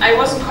 I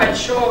wasn't quite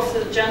sure if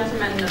the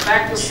gentleman in the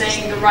back was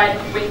saying the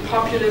right-wing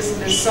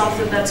populism is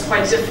something that's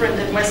quite different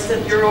in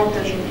Western Europe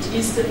and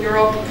Eastern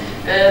Europe.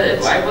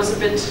 I was a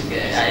bit,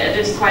 I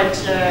didn't quite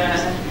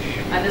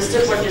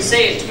understood what you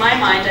say. To my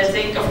mind, I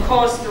think, of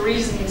course, the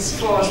reasons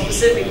for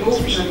specific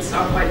movements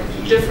are quite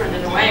different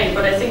in a way,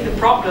 but I think the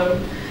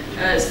problem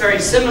is very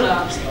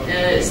similar,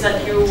 is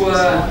that you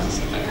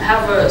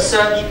have a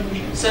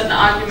certain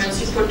arguments,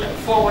 you put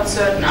forward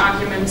certain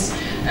arguments,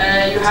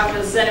 you have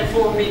a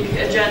xenophobic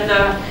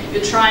agenda,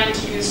 you're trying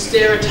to use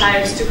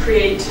stereotypes to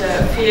create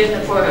fear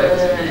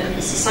in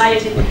the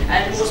society,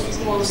 and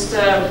most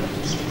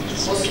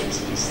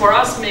for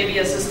us, maybe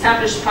as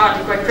established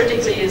party, quite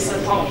critically, is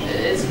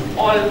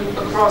all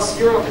across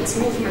Europe. It's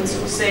movements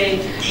who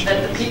say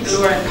that the people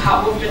who are in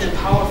power, who've been in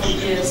power for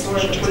years, or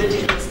the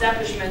political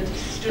establishment,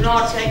 do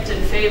not act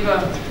in favor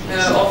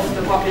of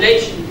the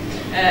population.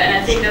 And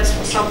I think that's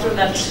something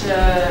that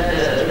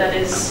that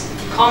is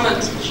common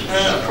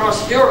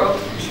across Europe,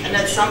 and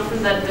that's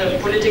something that the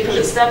political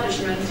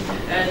establishment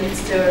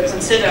needs to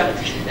consider.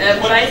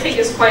 What I think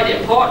is quite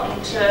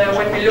important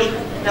when we look,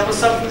 that was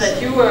something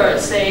that you were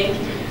saying,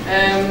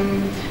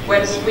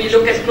 when we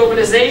look at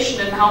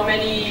globalization and how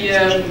many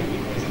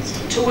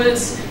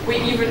tools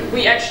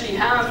we actually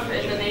have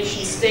in the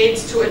nation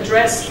states to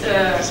address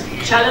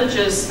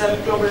challenges that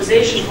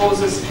globalization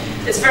poses,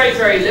 it's very,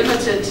 very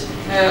limited,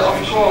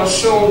 of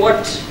course. So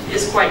what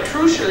is quite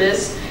crucial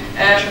is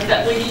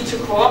that we need to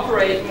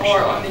cooperate more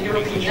on the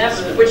European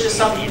level, which is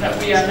something that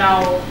we are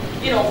now,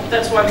 you know,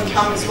 that's why we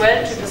come as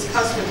well, to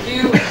discuss with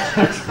you,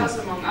 to discuss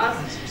among us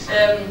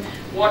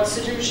what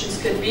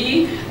solutions could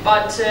be.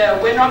 But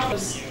we're not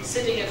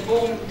sitting at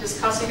home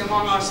discussing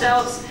among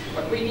ourselves,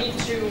 but we need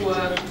to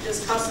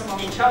discuss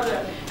among each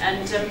other.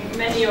 And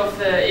many of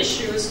the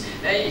issues,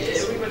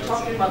 we were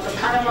talking about the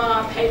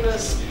Panama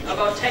Papers,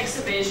 about tax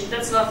evasion.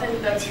 That's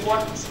nothing, that's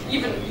what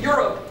even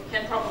Europe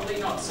can probably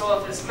not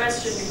solve this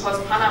question, because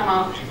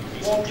Panama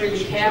won't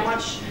really care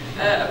much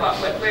about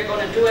what we're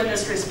going to do in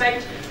this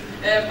respect.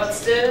 But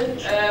still,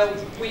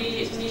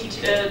 we need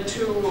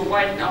to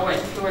widen our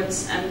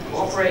influence and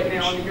cooperate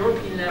more on the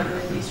European level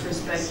in these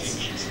respects.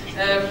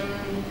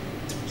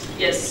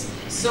 Yes,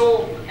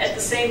 so at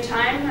the same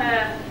time,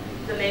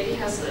 the lady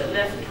has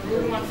left the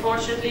room,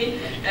 unfortunately,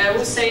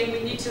 who's saying we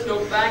need to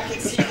look back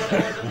and see what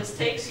all the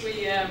mistakes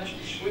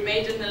we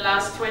made in the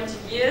last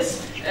 20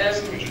 years.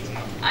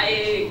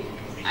 I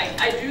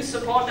do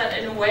support that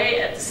in a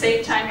way. At the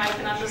same time, I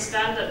can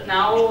understand that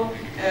now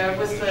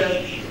with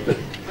the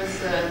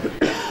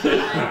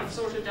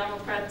social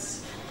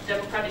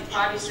democratic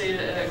parties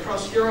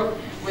across Europe,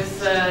 with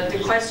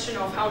the question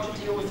of how to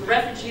deal with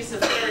refugees,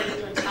 it's very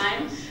different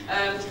time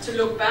to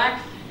look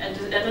back and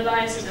to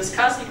analyze and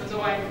discuss, even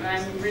though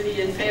I'm really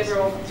in favor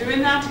of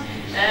doing that.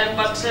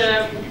 But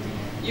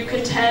you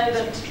can tell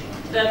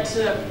that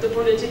the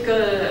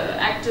political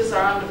actors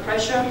are under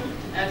pressure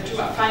to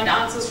find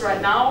answers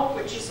right now,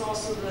 which is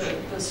also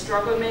the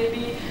struggle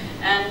maybe.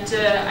 And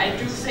I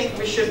do think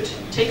we should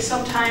take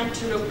some time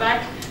to look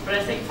back, but But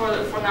I think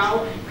for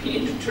now, we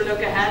need to look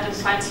ahead and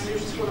find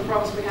solutions for the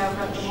problems we have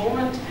at the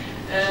moment.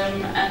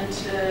 And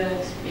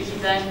maybe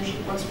then,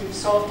 once we've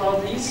solved all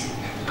these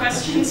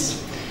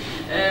questions,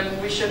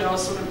 we should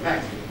also look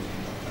back.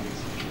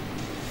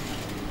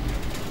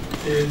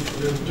 W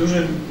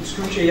dużym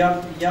skrócie ja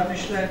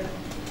myślę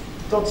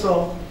to,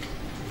 co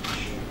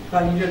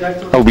pani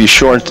redaktor... I'll be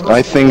short.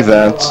 I think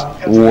that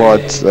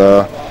what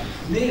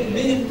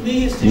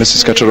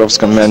Mrs.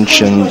 Kaczorowska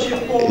mentioned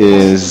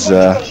is,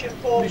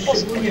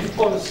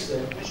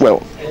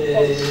 well,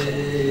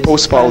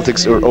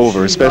 post-politics are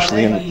over,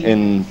 especially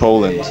in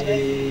Poland.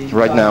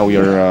 Right now we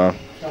are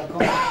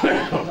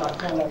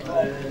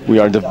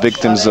the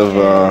victims of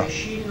a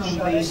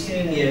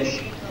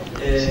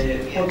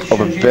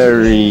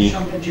very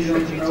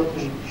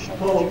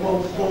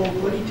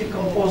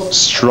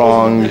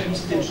strong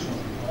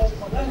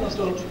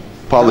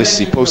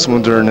policy,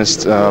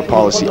 postmodernist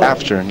policy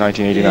after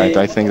 1989.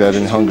 I think that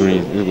in Hungary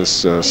it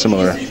was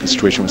similar. The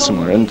situation was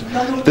similar, and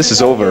this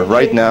is over.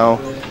 Right now,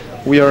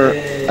 we are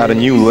at a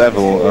new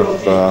level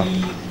of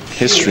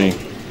history,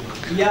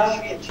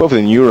 both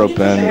in Europe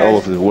and all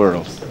over the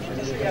world.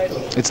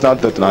 It's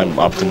not that I'm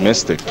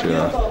optimistic.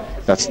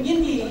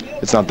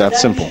 It's not that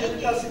simple.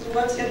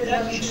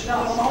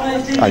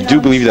 I do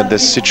believe that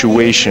this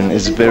situation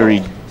is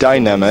very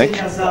dynamic,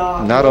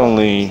 not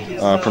only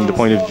from the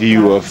point of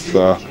view of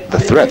the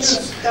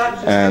threats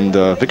and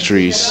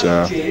victories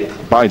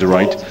by the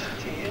right,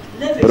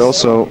 but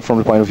also from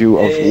the point of view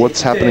of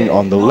what's happening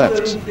on the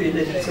left.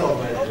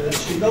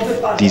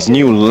 These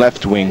new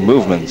left-wing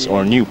movements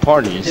or new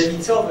parties,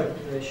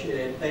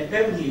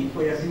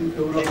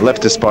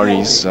 leftist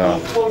parties,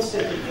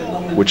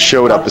 which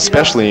showed up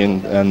especially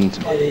in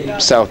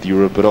South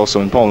Europe, but also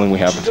in Poland. We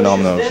have the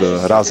phenomenon of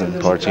the Razem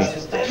party.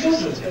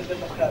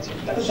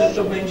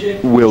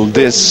 Will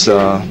this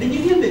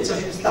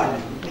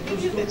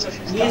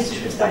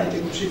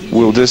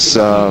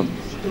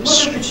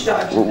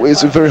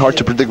it's very hard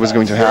to predict what's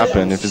going to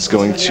happen, if it's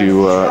going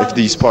to if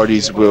these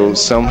parties will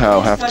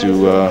somehow have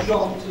to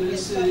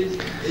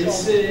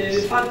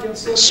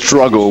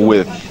struggle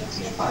with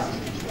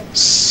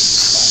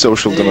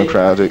social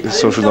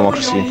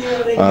democracy.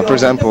 For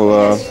example,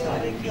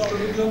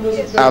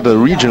 at the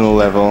regional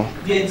level,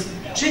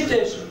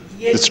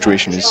 the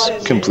situation is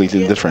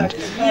completely different.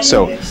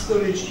 So,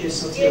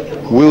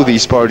 will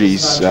these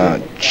parties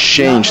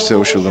change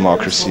social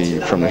democracy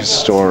from a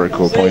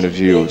historical point of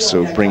view?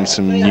 So, bring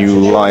some new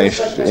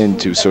life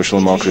into social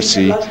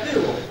democracy?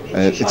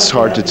 It's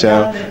hard to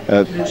tell.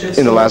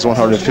 In the last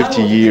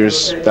 150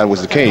 years, that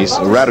was the case.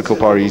 Radical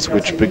parties,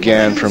 which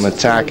began from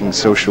attacking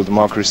social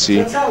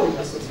democracy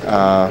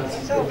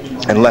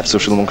and left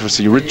social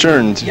democracy,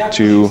 returned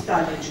to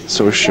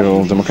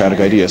social democratic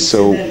ideas.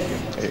 So,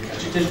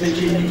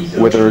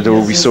 whether there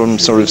will be some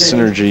sort of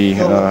synergy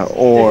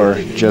or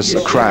just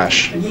a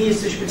crash,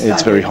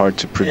 it's very hard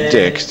to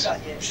predict.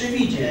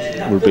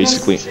 We're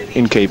basically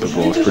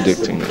incapable of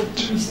predicting it.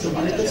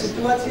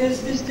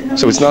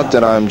 So it's not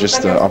that I'm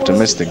just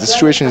optimistic. The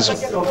situation is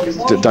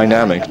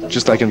dynamic,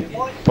 just like in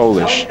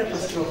Polish.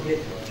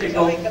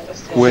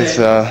 With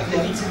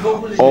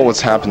all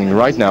what's happening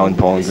right now in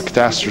Poland, the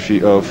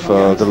catastrophe of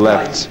the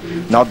left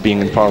not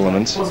being in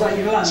parliament,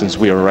 since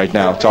we are right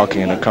now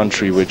talking in a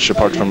country which,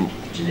 apart from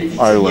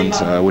Ireland,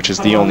 which is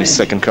the only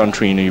second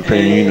country in the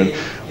European Union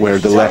where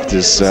the left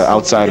is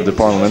outside of the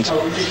parliament,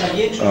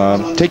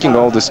 taking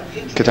all this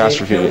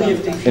catastrophe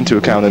into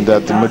account, and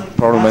that the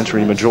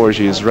parliamentary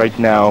majority is right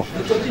now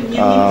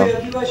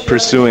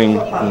pursuing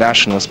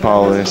nationalist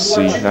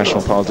policy,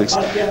 national politics,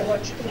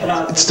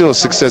 it's still a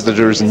success that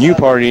there is a new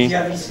party,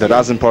 the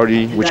Razem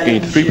party, which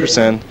gained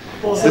 3%.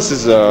 This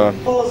is a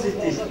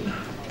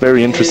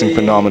very interesting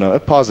phenomenon, a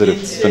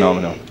positive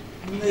phenomenon.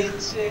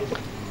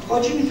 A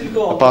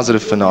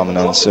positive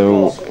phenomenon.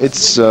 So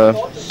it's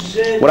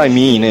what I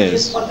mean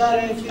is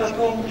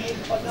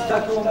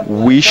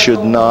we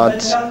should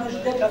not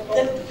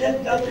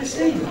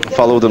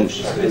follow the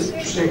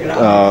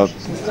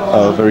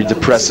very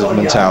depressive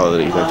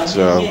mentality that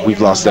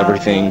we've lost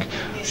everything,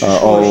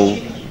 all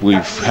we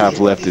have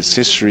left is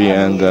history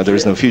and there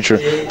is no future.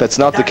 That's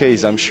not the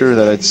case. I'm sure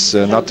that it's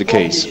not the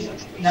case.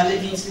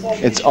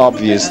 It's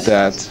obvious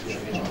that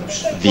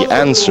the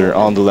answer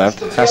on the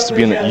left has to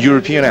be a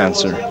European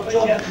answer.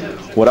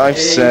 What I've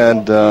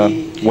said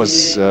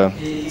was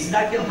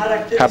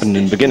happened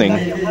in the beginning.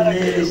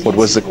 What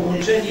was the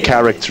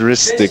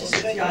characteristic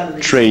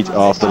trait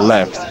of the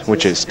left,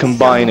 which is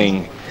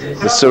combining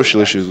the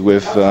social issues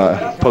with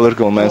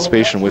political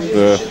emancipation, with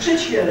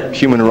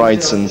human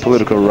rights and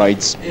political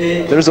rights.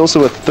 There's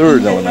also a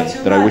third element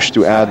that I wish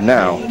to add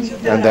now,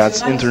 and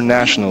that's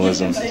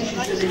internationalism.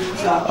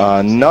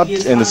 Not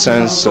in the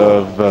sense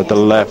of the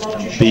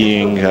left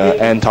being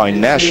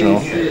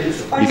anti-national,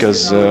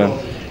 because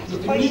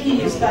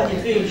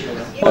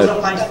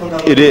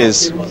it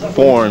is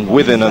formed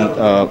within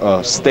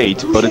a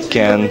state, but it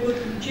can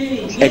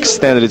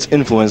extend its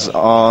influence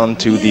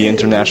onto the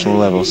international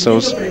level. So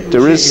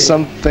there is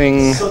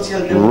something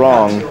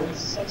wrong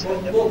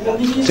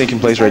taking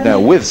place right now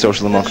with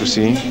social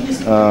democracy,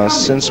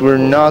 since we're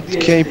not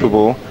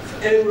capable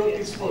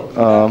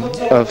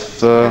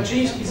of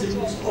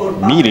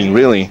meeting,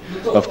 really,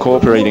 of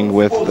cooperating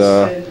with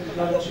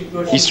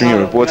Eastern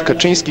Europe. What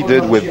Kaczyński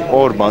did with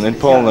Orban in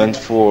Poland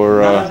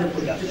for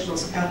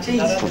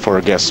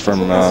a guest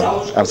from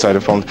outside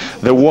of Poland,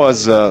 there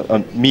was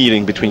a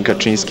meeting between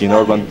Kaczyński and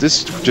Orban.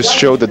 This just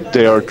showed that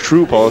they are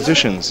true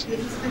politicians,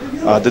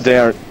 that they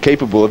are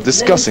capable of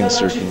discussing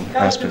certain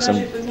aspects.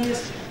 And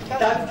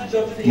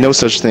no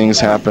such things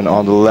happen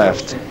on the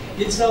left.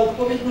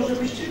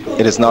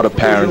 It is not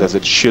apparent as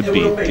it should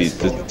be,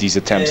 these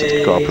attempts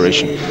at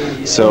cooperation.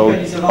 So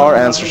our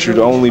answer should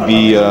only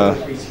be a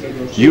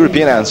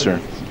European answer,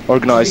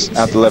 organized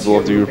at the level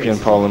of the European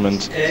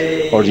Parliament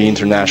or the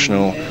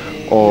international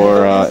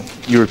or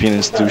European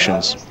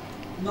institutions.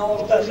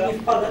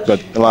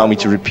 But allow me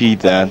to repeat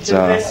that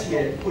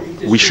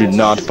we should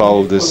not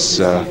follow this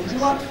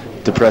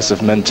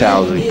depressive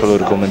mentality,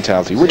 political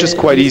mentality, which is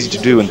quite easy to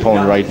do in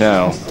Poland right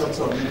now.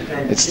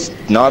 It's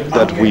not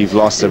that we've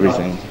lost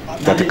everything,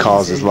 that the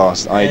cause is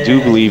lost. I do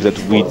believe that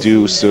we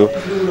do still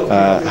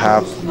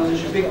have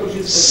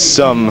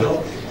some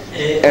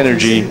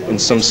energy and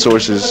some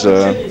sources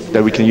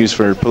that we can use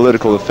for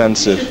political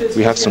offensive.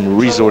 We have some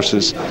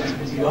resources.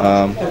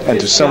 And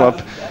to sum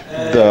up,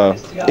 the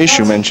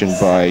issue mentioned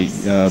by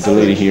the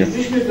lady here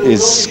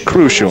is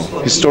crucial.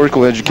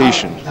 Historical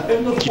education,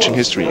 teaching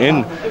history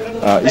in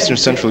Eastern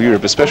Central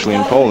Europe, especially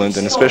in Poland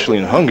and especially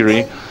in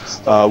Hungary.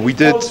 We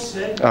did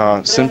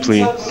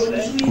simply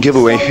give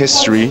away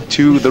history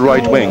to the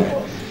right wing.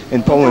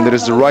 In Poland, it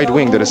is the right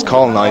wing that is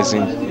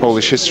colonizing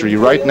Polish history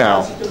right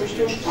now.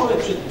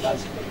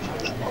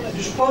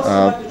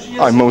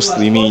 I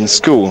mostly mean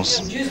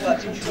schools.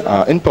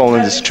 In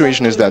Poland, the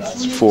situation is that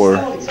for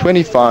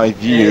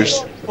 25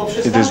 years,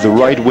 it is the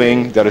right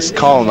wing that is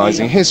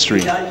colonizing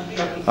history,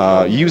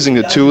 using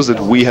the tools that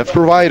we have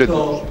provided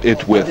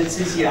it with,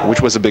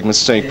 which was a big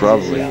mistake,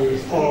 probably.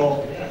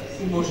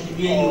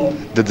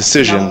 The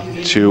decision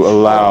to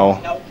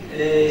allow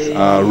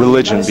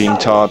religion being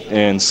taught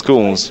in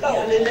schools,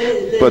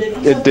 but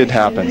it did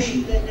happen.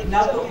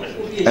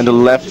 And the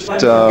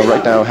left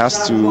right now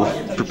has to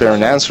prepare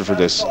an answer for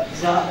this,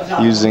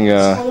 using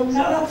a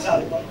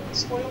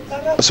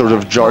sort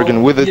of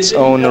jargon with its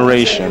own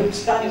narration.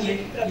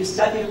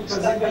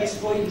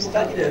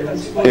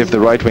 If the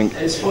right wing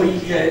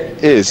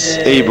is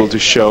able to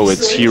show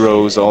its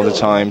heroes all the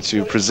time,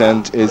 to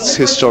present its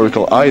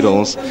historical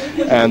idols,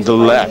 and the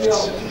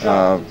left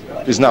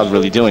is not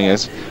really doing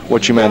it,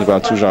 what you meant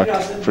about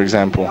Tuzak, for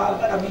example,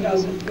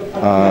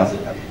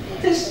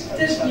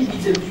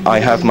 I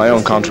have my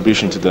own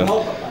contribution to the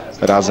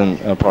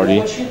Razem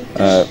party.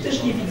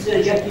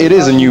 It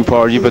is a new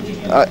party, but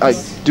I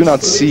do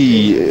not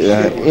see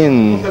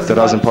in the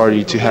Razem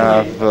party to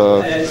have,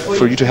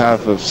 for you to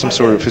have some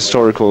sort of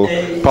historical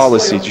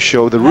policy to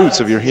show the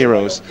roots of your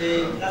heroes,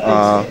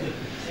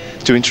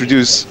 to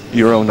introduce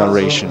your own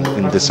narration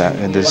in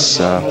this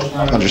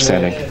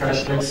understanding.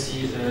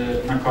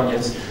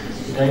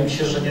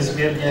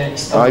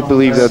 I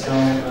believe that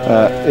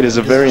it is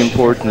a very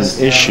important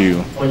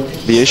issue,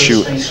 the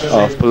issue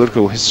of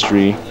political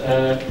history,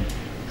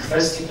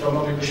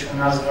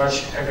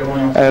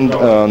 and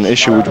an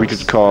issue which we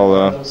could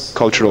call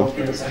cultural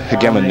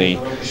hegemony.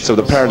 So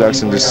the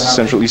paradox in this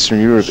Central Eastern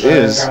Europe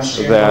is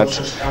that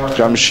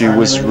Gramsci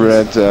was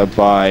read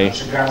by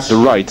the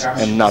right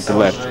and not the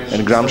left.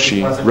 And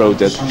Gramsci wrote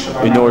that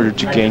in order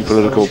to gain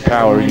political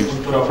power, you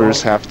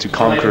first have to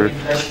conquer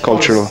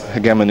cultural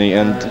hegemony.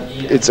 And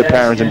it's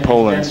apparent in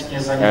Poland,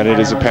 and it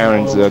is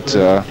apparent that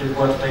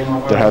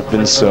there have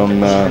been some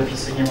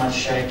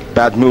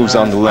bad moves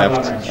on the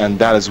left, and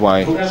that is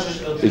why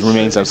it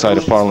remains outside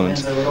of Parliament.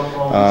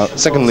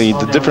 Secondly,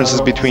 the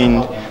differences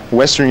between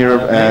Western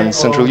Europe and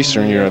Central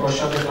Eastern Europe.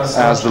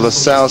 As the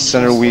Lassalle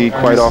Center, we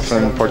quite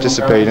often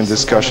participate in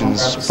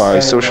discussions by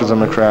social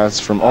democrats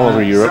from all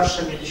over Europe,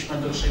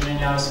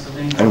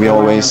 and we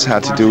always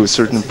had to do with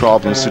certain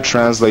problems to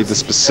translate the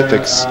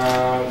specifics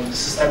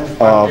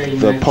of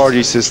the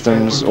party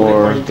systems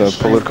or the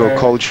political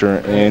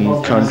culture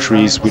in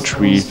countries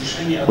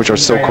which are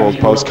so-called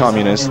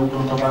post-communist,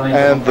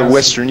 and the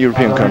Western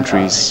European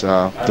countries,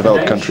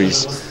 developed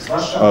countries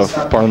of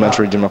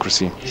parliamentary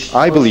democracy.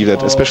 I believe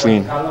that, especially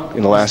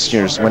in the last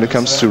years, when it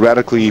comes to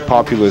radically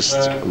populist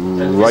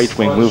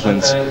right-wing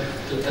movements,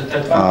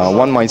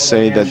 one might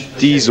say that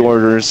these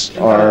orders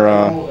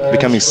are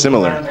becoming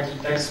similar.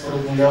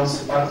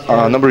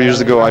 A number of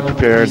years ago, I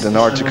prepared an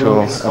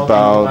article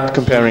about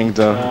comparing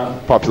the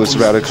populist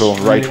radical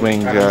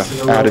right-wing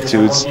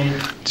attitudes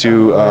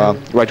to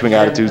right-wing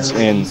attitudes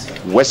in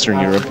Western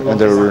Europe, and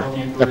there were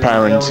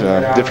apparent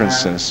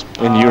differences.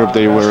 In Europe,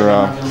 they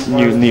were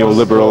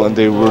neoliberal, and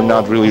they were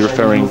not really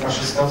referring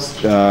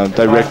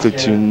directly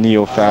to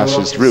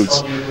neo-fascist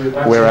roots,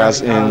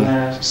 whereas in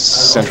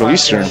Central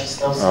Eastern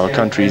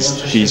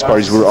countries, these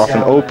parties were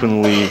often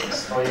openly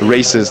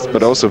racist,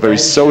 but also very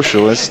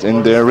socialist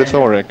in their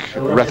rhetoric.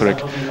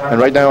 And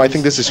right now, I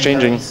think this is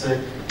changing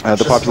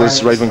the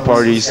populist right-wing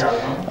parties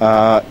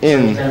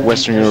in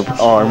Western Europe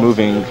are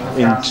moving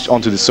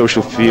onto the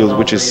social field,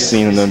 which is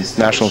seen in the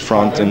National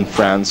Front in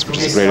France, which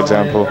is a great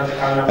example.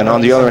 And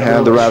on the other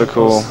hand, the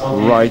radical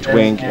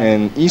right-wing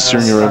in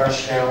Eastern Europe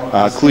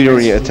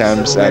clearly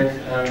attempts at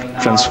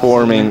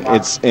transforming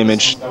its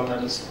image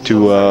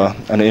to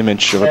an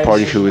image of a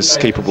party who is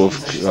capable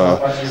of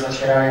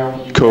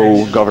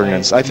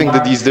co-governance. I think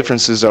that these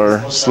differences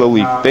are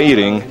slowly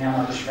fading,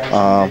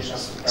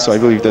 so I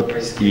believe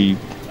that we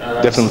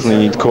definitely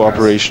need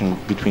cooperation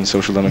between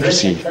social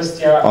democracy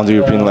on the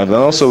European level.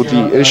 And also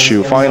the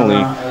issue,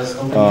 finally,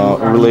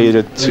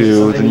 related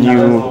to the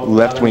new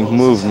left-wing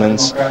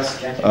movements,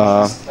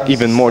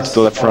 even more to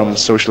the left from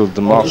social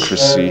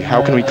democracy.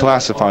 How can we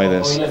classify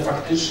this?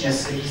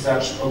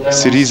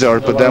 Syriza or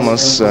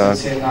Podemos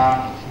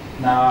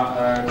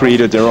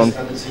created their own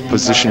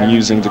position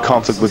using the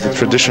conflict with the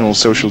traditional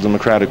social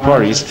democratic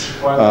parties,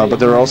 but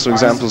there are also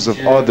examples of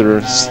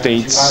other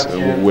states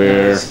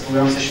where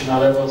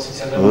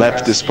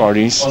leftist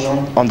parties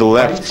on the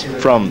left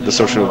from the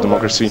social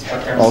democracy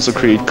also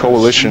create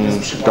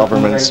coalition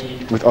governments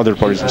with other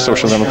parties, with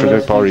social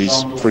democratic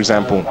parties, for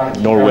example,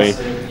 Norway,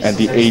 and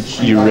the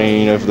 8-year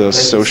reign of the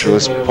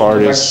Socialist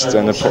Parties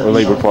and the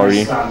Labour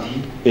Party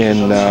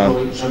in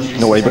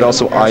Norway, but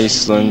also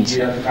Iceland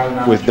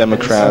with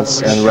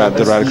Democrats and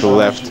the radical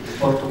left,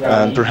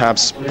 and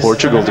perhaps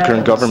Portugal, the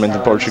current government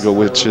in Portugal,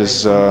 which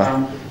is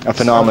a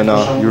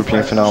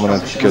European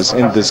phenomenon, because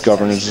in this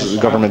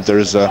government there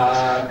is a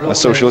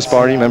Socialist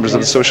Party, members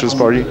of the Socialist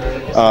Party,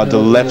 the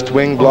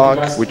left-wing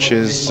bloc, which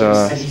is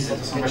a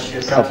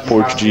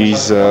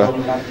Portuguese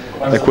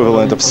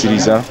equivalent of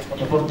Syriza.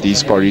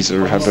 These parties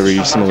have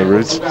very similar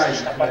roots.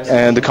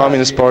 And the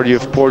Communist Party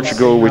of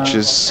Portugal, which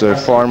is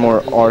far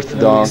more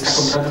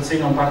orthodox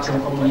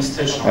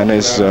and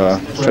is a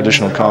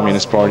traditional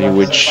communist party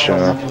which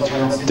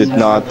did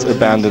not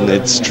abandon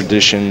its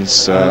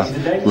traditions,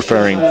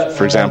 referring,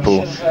 for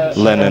example,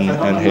 Lenin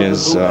and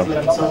his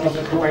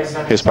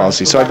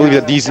policy. So I believe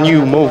that these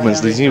new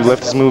movements, these new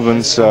leftist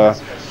movements, are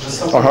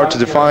hard to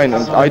define,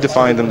 and I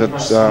define them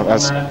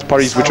as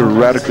parties which are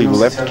radically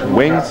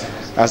left-wing,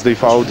 as they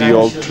follow the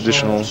old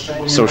traditional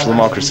social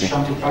democracy.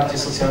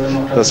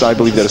 Thus, I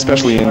believe that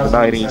especially in the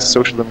 90s,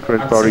 social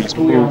democratic parties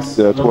moved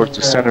towards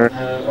the center,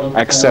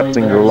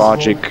 accepting the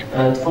logic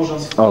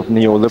of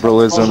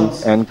neoliberalism,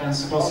 and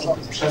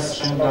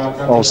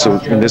also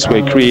in this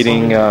way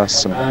creating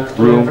some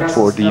room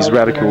for these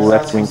radical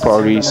left-wing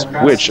parties,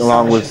 which,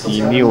 along with the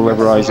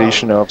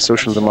neoliberalization of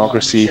social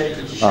democracy,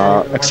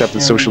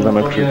 accepted social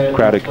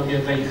democratic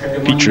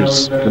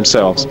features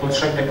themselves.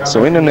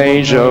 So in an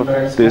age of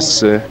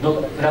this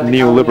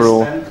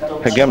neoliberal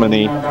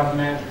hegemony,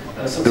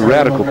 the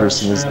radical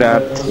person is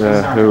that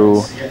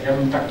who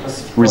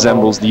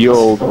resembles the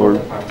old or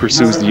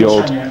pursues the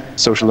old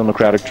social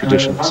democratic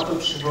traditions.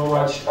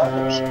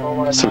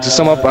 So to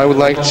sum up, I would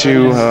like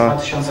to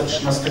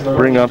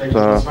bring up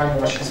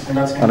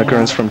an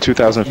occurrence from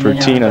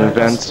 2013, an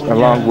event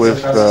along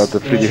with the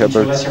Friedrich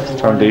Ebert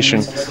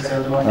Foundation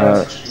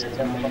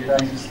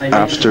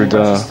after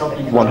the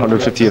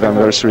 150th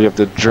anniversary of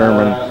the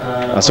German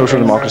social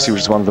democracy,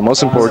 which is one of the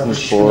most important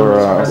for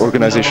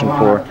organization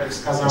for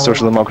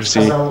social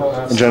democracy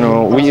in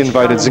general. We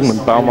invited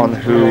Zygmunt Bauman,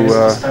 who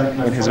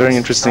in his very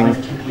interesting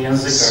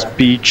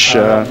speech,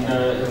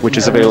 which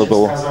is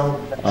available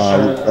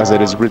as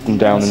it is written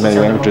down in many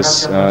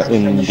languages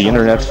in the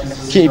internet,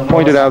 he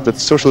pointed out that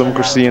social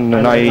democracy in the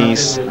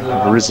 90s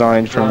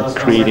resigned from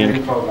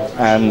creating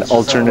an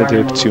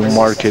alternative to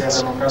market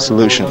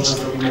solutions.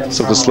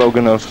 So the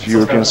slogan of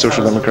European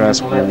Social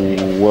Democrats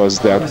was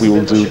that we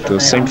will do the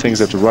same things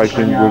that the right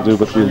wing will do,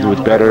 but we'll do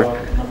it better.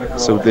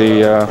 So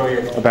they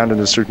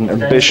abandoned a certain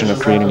ambition of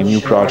creating a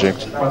new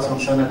project.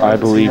 I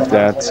believe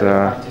that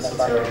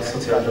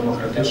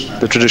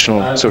the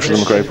traditional social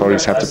democratic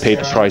parties have to pay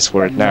the price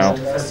for it now.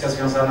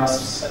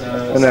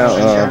 And now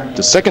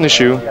the second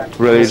issue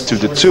related to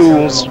the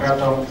tools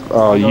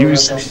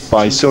used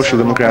by social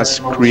democrats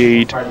to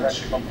create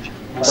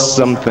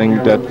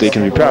something that they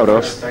can be proud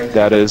of,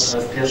 that is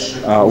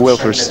a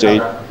welfare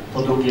state,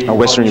 a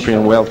Western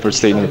European welfare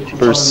state in the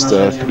first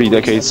 3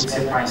 decades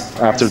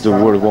after the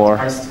World War.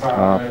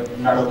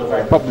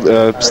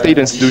 State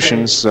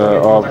institutions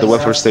of the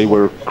welfare state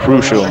were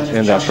crucial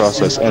in that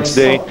process, and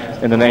today,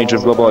 in an age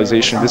of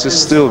globalization, this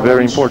is still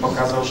very important,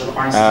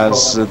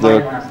 as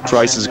the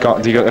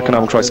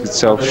economic crisis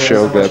itself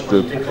showed that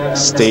the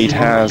state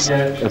has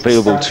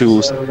available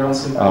tools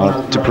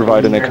to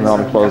provide an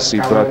economic policy,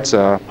 but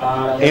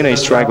in a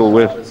struggle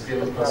with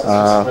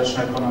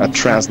a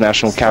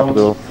transnational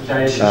capital,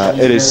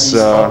 it is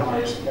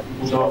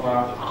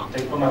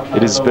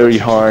very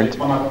hard,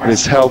 it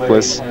is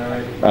helpless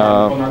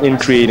in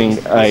creating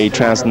a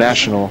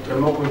transnational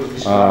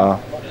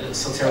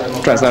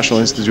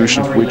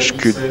institution which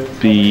could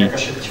be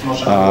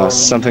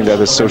something that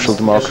a social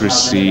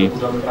democracy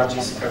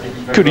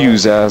could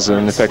use as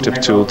an effective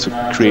tool to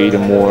create a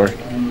more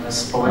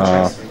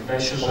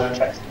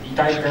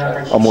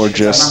a more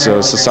just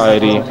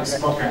society.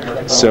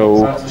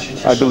 So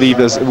I believe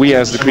as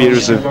the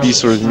creators of these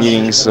sort of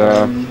meetings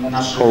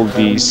hold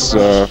these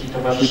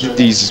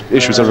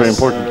issues are very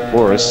important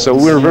for us. So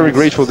we're very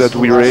grateful that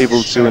we were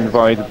able to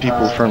invite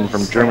people from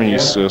Germany,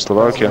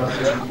 Slovakia,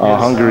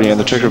 Hungary and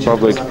the Czech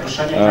Republic.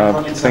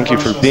 Thank you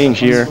for being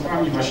here.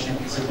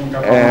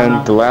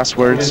 And the last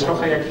words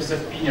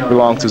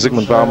belong to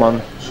Zygmunt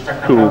Bauman,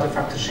 who,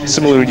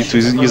 similarly to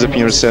Józef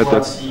Pinior, said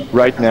that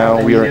right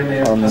now we are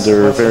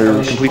under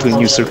very completely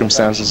new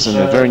circumstances in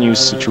a very new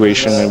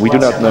situation, and we do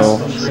not know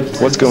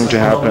what's going to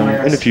happen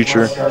in the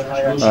future.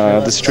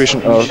 The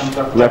situation of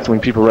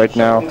left-wing people right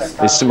now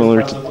is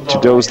similar to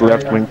those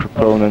left-wing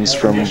proponents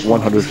from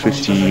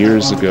 150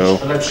 years ago.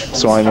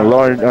 So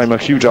I'm a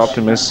huge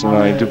optimist, and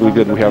I do believe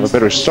that we have a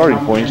better starting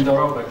point,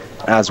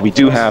 as we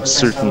do have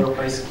certain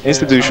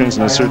institutions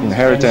and a certain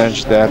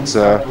heritage that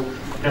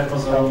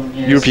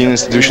European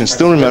institutions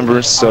still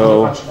remember,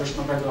 so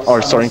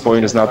our starting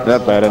point is not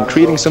that bad, and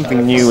creating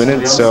something new in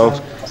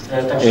itself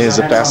is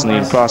a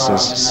fascinating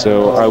process.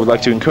 So I would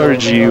like to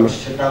encourage you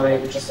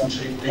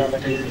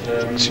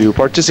to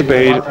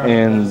participate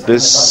in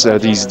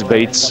these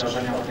debates.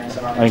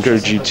 I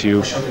encourage you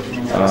to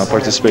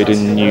participate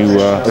in new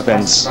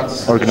events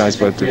organized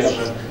by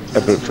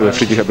the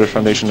Friedrich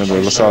Foundation and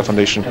the Lassalle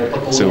Foundation.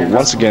 So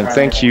once again,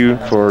 thank you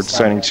for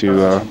deciding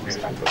to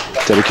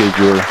dedicate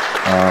your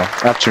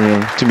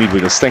afternoon to meet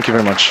with us. Thank you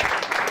very much.